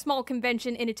of like a small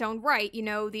convention in its own right.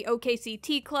 The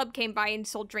OKCT Club came by and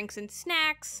sold drinks and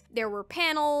snacks, there were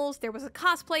panels, there was a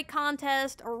cosplay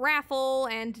contest, a raffle,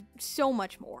 and so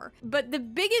much more. But the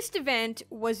biggest event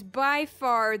was by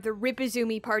far the Rip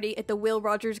Izumi party at the Will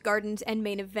Rogers Gardens and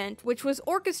main event, which was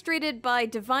orchestrated by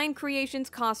Divine Creations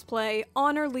Cosplay,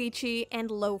 Honor Lychee, and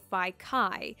Lo-Fi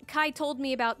Kai. Kai told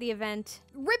me about the event.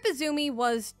 Rip Izumi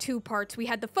was two parts. We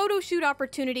had the photo shoot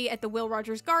opportunity at the Will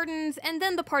Rogers Gardens, and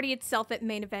then the party itself at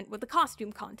main event with the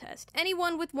costume contest.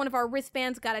 Anyone with one of our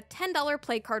wristbands got a $10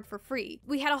 play card for free.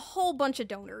 We had a whole bunch of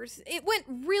donors. It went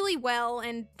really well,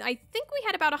 and I think we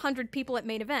had about 100 people at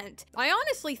main event. I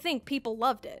honestly think people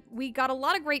loved it. We got a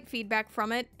lot of great feedback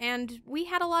from it, and we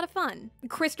had a lot of fun.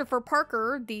 Christopher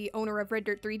Parker, the owner of Red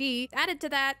Dirt 3D, added to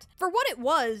that. For what it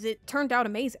was, it turned out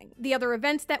amazing. The other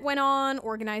events that went on,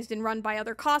 organized and run by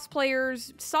other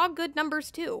cosplayers, saw good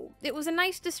numbers too. It was a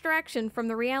nice distraction from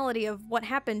the reality of what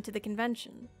happened to the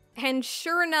convention. And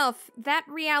sure enough, that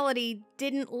reality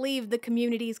didn't leave the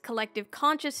community's collective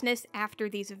consciousness after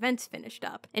these events finished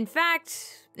up. In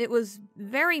fact, it was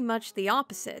very much the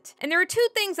opposite. And there are two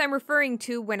things I'm referring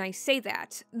to when I say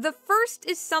that. The first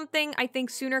is something I think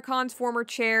SoonerCon's former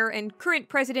chair and current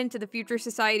president of the Future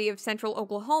Society of Central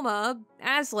Oklahoma,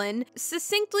 Aslan,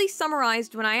 succinctly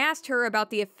summarized when I asked her about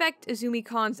the effect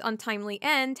Izumicon's untimely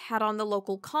end had on the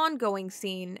local con-going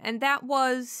scene, and that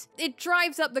was, it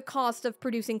drives up the cost of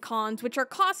producing cons, which are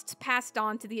costs passed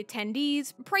on to the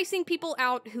attendees, pricing people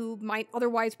out who might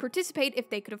otherwise participate if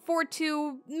they could afford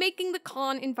to, making the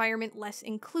con environment less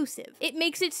inclusive. It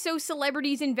makes it so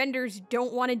celebrities and vendors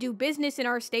don't want to do business in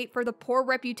our state for the poor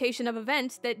reputation of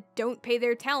events that don't pay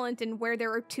their talent and where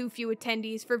there are too few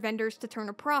attendees for vendors to turn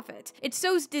a profit. It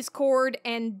sows discord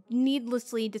and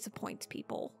needlessly disappoints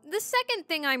people. The second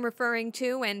thing I'm referring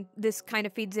to, and this kind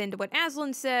of feeds into what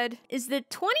Aslan said, is that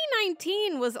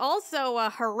 2019 was also a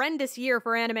horrendous year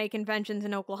for anime conventions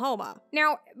in Oklahoma.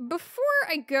 Now, before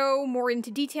I go more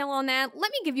into detail on that,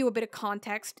 let me give you a bit of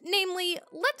context. Namely,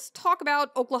 let's talk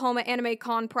about Oklahoma Anime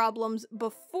Con problems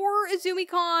before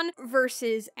Izumicon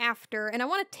versus after, and I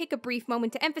want to take a brief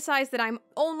moment to emphasize that I'm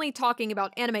only talking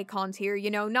about anime cons here,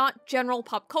 you know, not general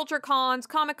pop culture cons,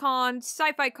 comic cons,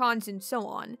 sci-fi cons, and so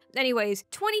on. Anyways,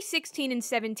 2016 and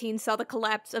 17 saw the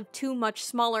collapse of two much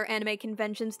smaller anime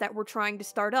conventions that were trying to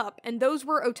start up, and those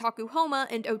were Otaku Homa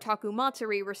and Otaku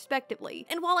Matsuri, respectively.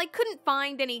 And while I couldn't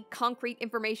find any concrete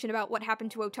information about what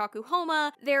happened to Otaku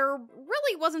Homa, there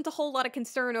really wasn't a whole lot of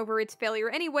concern over its failure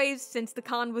anyways, since the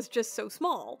con was just so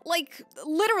small. Like,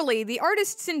 literally, the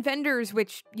artists and vendors,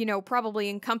 which, you know, probably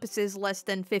encompasses less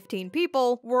than 15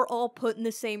 people, were all put in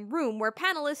the same room where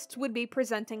panelists would be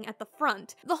presenting at the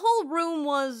front. The whole room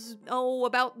was,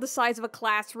 about the size of a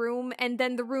classroom, and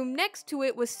then the room next to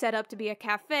it was set up to be a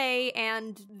cafe,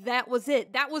 and that was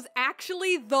it. That was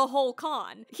actually the whole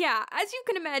con. Yeah, as you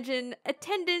can imagine,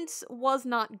 attendance was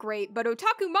not great, but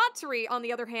Otaku Matsuri, on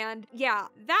the other hand, yeah,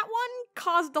 that one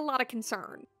caused a lot of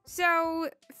concern. So,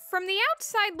 from the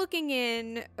outside looking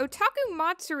in, Otaku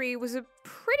Matsuri was a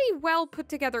pretty well put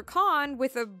together con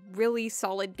with a really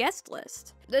solid guest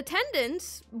list. The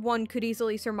attendance, one could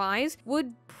easily surmise,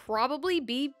 would probably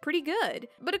be pretty good.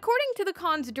 But according to the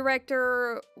con's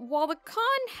director, while the con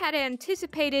had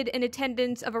anticipated an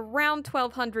attendance of around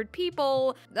 1,200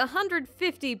 people,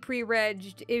 150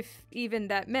 pre-regged, if even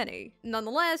that many.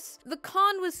 Nonetheless, the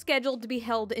con was scheduled to be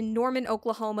held in Norman,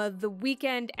 Oklahoma the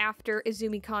weekend after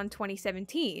Izumicon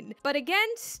 2017. But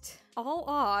against all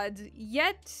odds,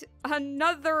 yet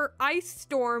another ice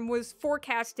storm was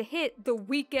forecast to hit the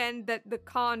weekend that the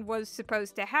con was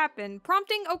supposed to happen,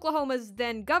 prompting Oklahoma's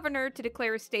then governor to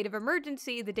declare a state of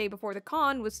emergency the day before the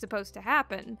con was supposed to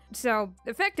happen. So,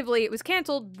 effectively, it was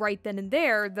canceled right then and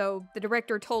there, though the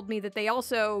director told me that they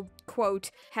also, quote,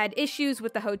 had issues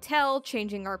with the hotel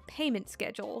changing our payment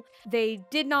schedule. They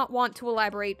did not want to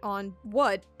elaborate on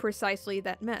what precisely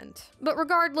that meant. But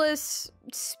regardless,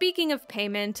 speaking of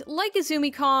payment, like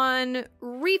Izumicon,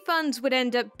 refunds would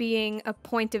end up being a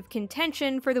point of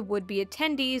contention for the would-be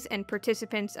attendees and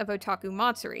participants of Otaku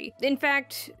Matsuri. In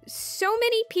fact, so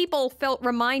many people felt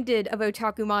reminded of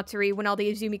Otaku Matsuri when all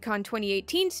the Izumicon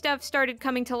 2018 stuff started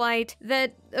coming to light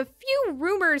that a few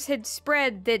rumors had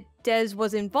spread that Des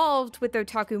was involved with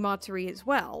Otaku Matsuri as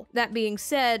well. That being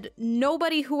said,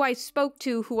 nobody who I spoke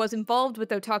to who was involved with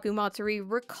Otaku Matsuri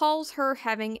recalls her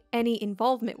having any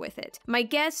involvement with it. My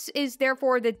guess is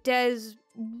therefore that Des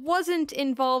wasn't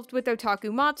involved with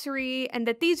Otaku Matsuri, and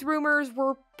that these rumors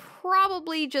were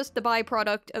probably just the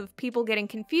byproduct of people getting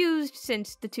confused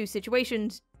since the two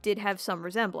situations did have some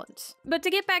resemblance. But to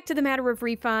get back to the matter of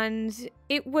refunds,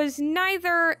 it was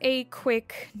neither a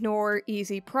quick nor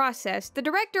easy process. The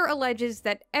director alleges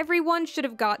that everyone should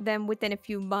have got them within a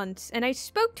few months, and I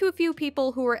spoke to a few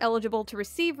people who were eligible to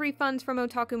receive refunds from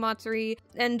Otaku Matsuri,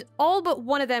 and all but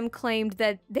one of them claimed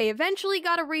that they eventually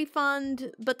got a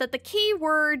refund, but that the key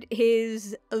word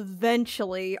is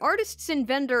eventually. Artists and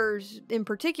vendors, in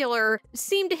particular,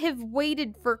 seem to have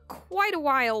waited for quite a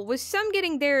while, with some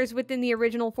getting theirs within the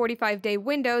original 45-day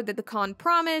window that the con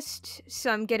promised,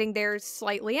 some getting theirs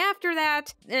slightly after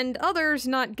that, and others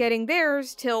not getting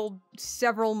theirs till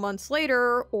several months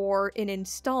later or in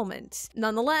installments.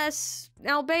 Nonetheless,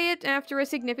 albeit after a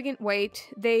significant wait,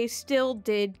 they still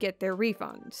did get their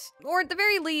refunds. Or at the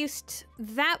very least,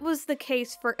 that was the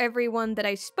case for everyone that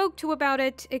I spoke to about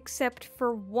it, except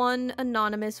for one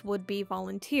anonymous would-be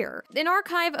volunteer. An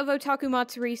archive of Otaku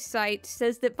Matsuri's site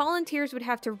says that volunteers would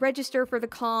have to register for the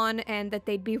con and that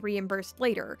they'd be reimbursed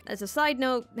later. As a side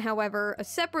note, however, a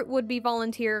separate would-be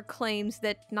volunteer claims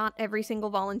that not every single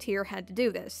volunteer had to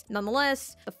do this.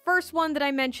 Nonetheless, the first one that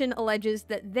I mentioned alleges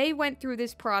that they went through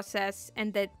this process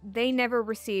and that they never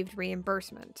received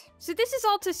reimbursement. So this is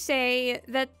all to say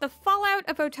that the fallout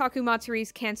of Otaku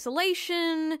Matsuri's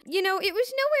cancellation, you know, it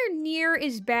was nowhere near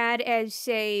as bad as,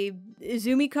 say,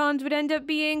 Izumicon's would end up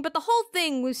being, but the whole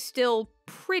thing was still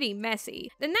pretty messy.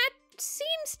 And that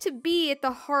seems to be at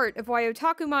the heart of why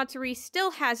Otaku Matsuri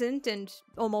still hasn't, and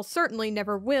almost certainly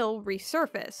never will,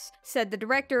 resurface. Said the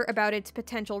director about its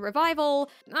potential revival,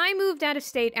 "I moved out of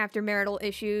state after marital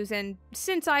issues, and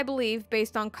since I believe,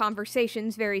 based on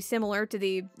conversations very similar to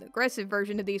the aggressive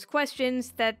version of these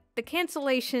questions, that the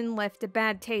cancellation left a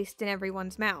bad taste in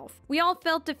everyone's mouth. We all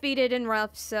felt defeated and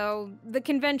rough, so the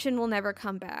convention will never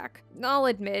come back. I'll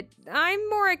admit, I'm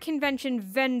more a convention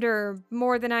vendor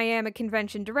more than I am a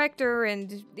convention director,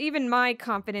 and even my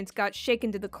confidence got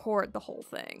shaken to the core at the whole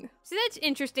thing." So that's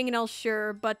interesting and all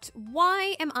sure, but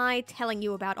why am I telling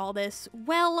you about all this?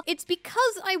 Well, it's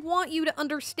because I want you to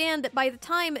understand that by the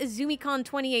time Izumicon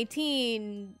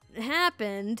 2018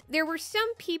 happened, there were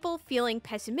some people feeling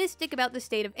pessimistic about the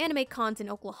state of anime cons in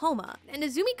Oklahoma, and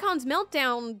Izumicon's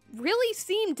meltdown really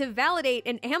seemed to validate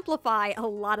and amplify a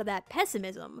lot of that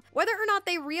pessimism. Whether or not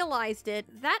they realized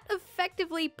it, that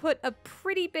effectively put a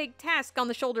pretty big task on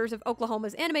the shoulders of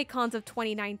Oklahoma's anime cons of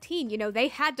 2019. You know, they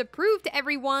had to prove to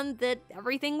everyone that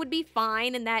everything would be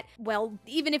fine and that, well,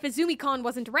 even if Izumicon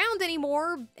wasn't around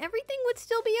anymore, everything would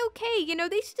still be okay. You know,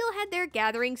 they still had their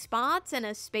gathering spots and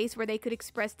a space where they could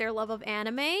express their love of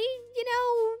anime. You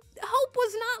know, hope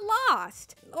was not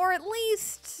lost. Or at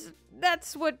least,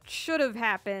 that's what should have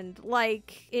happened,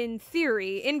 like, in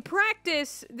theory. In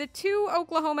practice, the two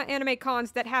Oklahoma anime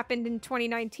cons that happened in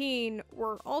 2019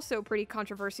 were also pretty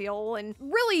controversial and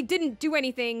really didn't do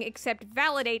anything except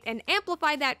validate and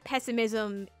amplify that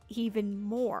pessimism even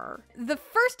more. The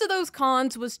first of those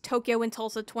cons was Tokyo and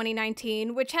Tulsa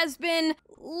 2019, which has been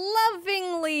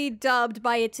lovingly dubbed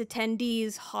by its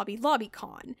attendees Hobby Lobby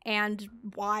Con. And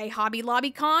why Hobby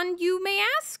Lobby Con, you may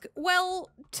ask? Well,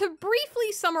 to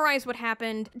briefly summarize what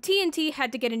happened, TNT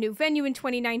had to get a new venue in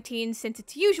 2019 since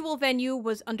its usual venue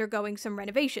was undergoing some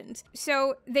renovations.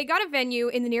 So they got a venue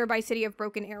in the nearby city of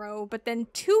Broken Arrow, but then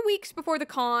 2 weeks before the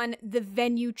con, the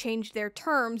venue changed their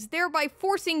terms, thereby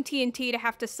forcing TNT to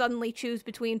have to suddenly choose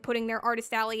between putting their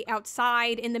artist alley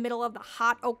outside in the middle of the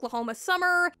hot Oklahoma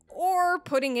summer, or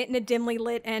putting it in a dimly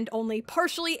lit and only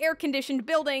partially air-conditioned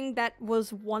building that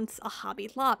was once a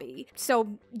Hobby Lobby.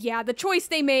 So yeah, the choice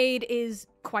they made is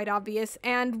quite obvious,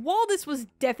 and while this was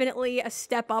definitely a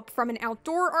step up from an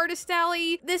outdoor artist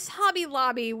alley, this Hobby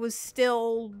Lobby was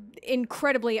still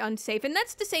incredibly unsafe, and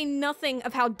that's to say nothing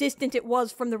of how distant it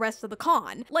was from the rest of the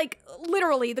con. Like,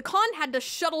 literally, the con had to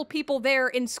shuttle people there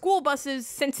in school buses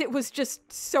since it was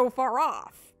just so far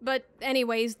off. But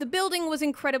anyways, the building was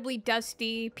incredibly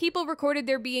dusty, people recorded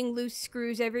there being loose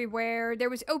screws everywhere, there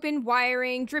was open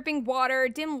wiring, dripping water,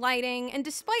 dim lighting, and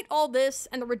despite all this,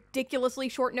 and the ridiculously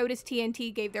short notice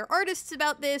TNT gave their artists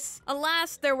about this,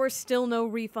 alas, there were still no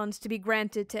refunds to be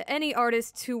granted to any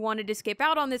artists who wanted to skip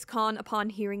out on this con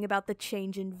upon hearing about the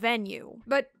change in venue.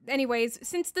 But anyways,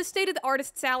 since the state of the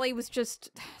artist's alley was just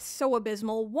so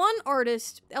abysmal, one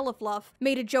artist, Ella Fluff,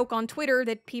 made a joke on Twitter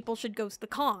that people should ghost the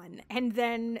con, and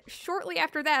then shortly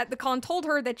after that, the con told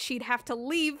her that she'd have to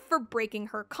leave for breaking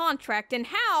her contract, and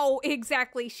how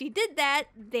exactly she did that,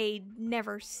 they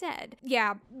never said.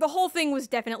 Yeah, the whole thing was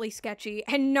definitely sketchy,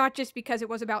 and not just because it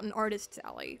was about an artist's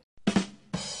alley.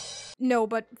 No,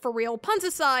 but for real, puns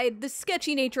aside, the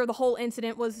sketchy nature of the whole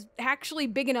incident was actually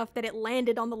big enough that it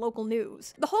landed on the local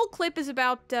news. The whole clip is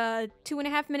about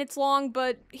 2.5 minutes long,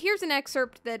 but here's an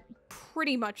excerpt that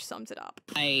pretty much sums it up.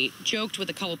 I joked with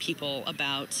a couple people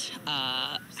about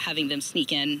having them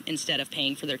sneak in instead of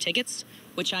paying for their tickets,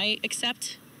 which I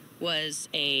accept was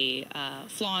a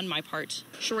flaw on my part.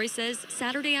 Shori says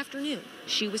Saturday afternoon,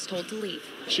 she was told to leave.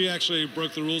 She actually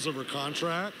broke the rules of her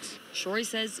contract. Shori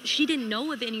says she didn't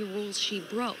know of any rules she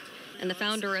broke, and the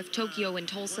founder of Tokyo and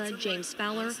Tulsa, James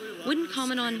Fowler, wouldn't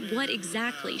comment on what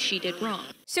exactly she did wrong.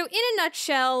 So in a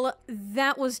nutshell,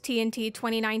 that was TNT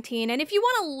 2019, and if you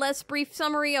want a less brief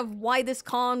summary of why this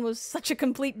con was such a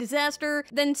complete disaster,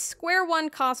 then Square One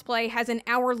Cosplay has an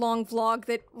hour-long vlog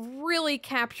that really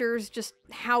captures just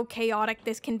how chaotic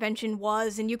this convention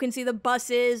was, and you can see the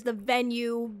buses, the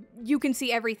venue, you can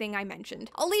see everything I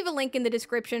mentioned. I'll leave a link in the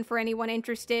description for anyone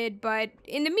interested, but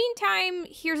in the meantime,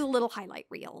 here's a little highlight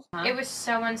reel. It was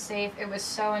so unsafe, it was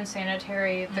so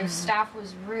unsanitary, the staff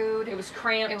was rude. It was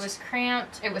cramped.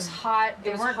 It was hot.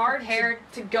 They weren't prepared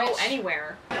to go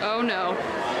anywhere. Oh no.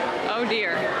 Oh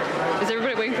dear. Is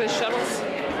everybody waiting for the shuttles?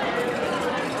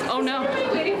 Oh no.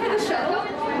 Waiting for the shuttle?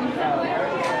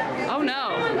 Oh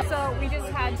no. So we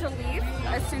just had to leave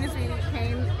as soon as we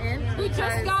came in. We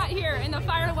just got here and the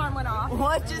fire alarm went off.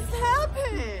 What just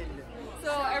happened?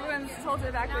 So everyone's told to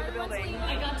evacuate the building.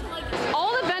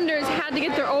 All the vendors had to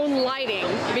get their own lighting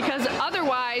because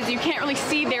otherwise you can't really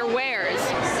see their wares.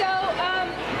 So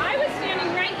I was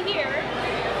standing right here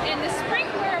and the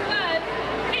sprinkler above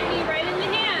hit me right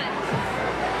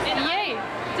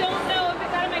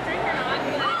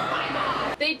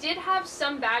did have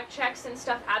some bag checks and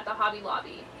stuff at the Hobby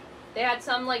Lobby. They had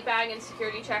some like bag and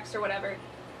security checks or whatever.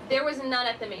 There was none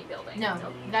at the main building. No,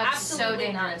 that's absolutely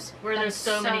so dangerous. None. Where there's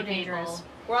so many dangerous. people.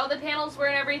 Where all the panels were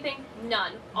and everything,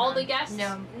 none. All the guests,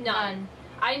 none.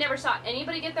 I never saw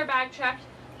anybody get their bag checked.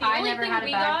 I never had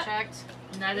a bag checked.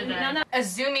 Neither did I.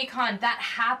 Izumicon, that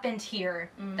happened here.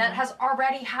 That has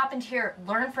already happened here.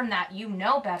 Learn from that. You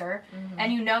know better,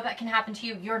 and you know that can happen to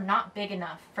you. You're not big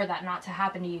enough for that not to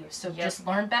happen to you. So just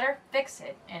learn better, fix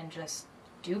it, and just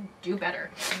do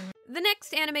better. The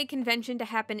next anime convention to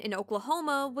happen in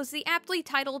Oklahoma was the aptly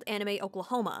titled Anime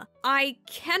Oklahoma. I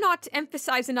cannot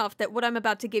emphasize enough that what I'm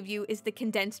about to give you is the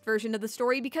condensed version of the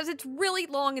story because it's really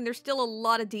long and there's still a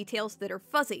lot of details that are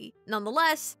fuzzy.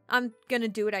 Nonetheless, I'm gonna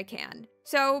do what I can.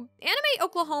 So, Anime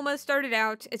Oklahoma started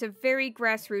out as a very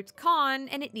grassroots con,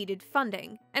 and it needed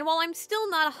funding. And while I'm still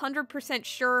not 100%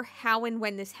 sure how and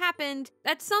when this happened,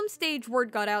 at some stage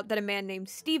word got out that a man named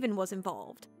Steven was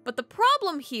involved. But the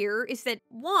problem here is that,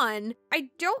 one,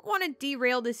 I don't want to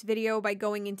derail this video by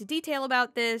going into detail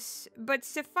about this, but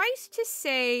suffice to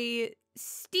say,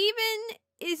 Steven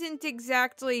isn't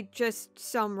exactly just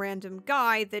some random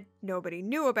guy that nobody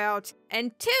knew about.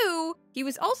 And two, he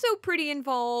was also pretty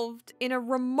involved in a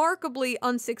remarkably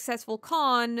unsuccessful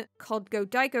con called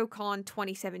Go-Daiko-Con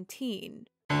 2017.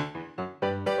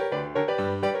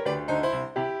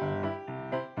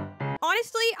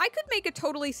 Honestly, I could make a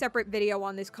totally separate video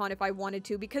on this con if I wanted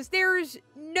to, because there's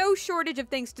no shortage of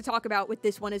things to talk about with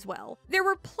this one as well. There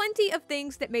were plenty of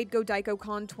things that made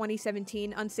Go-Daiko-Con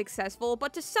 2017 unsuccessful,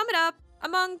 but to sum it up,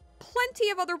 among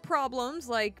plenty of other problems,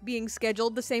 like being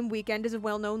scheduled the same weekend as a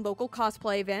well-known local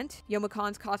cosplay event,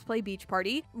 Yomicon's Cosplay Beach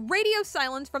Party, radio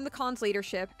silence from the con's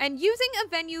leadership, and using a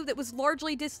venue that was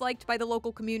largely disliked by the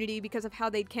local community because of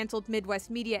how they'd canceled Midwest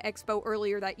Media Expo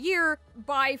earlier that year,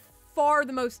 by far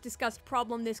the most discussed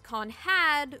problem this con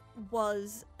had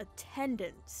was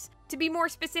attendance. To be more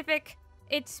specific,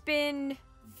 it's been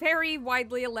very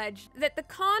widely alleged that the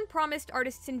con promised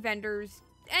artists and vendors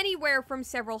anywhere from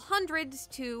several hundreds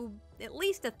to at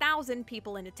least 1,000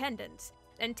 people in attendance,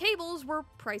 and tables were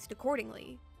priced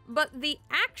accordingly. But the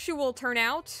actual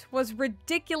turnout was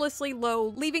ridiculously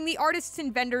low, leaving the artists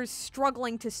and vendors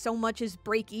struggling to so much as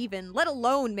break even, let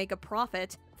alone make a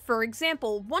profit. For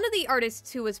example, one of the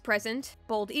artists who was present,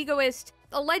 Bold Egoist,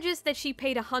 alleges that she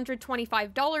paid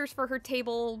 $125 for her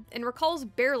table and recalls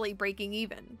barely breaking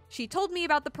even. She told me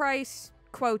about the price,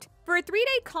 quote, "For a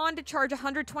 3-day con to charge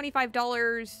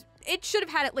 $125, it should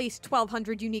have had at least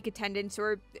 1,200 unique attendants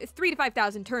or 3,000 to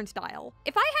 5,000 turnstile.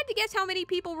 If I had to guess how many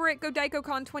people were at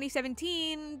Go-Daiko-Con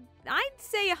 2017, I'd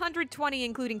say 120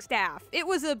 including staff. It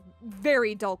was a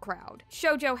very dull crowd."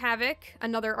 Shoujo Havoc,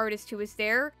 another artist who was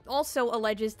there, also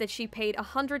alleges that she paid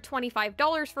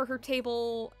 $125 for her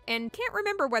table and can't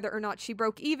remember whether or not she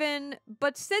broke even,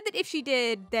 but said that if she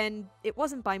did, then it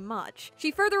wasn't by much. She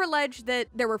further alleged that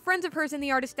there were friends of hers in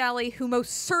the artist alley who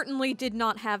most certainly did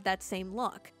not have that same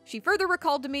luck. She further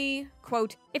recalled to me,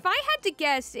 quote, "If I had to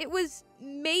guess, it was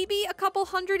maybe a couple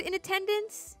hundred in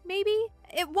attendance, maybe?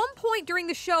 At one point during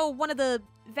the show, one of the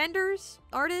vendors,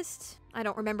 artists, I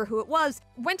don't remember who it was,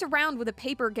 went around with a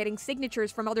paper getting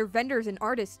signatures from other vendors and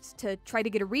artists to try to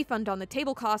get a refund on the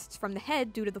table costs from the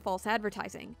head due to the false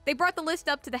advertising. They brought the list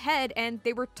up to the head and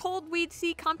they were told we'd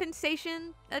see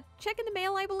compensation, a check in the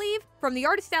mail, I believe, from the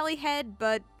artist alley head,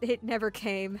 but it never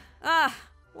came.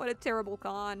 What a terrible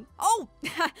con. Oh,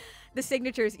 the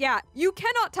signatures. Yeah, you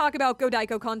cannot talk about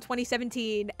Go-Daiko-Con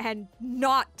 2017 and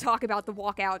not talk about the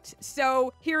walkout.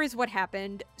 So here is what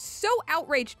happened. So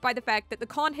outraged by the fact that the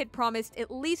con had promised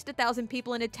at least 1,000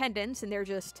 people in attendance, and they're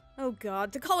just, oh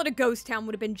god, to call it a ghost town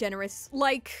would have been generous.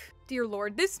 Like, dear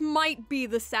lord, this might be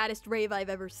the saddest rave I've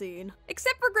ever seen.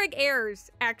 Except for Greg Ayers,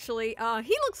 actually.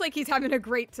 He looks like he's having a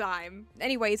great time.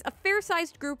 Anyways, a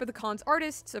fair-sized group of the con's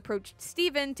artists approached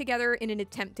Steven together in an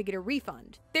attempt to get a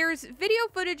refund. There's video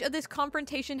footage of this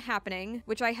confrontation happening,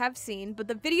 which I have seen, but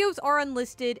the videos are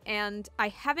unlisted and I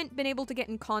haven't been able to get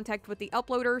in contact with the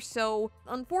uploader, so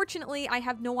unfortunately I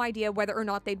have no idea whether or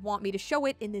not they'd want me to show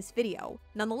it in this video.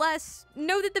 Nonetheless,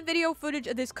 know that the video footage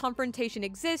of this confrontation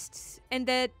exists, and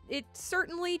that it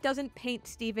certainly doesn't paint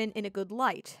Steven in a good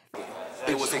light.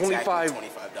 It was $25.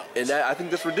 And that, I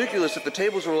think that's ridiculous. If the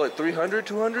tables were like 300,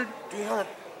 200?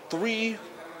 300.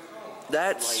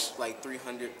 That's like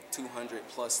 300, 200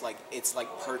 plus, like it's like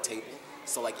per table.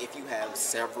 So like if you have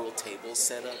several tables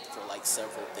set up for like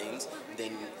several things,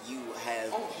 then you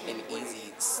have an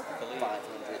easy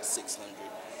 500, 600,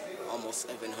 almost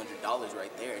 $700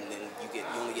 right there, and then you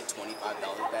only get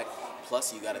 $25 back.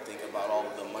 Plus you got to think about all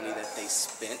of the money that they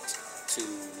spent to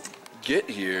get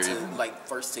here.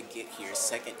 First to get here,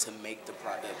 second to make the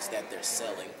products that they're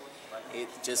selling. It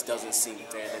just doesn't seem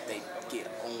fair that they get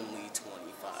only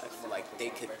 25. Like they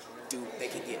could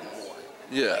get more.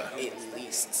 Yeah. Like, at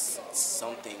least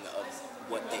something of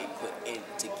what they put in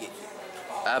to get here.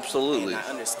 Absolutely. And I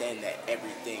understand that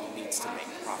everything needs to make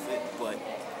profit, but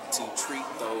to treat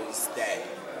those that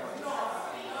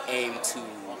aim to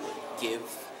give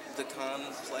the con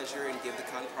pleasure and give the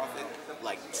con profit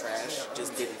like trash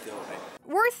just didn't feel right.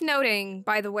 Worth noting,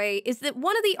 by the way, is that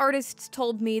one of the artists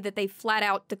told me that they flat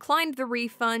out declined the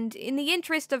refund in the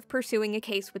interest of pursuing a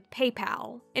case with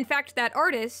PayPal. In fact, that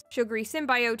artist, Sugary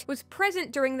Symbiote, was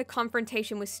present during the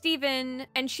confrontation with Steven,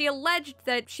 and she alleged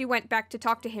that she went back to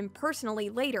talk to him personally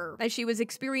later, as she was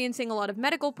experiencing a lot of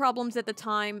medical problems at the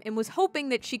time and was hoping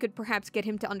that she could perhaps get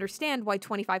him to understand why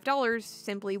 $25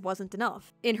 simply wasn't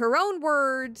enough. In her own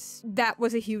words, that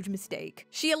was a huge mistake.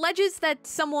 She alleges that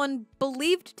someone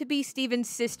believed to be Steven's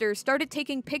sister started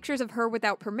taking pictures of her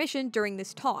without permission during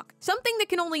this talk, something that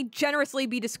can only generously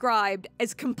be described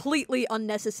as completely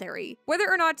unnecessary. Whether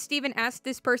or not Steven asked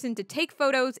this person to take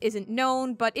photos isn't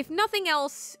known, but if nothing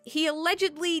else, he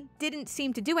allegedly didn't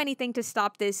seem to do anything to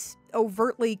stop this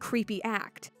overtly creepy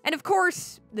act. And of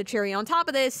course, the cherry on top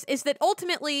of this is that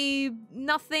ultimately,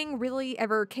 nothing really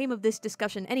ever came of this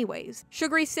discussion anyways.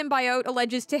 Sugary Symbiote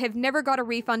alleges to have never got a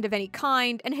refund of any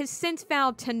kind, and has since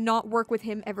vowed to not work with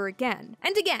him ever again.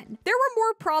 And again, there were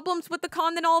more problems with the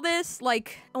con than all this,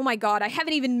 like, oh my god, I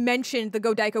haven't even mentioned the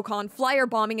Con flyer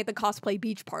bombing at the cosplay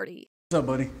beach party. What's up,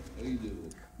 buddy? How you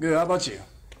doing? Good, how about you?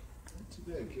 Not too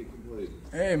bad, can't complain.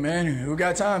 Hey man, who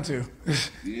got time to?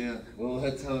 Yeah, well,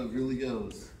 that's how it really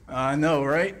goes. I know,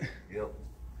 right? Yep.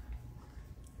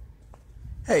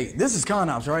 Hey, this is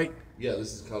ConOps, right? Yeah,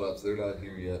 this is ConOps. They're not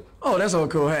here yet. Oh, that's all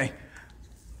cool. Hey,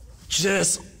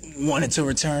 just wanted to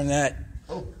return that.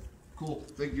 Oh, cool.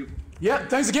 Thank you. Yep,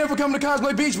 thanks again for coming to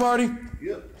Cosplay Beach Party.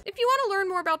 Yep. If you want to learn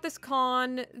more about this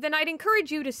con, then I'd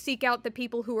encourage you to seek out the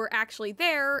people who are actually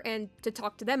there and to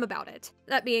talk to them about it.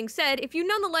 That being said, if you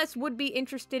nonetheless would be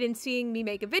interested in seeing me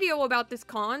make a video about this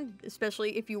con,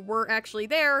 especially if you were actually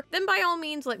there, then by all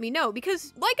means let me know,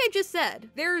 because like I just said,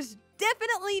 there's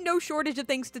definitely no shortage of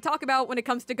things to talk about when it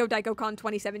comes to Con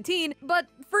 2017, but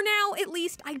for now, at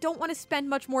least, I don't want to spend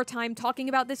much more time talking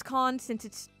about this con since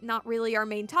it's not really our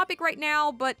main topic right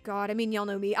now, but god, I mean, y'all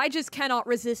know me, I just cannot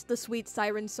resist the sweet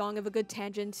siren song of a good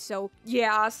tangent, so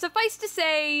yeah, suffice to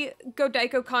say,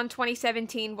 Con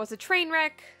 2017 was a train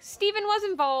wreck, Steven was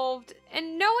involved,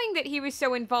 and knowing that he was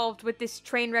so involved with this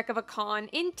train wreck of a con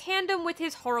in tandem with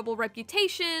his horrible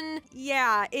reputation,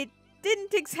 yeah, it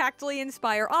didn't exactly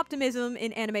inspire optimism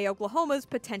in Anime Oklahoma's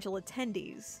potential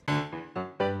attendees.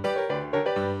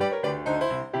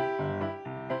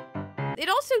 It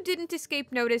also didn't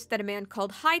escape notice that a man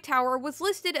called Hightower was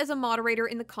listed as a moderator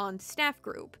in the con's staff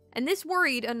group, and this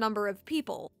worried a number of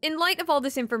people. In light of all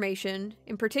this information,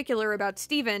 in particular about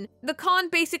Steven, the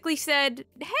con basically said,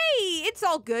 hey, it's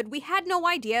all good, we had no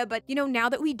idea, but you know, now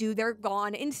that we do, they're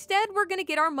gone. Instead, we're gonna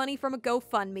get our money from a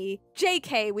GoFundMe.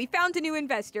 JK, we found a new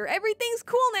investor, everything's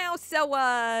cool now,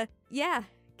 so yeah.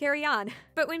 Carry on.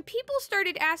 But when people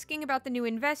started asking about the new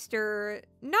investor,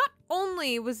 not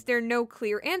only was there no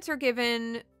clear answer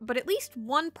given, but at least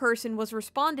one person was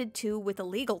responded to with a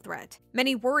legal threat.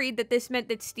 Many worried that this meant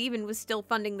that Steven was still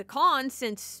funding the con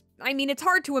since, I mean, it's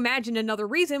hard to imagine another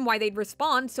reason why they'd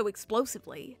respond so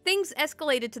explosively. Things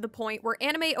escalated to the point where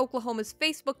Anime Oklahoma's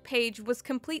Facebook page was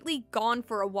completely gone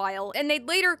for a while, and they'd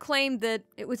later claimed that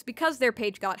it was because their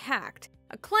page got hacked.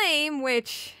 A claim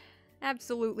which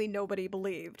absolutely nobody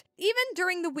believed. Even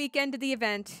during the weekend of the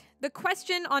event, the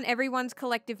question on everyone's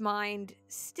collective mind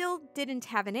still didn't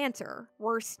have an answer.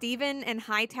 Were Steven and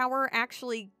Hightower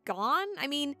actually gone? I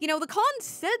mean, you know, the con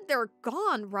said they're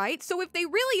gone, right? So if they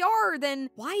really are, then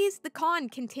why is the con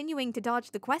continuing to dodge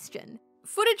the question?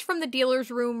 Footage from the dealer's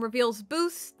room reveals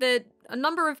booths that a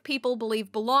number of people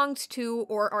believe belongs to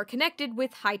or are connected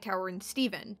with Hightower and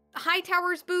Steven.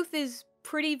 Hightower's booth is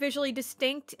pretty visually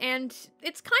distinct, and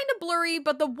it's kind of blurry,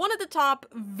 but the one at the top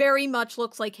very much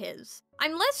looks like his.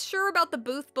 I'm less sure about the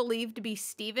booth believed to be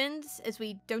Steven's, as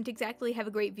we don't exactly have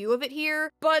a great view of it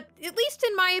here, but at least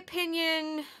in my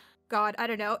opinion, god, I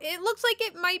don't know, it looks like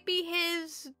it might be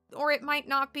his, or it might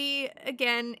not be.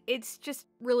 Again, it's just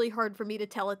really hard for me to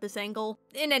tell at this angle.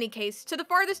 In any case, to the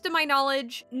farthest of my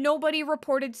knowledge, nobody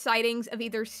reported sightings of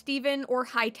either Steven or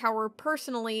Hightower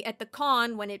personally at the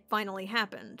con when it finally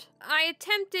happened. I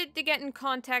attempted to get in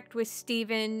contact with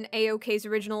Steven, AOK's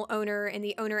original owner, and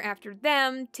the owner after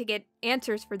them to get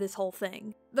answers for this whole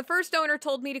thing. The first owner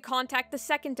told me to contact the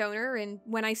second owner, and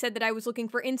when I said that I was looking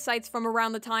for insights from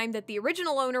around the time that the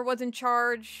original owner was in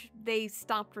charge, they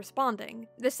stopped responding.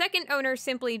 The second owner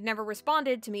simply never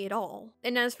responded to me at all.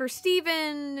 And as for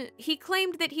Steven, he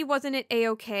claimed that he wasn't at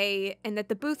AOK and that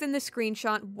the booth in the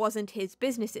screenshot wasn't his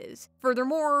business's.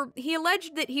 Furthermore, he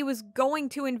alleged that he was going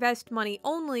to invest money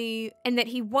only and that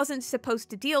he wasn't supposed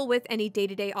to deal with any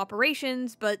day-to-day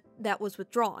operations, but that was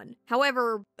withdrawn.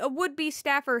 However, a would-be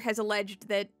staffer has alleged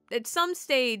that at some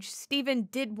stage, Steven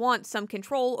did want some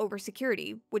control over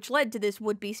security, which led to this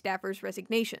would-be staffer's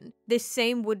resignation. This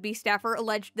same would-be staffer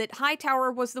alleged that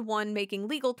Hightower was the one making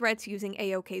legal threats using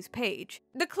AOK's page.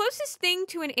 The closest thing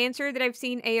to an answer that I've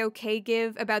seen AOK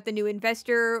give about the new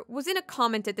investor was in a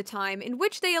comment at the time, in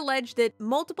which they alleged that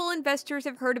multiple investors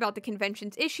have heard about the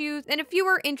convention's issues, and a few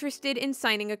are interested in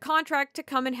signing a contract to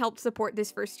come and help support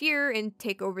this first year and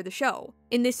take over the show.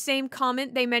 In this same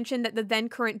comment, they mentioned that the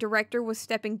then-current director was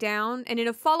stepping down, and in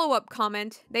a follow-up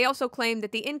comment, they also claimed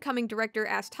that the incoming director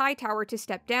asked Hightower to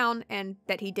step down, and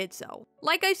that he did so.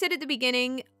 Like I said at the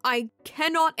beginning, I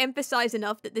cannot emphasize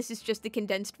enough that this is just the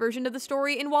condensed version of the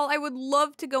story, and while I would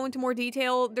love to go into more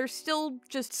detail, there's still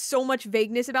just so much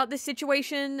vagueness about this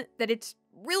situation that it's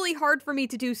really hard for me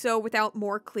to do so without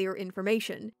more clear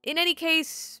information. In any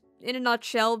case, in a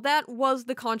nutshell, that was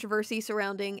the controversy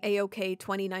surrounding AOK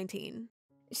 2019.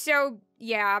 So,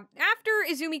 yeah, after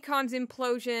Izumicon's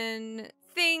implosion,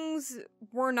 things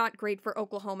were not great for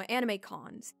Oklahoma anime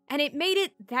cons, and it made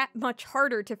it that much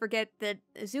harder to forget that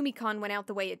Izumicon went out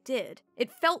the way it did.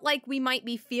 It felt like we might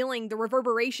be feeling the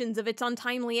reverberations of its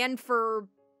untimely end for,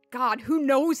 God, who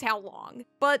knows how long.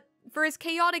 But for as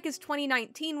chaotic as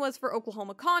 2019 was for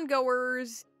Oklahoma con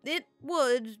goers, it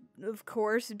would, of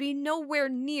course, be nowhere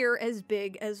near as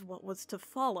big as what was to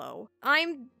follow.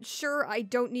 I'm sure I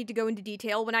don't need to go into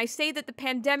detail when I say that the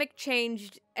pandemic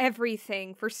changed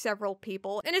everything for several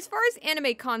people, and as far as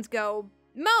anime cons go,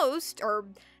 most, or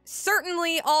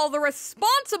certainly all the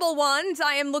responsible ones,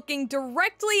 I am looking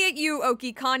directly at you,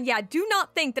 OkiCon. Yeah, do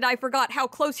not think that I forgot how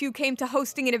close you came to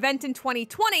hosting an event in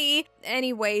 2020.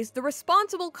 Anyways, the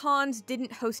responsible cons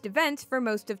didn't host events for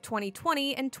most of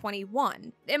 2020 and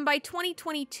 21. And by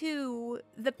 2022,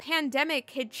 the pandemic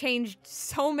had changed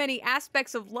so many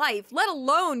aspects of life, let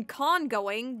alone con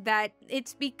going, that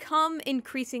it's become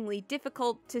increasingly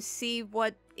difficult to see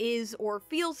what is or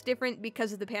feels different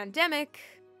because of the pandemic,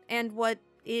 and what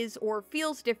is or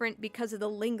feels different because of the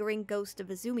lingering ghost of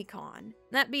Izumicon.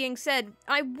 That being said,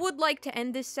 I would like to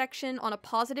end this section on a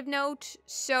positive note,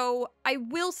 so I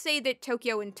will say that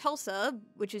Tokyo in Tulsa,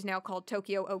 which is now called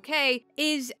Tokyo OK,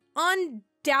 is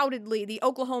undoubtedly the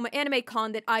Oklahoma anime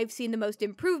con that I've seen the most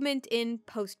improvement in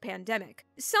post-pandemic.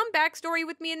 Some backstory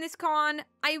with me in this con: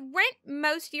 I went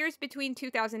most years between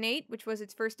 2008, which was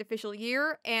its first official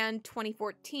year, and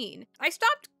 2014. I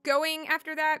stopped going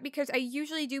after that because I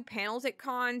usually do panels at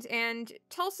cons, and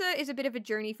Tulsa is a bit of a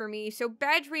journey for me, so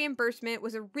badge reimbursement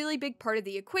was a really big part of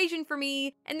the equation for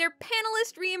me, and their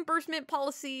panelist reimbursement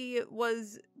policy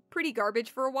was pretty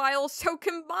garbage for a while, so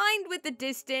combined with the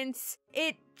distance,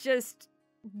 it just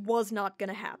was not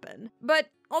gonna happen. But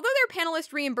although their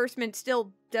panelist reimbursement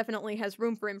still definitely has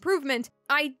room for improvement,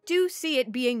 I do see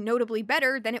it being notably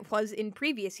better than it was in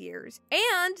previous years.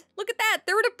 And look at that,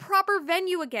 they're at a proper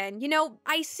venue again. You know,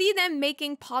 I see them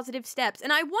making positive steps,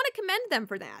 and I want to commend them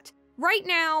for that. Right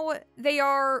now, they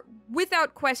are,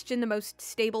 without question, the most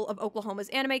stable of Oklahoma's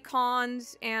anime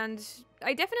cons, and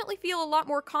I definitely feel a lot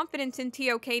more confidence in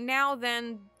TOK now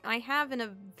than I have in a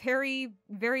very,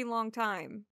 very long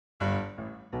time.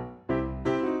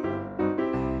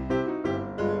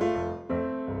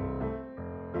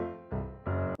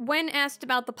 When asked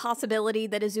about the possibility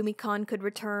that Izumicon could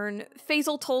return,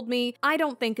 Faisal told me, "I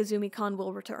don't think Izumicon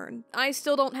will return. I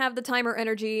still don't have the time or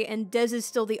energy, and Dez is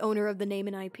still the owner of the name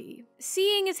and IP."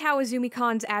 Seeing as how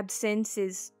Izumicon's absence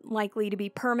is likely to be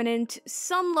permanent,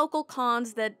 some local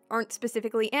cons that aren't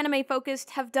specifically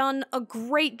anime-focused have done a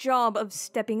great job of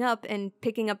stepping up and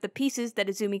picking up the pieces that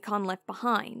Izumicon left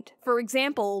behind. For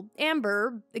example,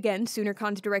 Amber, again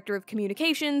SoonerCon's director of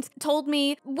communications, told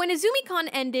me, "When Izumicon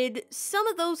ended, some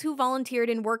of those those who volunteered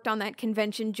and worked on that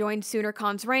convention joined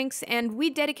SoonerCon's ranks, and we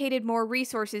dedicated more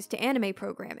resources to anime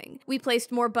programming. We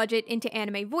placed more budget into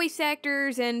anime voice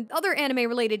actors and other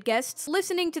anime-related guests,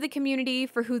 listening to the community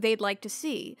for who they'd like to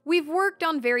see. We've worked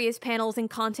on various panels and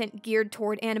content geared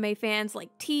toward anime fans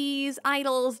like teas,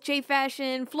 idols,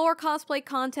 J-Fashion, floor cosplay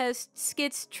contests,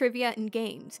 skits, trivia, and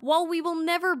games. While we will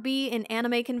never be an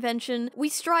anime convention, we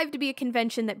strive to be a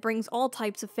convention that brings all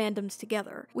types of fandoms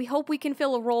together. We hope we can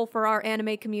fill a role for our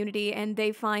anime community and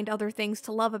they find other things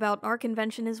to love about our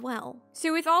convention as well.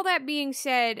 So with all that being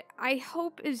said, I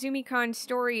hope Izumicon's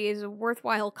story is a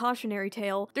worthwhile cautionary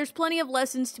tale. There's plenty of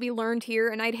lessons to be learned here,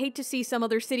 and I'd hate to see some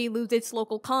other city lose its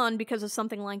local con because of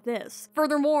something like this.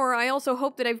 Furthermore, I also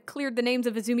hope that I've cleared the names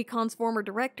of Izumicon's former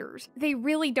directors. They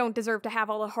really don't deserve to have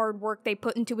all the hard work they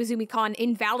put into Izumicon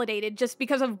invalidated just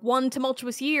because of one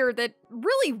tumultuous year that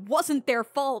really wasn't their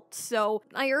fault, so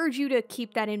I urge you to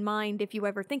keep that in mind if you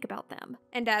ever think about them.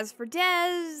 And as for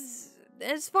Dez,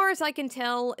 as far as I can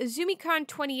tell, Izumicon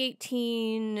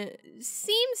 2018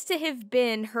 seems to have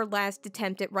been her last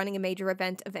attempt at running a major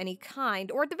event of any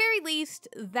kind, or at the very least,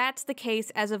 that's the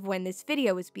case as of when this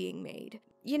video is being made.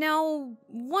 You know,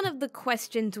 one of the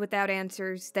questions without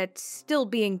answers that's still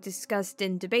being discussed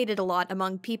and debated a lot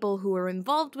among people who are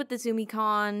involved with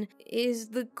Izumicon is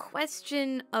the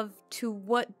question of to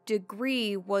what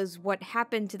degree was what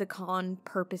happened to the con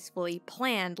purposefully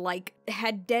planned? Like,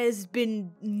 had Dez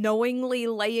been knowingly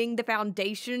laying the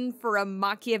foundation for a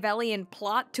Machiavellian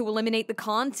plot to eliminate the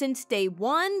con since day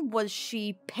one? Was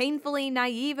she painfully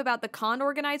naive about the con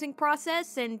organizing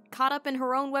process and caught up in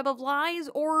her own web of lies?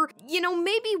 Or, you know,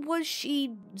 maybe was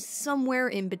she somewhere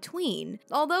in between?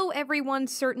 Although everyone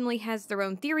certainly has their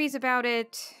own theories about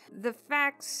it, the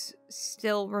facts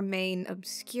still remain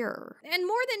obscure. And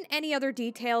more than any other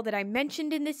detail that I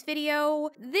mentioned in this video,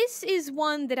 this is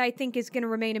one that I think is going to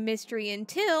remain a mystery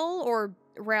until, or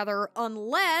rather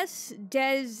unless,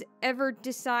 Dez ever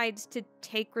decides to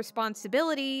take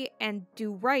responsibility and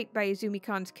do right by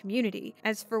Izumicon's community.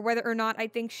 As for whether or not I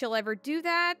think she'll ever do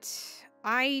that,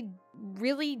 I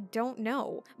really don't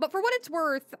know. But for what it's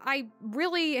worth, I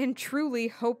really and truly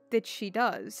hope that she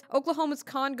does. Oklahoma's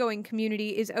con-going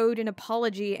community is owed an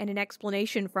apology and an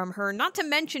explanation from her, not to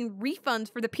mention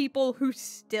refunds for the people who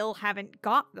still haven't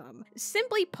got them.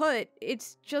 Simply put,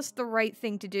 it's just the right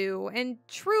thing to do, and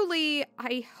truly,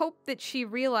 I hope that she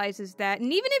realizes that,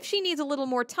 and even if she needs a little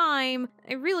more time,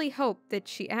 I really hope that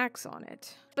she acts on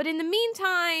it. But in the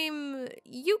meantime,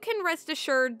 you can rest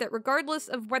assured that regardless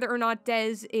of whether or not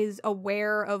Dez is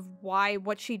aware of why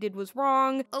what she did was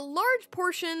wrong, a large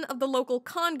portion of the local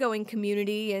con-going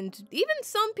community, and even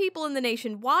some people in the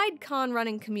nationwide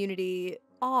con-running community,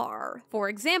 are. For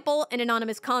example, an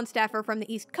anonymous con staffer from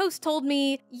the East Coast told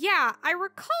me, "Yeah, I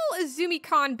recall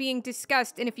Izumicon being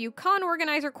discussed in a few con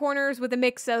organizer corners with a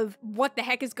mix of what the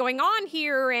heck is going on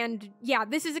here and yeah,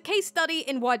 this is a case study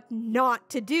in what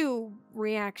not to do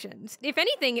reactions." If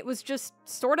anything, it was just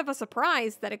sort of a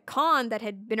surprise that a con that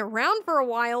had been around for a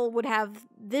while would have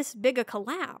this big a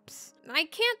collapse. I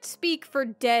can't speak for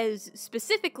Dez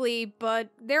specifically, but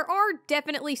there are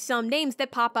definitely some names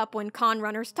that pop up when con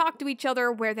runners talk to each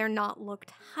other where they're not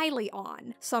looked highly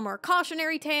on. Some are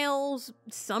cautionary tales,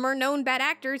 some are known bad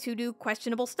actors who do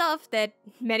questionable stuff that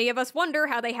many of us wonder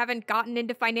how they haven't gotten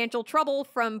into financial trouble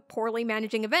from poorly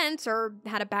managing events or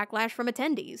had a backlash from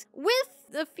attendees. With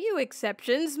a few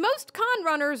exceptions, most con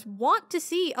runners want to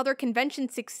see other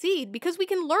conventions succeed because we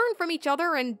can learn from each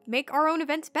other and make our own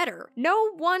events better.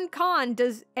 No one con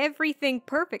does everything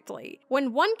perfectly.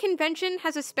 When one convention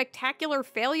has a spectacular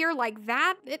failure like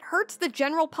that, it hurts the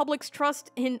general public's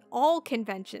trust in all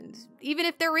conventions, even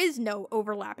if there is no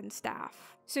overlap in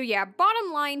staff. So yeah,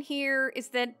 bottom line here is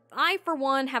that I, for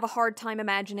one, have a hard time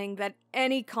imagining that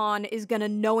any con is gonna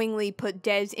knowingly put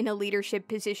Dez in a leadership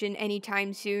position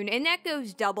anytime soon, and that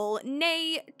goes double,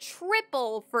 nay,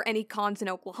 triple for any cons in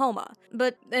Oklahoma.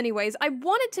 But anyways, I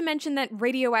wanted to mention that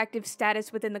radioactive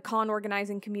status within the con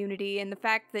organizing community and the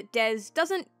fact that Dez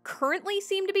doesn't currently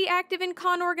seem to be active in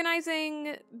con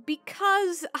organizing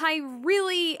because I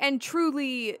really and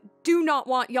truly do not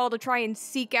want y'all to try and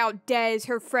seek out Dez,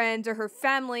 her friends, or her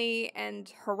family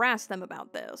and harass them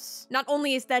about this. Not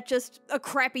only is that just a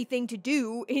crappy thing to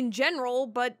do in general,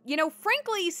 but, you know,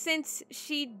 frankly, since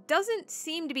she doesn't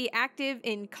seem to be active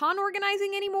in con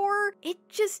organizing anymore, it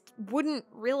just wouldn't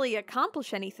really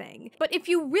accomplish anything. But if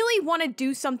you really want to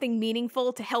do something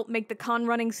meaningful to help make the con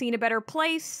running scene a better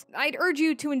place, I'd urge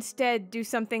you to instead do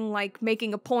something like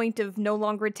making a point of no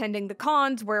longer attending the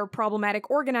cons where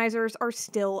problematic organizers are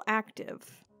still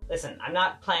active. Listen, I'm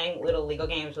not playing little legal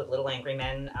games with little angry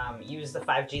men. Use the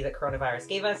 5G that coronavirus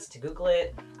gave us to Google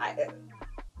it.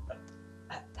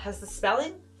 has the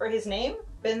spelling for his name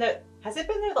been there? Has it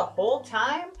been there the whole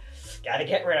time? Gotta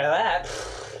get rid of that.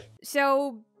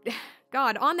 So,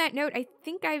 God, on that note, I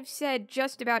think I've said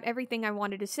just about everything I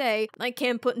wanted to say. I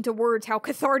can't put into words how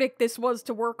cathartic this was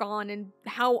to work on and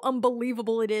how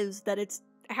unbelievable it is that it's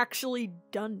actually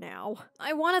done now.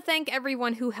 I want to thank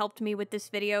everyone who helped me with this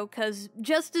video, because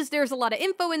just as there's a lot of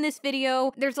info in this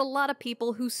video, there's a lot of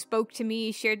people who spoke to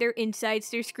me, shared their insights,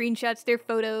 their screenshots, their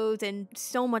photos, and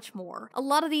so much more. A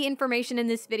lot of the information in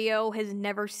this video has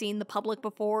never seen the public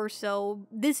before, so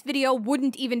this video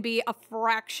wouldn't even be a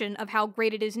fraction of how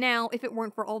great it is now if it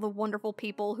weren't for all the wonderful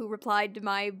people who replied to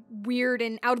my weird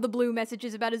and out-of-the-blue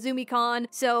messages about Izumicon.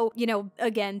 So, you know,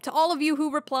 again, to all of you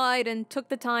who replied and took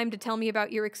the time to tell me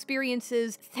about your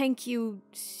experiences, thank you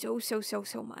so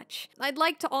much. I'd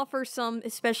like to offer some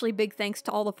especially big thanks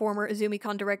to all the former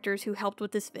Izumicon directors who helped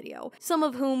with this video, some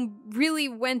of whom really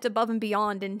went above and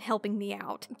beyond in helping me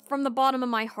out. From the bottom of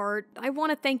my heart, I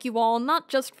want to thank you all not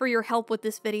just for your help with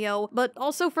this video, but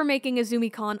also for making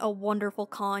Izumicon a wonderful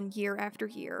con year after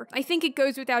year. I think it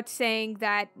goes without saying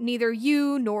that neither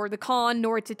you, nor the con,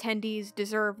 nor its attendees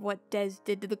deserve what Des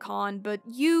did to the con, but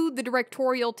you, the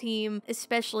directorial team,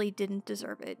 especially didn't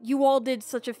deserve it. You all did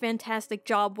such a fantastic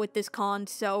job with this con,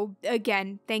 so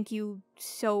again, thank you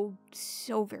so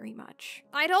very much.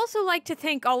 I'd also like to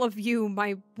thank all of you,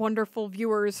 my wonderful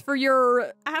viewers, for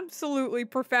your absolutely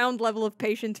profound level of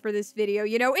patience for this video.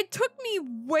 You know, it took me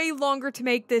way longer to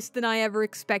make this than I ever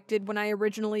expected when I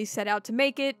originally set out to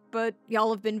make it, but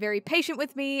y'all have been very patient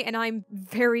with me, and I'm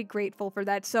very grateful for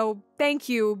that, so thank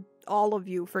you, all of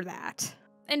you, for that.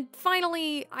 And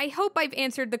finally, I hope I've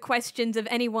answered the questions of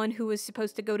anyone who was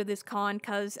supposed to go to this con,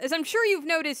 because, as I'm sure you've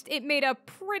noticed, it made a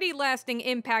pretty lasting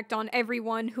impact on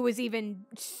everyone who was even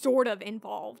sort of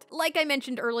involved. Like I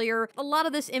mentioned earlier, a lot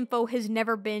of this info has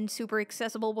never been super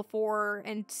accessible before,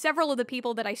 and several of the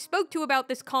people that I spoke to about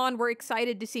this con were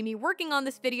excited to see me working on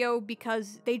this video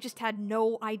because they just had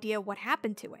no idea what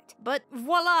happened to it. But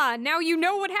voila, now you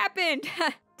know what happened!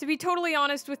 To be totally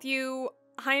honest with you,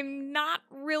 I'm not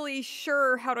really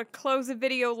sure how to close a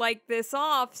video like this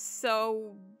off,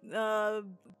 so,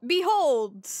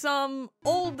 behold, some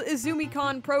old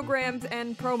Izumicon programs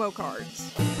and promo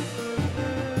cards.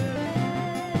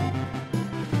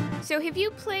 So have you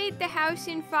played The House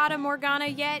in Fata Morgana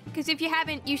yet? Because if you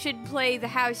haven't, you should play The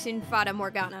House in Fata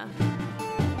Morgana.